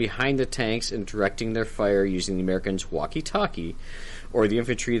walking behind the tanks and directing their fire using the Americans' walkie-talkie, or the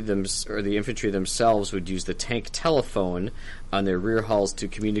infantry themselves would use the tank telephone on their rear hulls to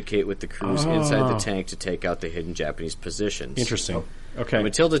communicate with the crews inside the tank to take out the hidden Japanese positions. Interesting. A Okay.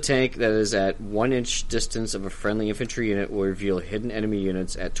 Matilda tank that is at 1 inch distance of a friendly infantry unit will reveal hidden enemy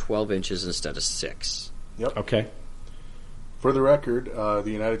units at 12 inches instead of 6. Yep. Okay. For the record,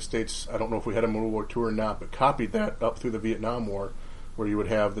 the United States, I don't know if we had a World War II or not, but copied that up through the Vietnam War, where you would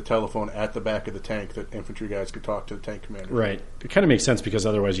have the telephone at the back of the tank that infantry guys could talk to the tank commander. Right. It kind of makes sense because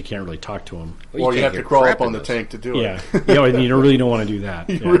otherwise you can't really talk to them. Or you can't have to hear crawl crap up in on the those. tank to do Yeah. it. Yeah, and you really don't want to do that.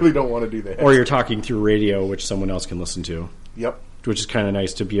 You Yeah. really don't want to do that. Or you're talking through radio, which someone else can listen to, Yep. which is kind of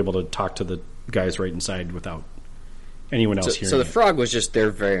nice to be able to talk to the guys right inside without anyone else hearing So the it. frog was just their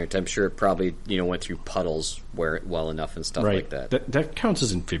variant. I'm sure it probably went through puddles well enough and stuff like that. That counts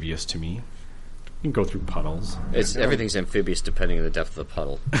as amphibious to me. You can go through puddles. It's everything's amphibious depending on the depth of the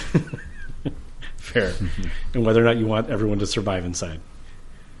puddle. Fair. And whether or not you want everyone to survive inside.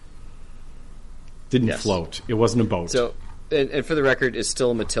 Didn't Yes. float. It wasn't a boat. So, and for the record, it's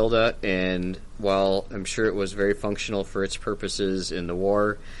still a Matilda, and while I'm sure it was very functional for its purposes in the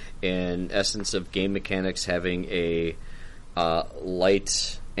war, in essence of game mechanics, having a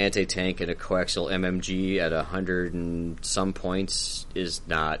light anti-tank and a coaxial MMG at 100 and some points is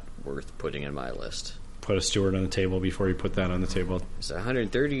not worth putting in my list. Put a Stewart on the table before you put that on the table. Is it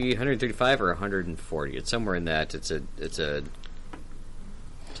 130, 135, or 140? It's somewhere in that. It's a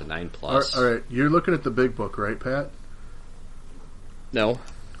 9 plus. All right. You're looking at the big book, right, Pat? No.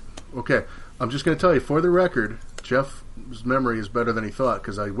 Okay. I'm just going to tell you, for the record, Jeff's memory is better than he thought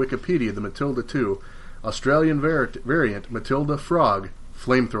because I Wikipedia the Matilda 2 Australian variant Matilda Frog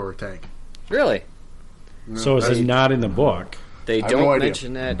flamethrower tank. Really? So is it not in the book? They I have no don't idea.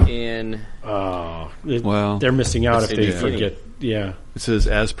 mention that in. Well, They're missing out if That's they in the forget. Yeah. it says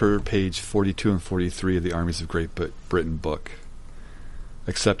as per page 42 and 43 of the Armies of Great Britain book,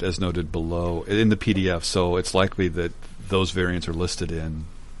 except as noted below in the PDF. So it's likely that those variants are listed in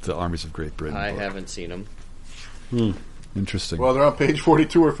the Armies of Great Britain I book. haven't seen them. Interesting. Well, they're on page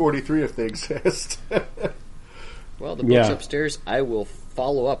 42 or 43 if they exist. Well, the book's Yeah. upstairs. I will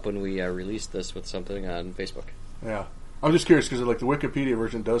follow up when we release this with something on Facebook. Yeah. I'm just curious because like the Wikipedia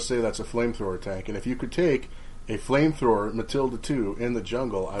version does say that's a flamethrower tank, and if you could take a flamethrower Matilda 2 in the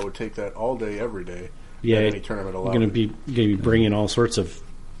jungle, I would take that all day, every day. Yeah. At any tournament You're allowed. going to be bringing all sorts of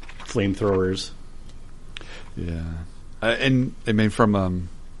flamethrowers. Yeah, and I mean from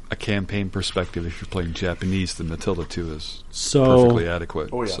a campaign perspective, if you're playing Japanese, the Matilda 2 is perfectly adequate.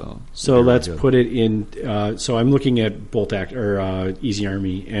 Oh, yeah. So it'd be let's really put it in. So I'm looking at Bolt Act or Easy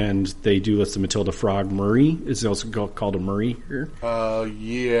Army, and they do list the Matilda Frog Murray. It's also called a Murray here.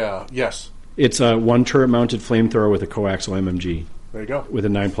 Yeah. Yes. It's a one turret mounted flamethrower with a coaxial MMG There you go. with a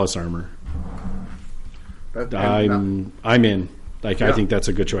 9+ armor. That, and, I'm in. Like Yeah. I think that's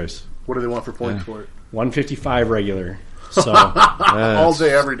a good choice. what do they want for points Yeah. for it? 155 regular. So All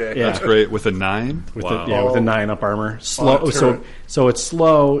day, every day. Yeah. That's great with a 9. with Wow. with a 9 up armor. Slow. Oh, So it's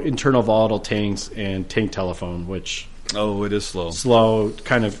slow internal volatile tanks and tank telephone, which Oh, it is slow. slow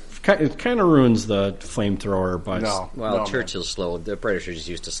kind of ruins the flamethrower, but No. Well, no, Churchill's slow. The British are just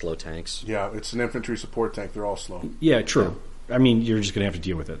used to slow tanks. Yeah, it's an infantry support tank. They're all slow. yeah, true. I mean, you're just going to have to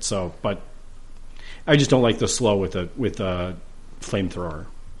deal with it. So, but I just don't like the slow with a flamethrower.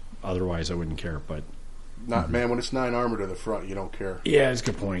 Otherwise, I wouldn't care. But Not man. When it's 9 armor to the front, you don't care. yeah, it's a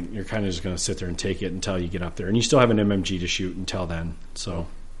good point. You're kind of just going to sit there and take it until you get up there, and you still have an MMG to shoot until then. So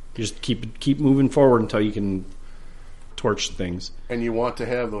you just keep moving forward until you can torch things. And you want to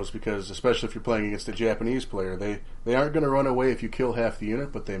have those because, especially if you're playing against a Japanese player, they aren't going to run away if you kill half the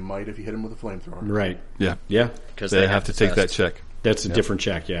unit, but they might if you hit them with a flamethrower. Right. Yeah, Yeah. Because they have to take that test. check. That's a different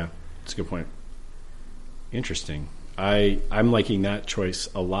check, yeah. That's a good point. Interesting. I'm liking that choice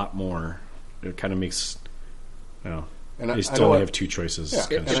a lot more. It kind of makes, And they I know still only what- have 2 choices. Yeah.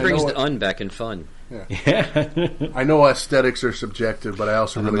 kinda And It I shit. brings know the what- un back in fun. Yeah. I know aesthetics are subjective, but I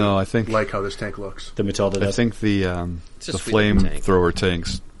also I don't really know, I think- like how this tank looks. The Matilda I does. think the a sweet little tank. flamethrower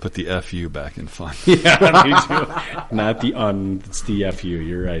tanks put the FU back in fun. Yeah, me too. Not the it's the FU.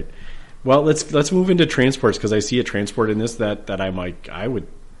 You're right. Well, let's move into transports because I see a transport in this that I'm like I would.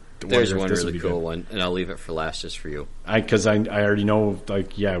 There's wonder if one this really would be cool good. one, and I'll leave it for last just for you. Because I already know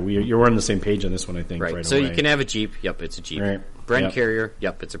like yeah you're on the same page on this one I think Right. right So away. you can have a Jeep. Yep, it's a Jeep. Right. Bren Yep. carrier.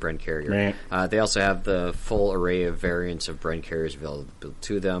 Yep, it's a Bren carrier. Right. They also have the full array of variants of Bren carriers available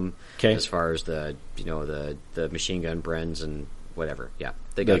to them. 'Kay. As far as the the machine gun Brens and whatever. Yeah,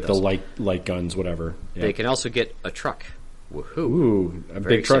 they got like the those. light guns whatever. Yeah. They can also get a truck. Woohoo! Ooh, a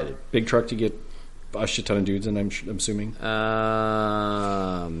Very big truck. excited. Big truck to get a shit ton of dudes in. I'm assuming.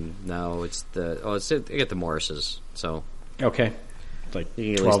 No, it's they get the Morrises. So Okay, like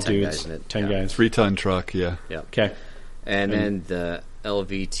You can get at 12 least 10 dudes, guys in it. 10 Yeah. guys. 3-ton truck, yeah. yeah, Okay, and then the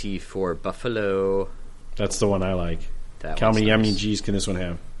LVT4 Buffalo. that's the one I like. That How one's many nice. MEGs can this one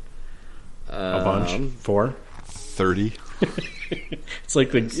have? A bunch. 4. 30. It's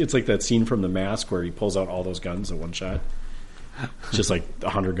like that scene from The Mask where he pulls out all those guns at one shot. It's just like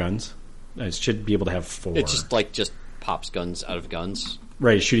 100 guns. It should be able to have 4. It just pops guns out of guns.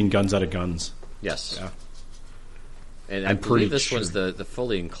 right, shooting guns out of guns. Yes. Yeah. And I I'm pretty believe this sure. was the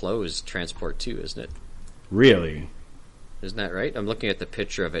fully enclosed transport too, isn't it? Really? Isn't that right? I'm looking at the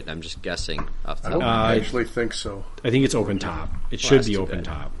picture of it, and I'm just guessing off the I top. don't I actually think so. I think it's open top. It should that's be too open bad.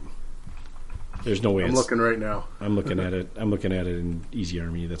 top. There's no way I'm it's. looking right now. I'm looking at it. I'm looking at it in Easy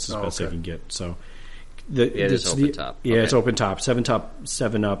Army. That's as Oh, best I okay. can get. So, It is it's open top. Yeah, Okay. it's open top. 7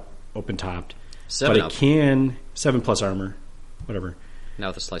 up, open topped. 7 but up. it can 7+ armor, whatever. Now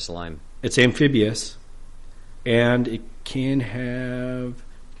with a slice of lime. It's amphibious, and it can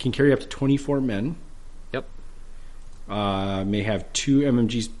carry up to 24 men. Yep. May have 2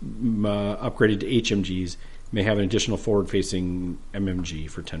 MMGs upgraded to HMGs. May have an additional forward-facing MMG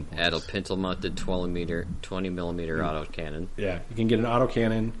for 10 points. Add a pintle-mounted 20 millimeter autocannon. Yeah, you can get an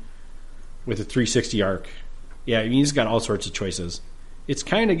autocannon with a 360 arc. Yeah, I mean, he's got all sorts of choices. It's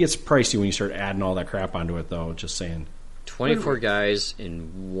kind of gets pricey when you start adding all that crap onto it, though. Just saying. 24 guys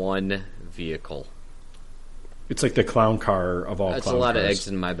in one vehicle. It's like the clown car of all That's clown a lot cars. of eggs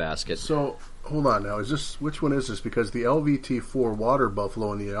in my basket. So hold on now. Which one is this? Because the LVT-4 water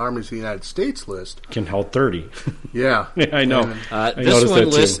buffalo in the Armies of the United States list. Can hold 30. Yeah, I know. And- I This noticed one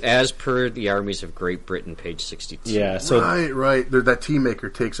that, too. lists as per the armies of Great Britain, page 62. Yeah, so right. That team maker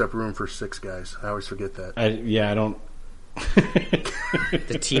takes up room for 6 guys. I always forget that. I don't.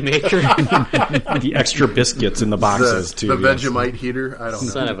 The tea maker, The extra biscuits in the boxes too. the yes. Vegemite heater. I don't know.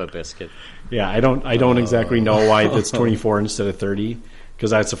 son of a biscuit. Yeah, I don't exactly know why it's 24 instead of 30,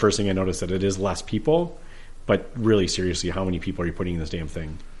 because that's the first thing I noticed, that it is less people. But really, seriously, how many people are you putting in this damn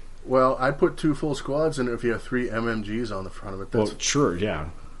thing? Well, I put 2 full squads in it if you have 3 MMGs on the front of it. That's Well, sure, yeah,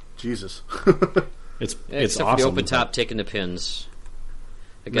 Jesus. it's Except awesome. for the open top taking the pins.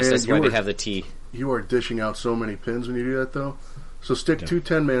 I guess Man, that's you why were- they have the tea. You are dishing out so many pins when you do that, though. So stick 2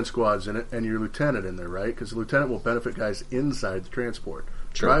 10-man squads in it and your lieutenant in there, right? Because the lieutenant will benefit guys inside the transport.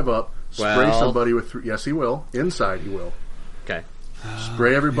 Sure. Drive up, spray Well- somebody with 3. Yes, he will. Inside, he will. Okay.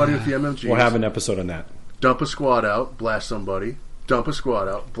 Spray everybody with the MMGs. We'll have an episode on that. Dump a squad out, blast somebody. Dump a squad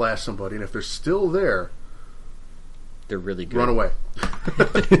out, blast somebody. And if they're still there, They're really good. run away.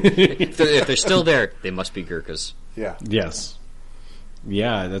 If they're still there, they must be Gurkhas. Yeah. Yes,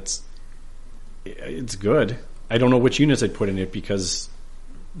 yeah, it's good. I don't know which units I'd put in it, because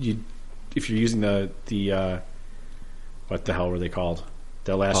if you're using the what the hell were they called?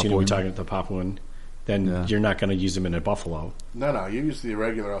 The last unit we Papuan. talking about, the Papuan, then Yeah. you're not going to use them in a Buffalo. No, you use the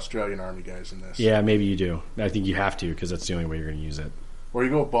regular Australian Army guys in this. Yeah, maybe you do. I think you have to, because that's the only way you're going to use it. Or you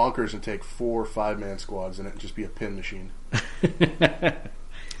go bonkers and take 4 5-man squads in it and just be a pin machine.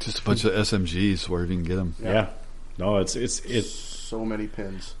 Just a bunch of SMGs wherever you can get them. Yeah. No, it's So many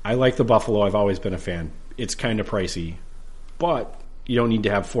pins. I like the Buffalo. I've always been a fan. It's kind of pricey, but you don't need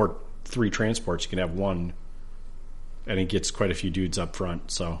to have 3 transports. You can have 1, and it gets quite a few dudes up front.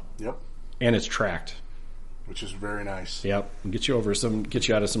 So, Yep. and it's tracked. Which is very nice. Yep, get you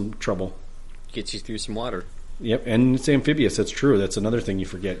out of some trouble. Gets you through some water. Yep, and it's amphibious. That's true. That's another thing you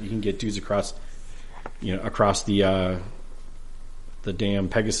forget. You can get dudes across the damn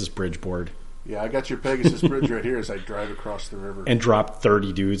Pegasus bridge board Yeah, I got your Pegasus Bridge right here as I drive across the river. and drop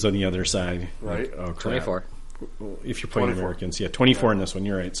 30 dudes on the other side. Right. Like, oh, crap. 24. If you're playing 24. Americans, yeah, 24 in this one.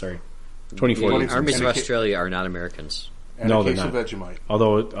 You're right. Sorry, 24. 20. The armies of And a Australia are not Americans. and no, a they're case of not. Vegemite.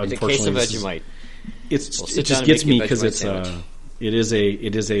 Although, In the unfortunately, case of this is- Vegemite, it sit just down and gets make you me a because Vegemite it's sandwich.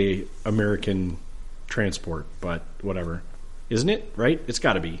 it is a American transport, but whatever, isn't it? Right? It's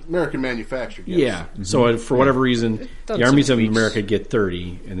got to be. American manufactured. Yes. Yeah. So for whatever reason, done the armies some of tweaks. America get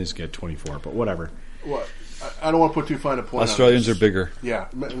 30, and this get 24. But whatever. Well, I don't want to put too fine a point Australians on are this. bigger. Yeah,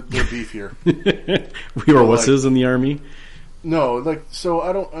 they're beefier. We were Well, wusses in the army. No, so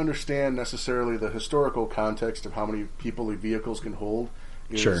I don't understand necessarily the historical context of how many people the vehicles can hold.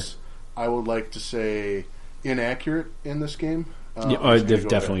 Sure. I would like to say inaccurate in this game. Yeah, I'm just gonna it go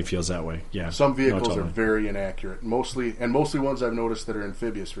definitely there. feels that way. Yeah. Some vehicles No, are totally. very inaccurate. Mostly ones I've noticed that are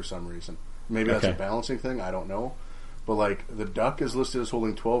amphibious for some reason. Maybe that's Okay. a balancing thing. I don't know. But like the Duck is listed as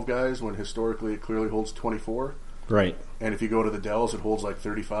holding 12 guys when historically it clearly holds 24. Right. And if you go to the Dells, it holds like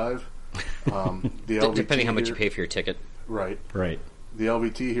 35. The LVT depending how much you here- pay for your ticket. Right. Right. The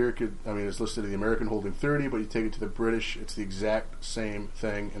LVT here is listed as the American holding 30, but you take it to the British, it's the exact same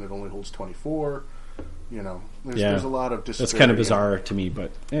thing, and it only holds 24. There's a lot of disparity. That's kind of bizarre to me,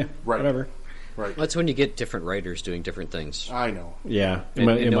 but Right. whatever. Right. That's when you get different writers doing different things. I know. Yeah. And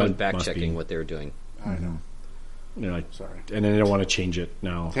no one must back-checking be. what they're doing. I know. Sorry. And then they don't want to change it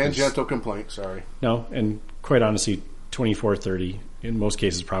now. 'cause- Tangential complaint, sorry. No, and quite honestly, 24, 30, in most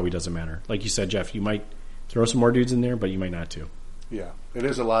cases probably doesn't matter. Like you said, Jeff, you might throw some more dudes in there, but you might not too. Yeah. It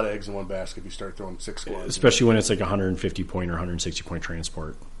is a lot of eggs in one basket if you start throwing 6 squads. Especially when it's like a 150 point or 160 point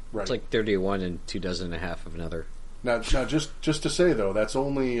transport. Right. It's like 31 and 2 dozen and a half of another. Now just to say, though, that's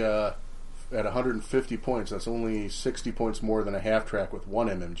only, at 150 points, that's only 60 points more than a half-track with 1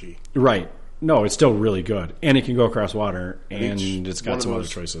 MMG. Right. No, it's still really good. And it can go across water, and each it's one got of some other those-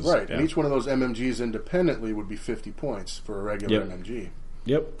 choices. Right, Yeah. and each one of those MMGs independently would be 50 points for a regular Yep. MMG.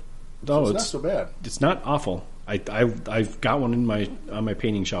 Yep. So No, it's not so bad. it's not awful. I've got one on my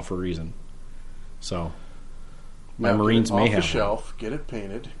painting shelf for a reason. So my Now, Marines get it may off have the one. shelf, get it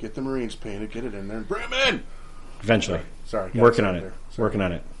painted, get the Marines painted, get it in there, and bring them in. Eventually. Sorry, got Working us on out it. there. Sorry. Working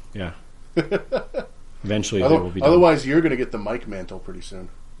on it. Yeah. Eventually, they will be done. Otherwise, you're going to get the Mike mantle pretty soon.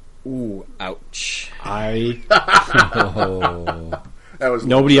 Ooh, ouch. I That was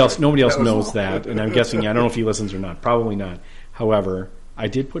nobody else that was knows low. that, and I'm guessing I don't know if he listens or not. Probably not. However, I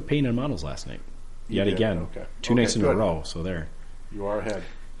did put paint on models last night. Yet did? again, Okay. 2 Okay, nights in a good. row. So there. You are ahead.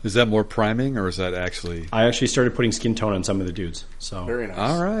 Is that more priming, or is that actually? I actually started putting skin tone on some of the dudes. So Very nice.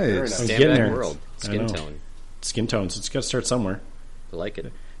 All right. Very nice. I'm Stand getting back there. world. I Skin know. tone. skin tones. It's got to start somewhere. I like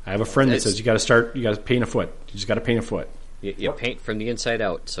it. I have a friend that says you got to paint a foot. You just got to paint a foot. You paint from the inside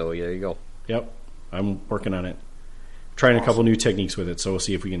out, so there you go. Yep. I'm working on it. Trying a couple new techniques with it, so we'll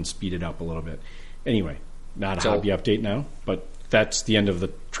see if we can speed it up a little bit. Anyway, not a hobby update now, but that's the end of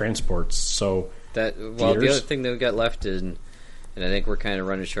the transports. So the other thing that we've got left is, and I think we're kind of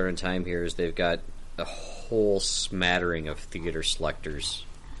running short on time here, is they've got a whole smattering of theater selectors.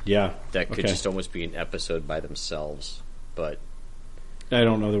 Yeah. That could just almost be an episode by themselves. But I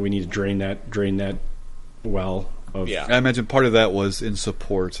don't know that we need to drain that well. I imagine part of that was in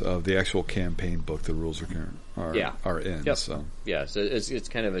support of the actual campaign book. The rules are in. Yep. So it's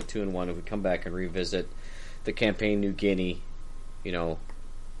kind of a 2-in-1. If we come back and revisit the campaign New Guinea,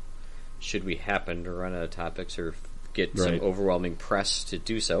 should we happen to run out of topics or get some overwhelming press to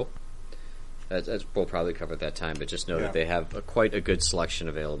do so, we'll probably cover at that time. But just know that they have quite a good selection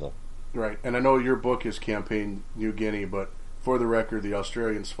available. Right, and I know your book is campaign New Guinea, but for the record, the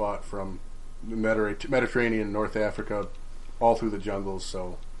Australians fought from the Mediterranean, North Africa, all through the jungles.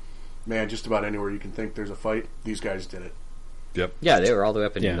 So, man, just about anywhere you can think there's a fight, these guys did it. Yep. Yeah, they were all the way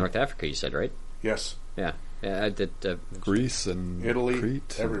up in North Africa. You said, right? Yes. Yeah. I did. Greece and Italy,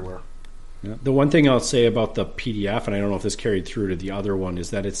 Crete, everywhere. The one thing I'll say about the PDF, and I don't know if this carried through to the other one,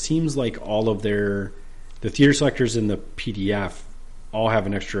 is that it seems like all of the theater selectors in the PDF all have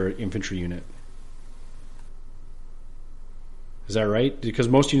an extra infantry unit. Is that right? Because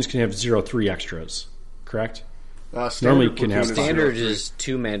most units can have 0.3 extras, correct? Normally can have standard is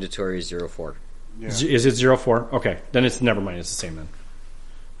 2 mandatory 0.4. Yeah. Is it 0.4? Okay, then it's never mind. It's the same then.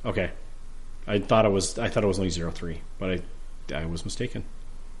 Okay, I thought it was only 0.3, but I was mistaken.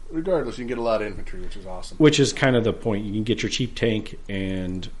 Regardless, you can get a lot of infantry, which is awesome. Which is kind of the point. You can get your cheap tank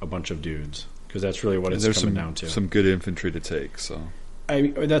and a bunch of dudes, because that's really what it's coming down to. Some good infantry to take. So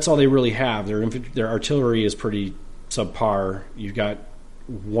that's all they really have. Their artillery is pretty subpar. You've got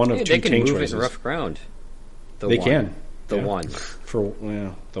one of two tank choices. They can move it in rough ground. They can. The one.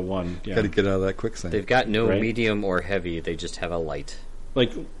 The one. Yeah. Got to get out of that quicksand. They've got no medium or heavy. They just have a light.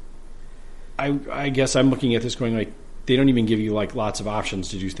 Like, I guess I'm looking at this going like, they don't even give you like lots of options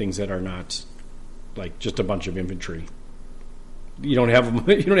to do things that are not like just a bunch of infantry. You don't have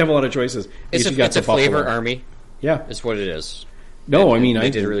a lot of choices. It's a flavor army. Yeah, it's what it is. No, and I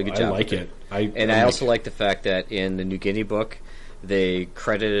did a really good job. I like it. I also like the fact that in the New Guinea book, they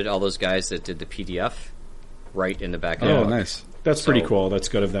credited all those guys that did the PDF right in the back of the book. Nice. That's pretty cool. That's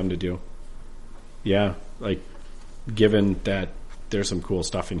good of them to do. Yeah, like given that there's some cool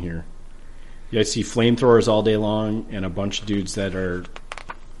stuff in here. Yeah, I see flamethrowers all day long and a bunch of dudes that are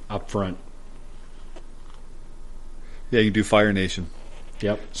up front. Yeah, you can do Fire Nation.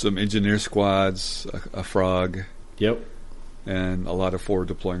 Yep. Some engineer squads, a frog. Yep. And a lot of forward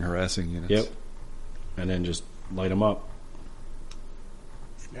deploying harassing units. Yep. And then just light them up.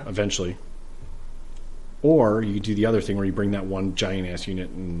 Yep. Eventually. Or you do the other thing where you bring that one giant ass unit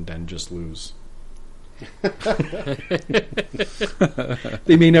and then just lose.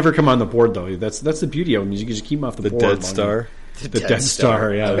 They may never come on the board though. That's the beauty of them. You can just keep them off the board. Dead Star. The Dead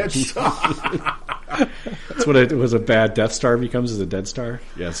Star. Yeah. That's what it was. A bad Death Star becomes as a Dead Star.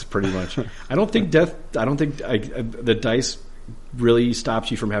 Yes, pretty much. I don't think the dice really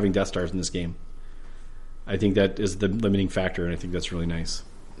stops you from having Death Stars in this game. I think that is the limiting factor, and I think that's really nice.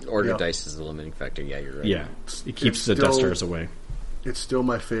 Order dice is the limiting factor. Yeah, you're right. Yeah, it keeps the Death Stars away. It's still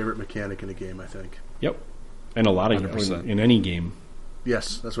my favorite mechanic in a game, I think. Yep, and a lot of in any game.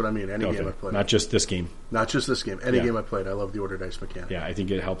 Yes, that's what I mean. Any game I played. Not just this game. Not just this game. Any game I played, I love the order dice mechanic. Yeah, I think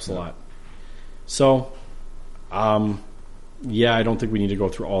it helps a lot. So, I don't think we need to go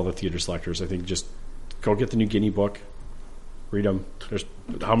through all the theater selectors. I think just go get the New Guinea book, read them. There's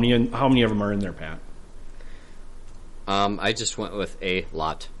how many of them are in there, Pat? I just went with a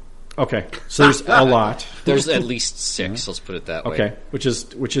lot. Okay, so there's a lot. There's at least 6. Let's put it that way. Okay, which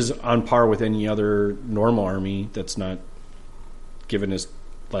is on par with any other normal army that's not given as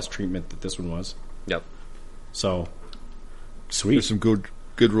less treatment that this one was. Yep. So, sweet. There's some good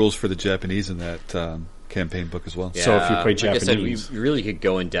rules for the Japanese in that campaign book as well. Yeah, so if you play Japanese, like I said, we really could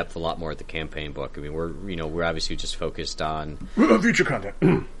go in depth a lot more at the campaign book. I mean, we're obviously just focused on future content.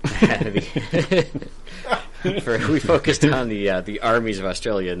 We focused on the armies of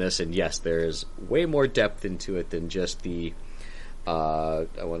Australia in this, and yes, there is way more depth into it than just the I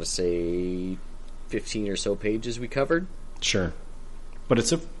want to say 15 or so pages we covered. Sure, but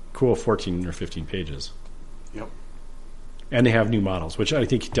it's a cool 14 or 15 pages. Yep. And they have new models, which I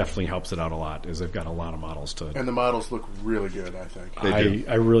think definitely helps it out a lot, is they've got a lot of models to... And the models look really good, I think.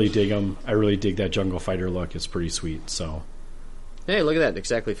 I really dig them. I really dig that Jungle Fighter look. It's pretty sweet, so... Hey, look at that.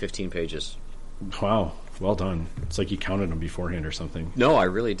 Exactly 15 pages. Wow, well done. It's like you counted them beforehand or something. No, I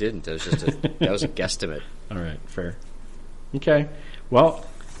really didn't. It was just that was a guesstimate. All right, fair. Okay, well,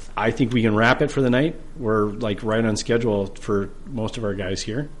 I think we can wrap it for the night. We're like right on schedule for most of our guys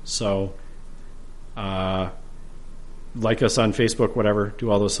here. So, like us on Facebook, whatever.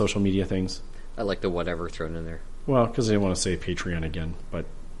 Do all those social media things. I like the whatever thrown in there. Well, because I didn't want to say Patreon again, but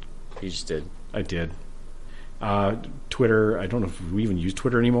You just did. I did. Twitter. I don't know if we even use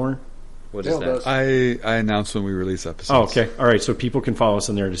Twitter anymore. What is Dale that? does. I announce when we release episodes. Oh, okay. All right. So people can follow us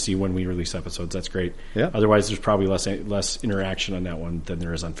in there to see when we release episodes. That's great. Yeah. Otherwise, there's probably less interaction on that one than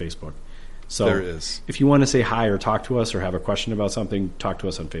there is on Facebook. So There is. If you want to say hi or talk to us or have a question about something, talk to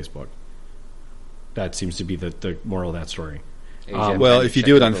us on Facebook. That seems to be the moral of that story. AJ, I'm Well, trying if to you check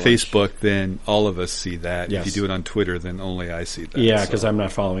do it out on the lunch. Facebook, then all of us see that. Yes. If you do it on Twitter, then only I see that. Yeah, because So- I'm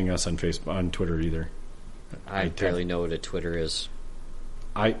not following us on Facebook on Twitter either. I barely know what a Twitter is.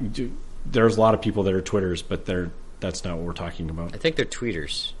 I do. There's a lot of people that are Twitters, but that's not what we're talking about. I think they're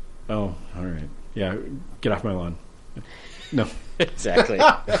tweeters. Oh, all right. Yeah, get off my lawn. No. Exactly.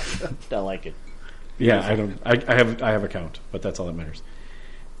 I like it. Yeah, I don't. I have a account, but that's all that matters.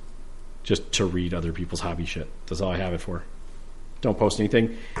 Just to read other people's hobby shit. That's all I have it for. Don't post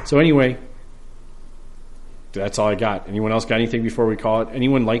anything. So anyway, that's all I got. Anyone else got anything before we call it? Did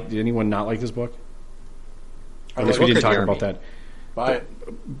anyone not like this book? I guess we Book didn't or talk the about Army? that. Buy it.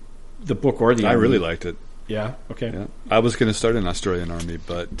 The book or the I Army. really liked it. Yeah. Okay. Yeah. I was going to start an Australian army,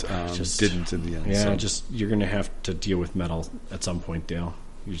 but didn't in the end. Yeah. so. Just you're going to have to deal with metal at some point, Dale.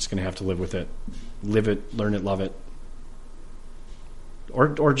 You're just going to have to live with it, live it, learn it, love it,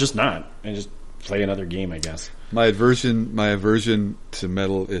 or just not, and just play another game, I guess. My aversion to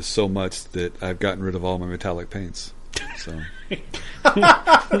metal is so much that I've gotten rid of all my metallic paints. So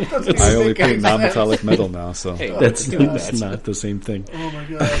I only paint non-metallic metal now. So Hey, That's do that. not the same thing. Oh my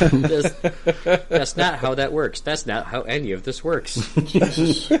god. That's not how that works. That's not how any of this works.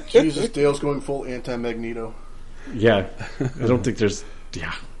 Jesus, Dale's going full anti-Magneto. Yeah, I don't think there's.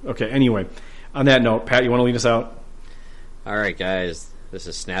 Yeah. Okay. Anyway, on that note, Pat, you want to lead us out? All right, guys. This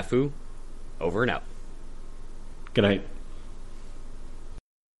is Snafu. Over and out. Good night.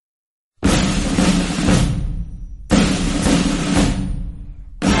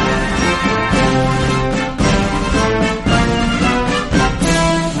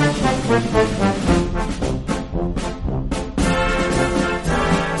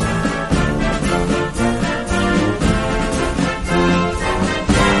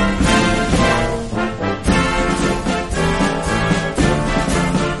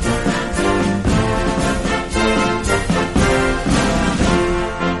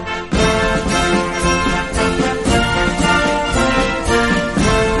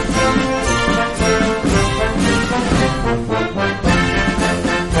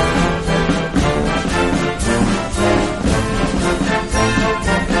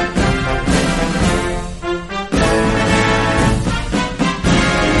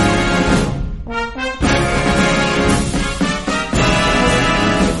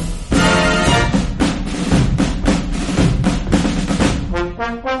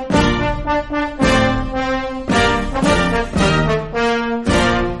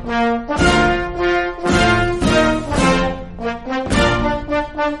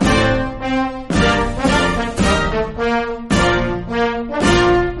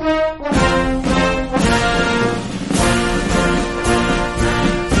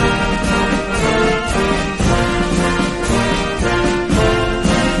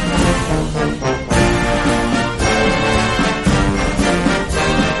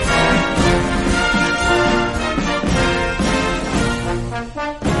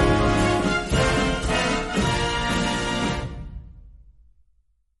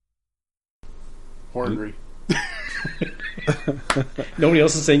 Horngry. Nobody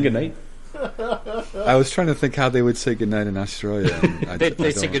else is saying good night. I was trying to think how they would say goodnight in Australia. and I They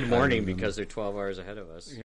don't- say I good don't morning remember. because they're 12 hours ahead of us.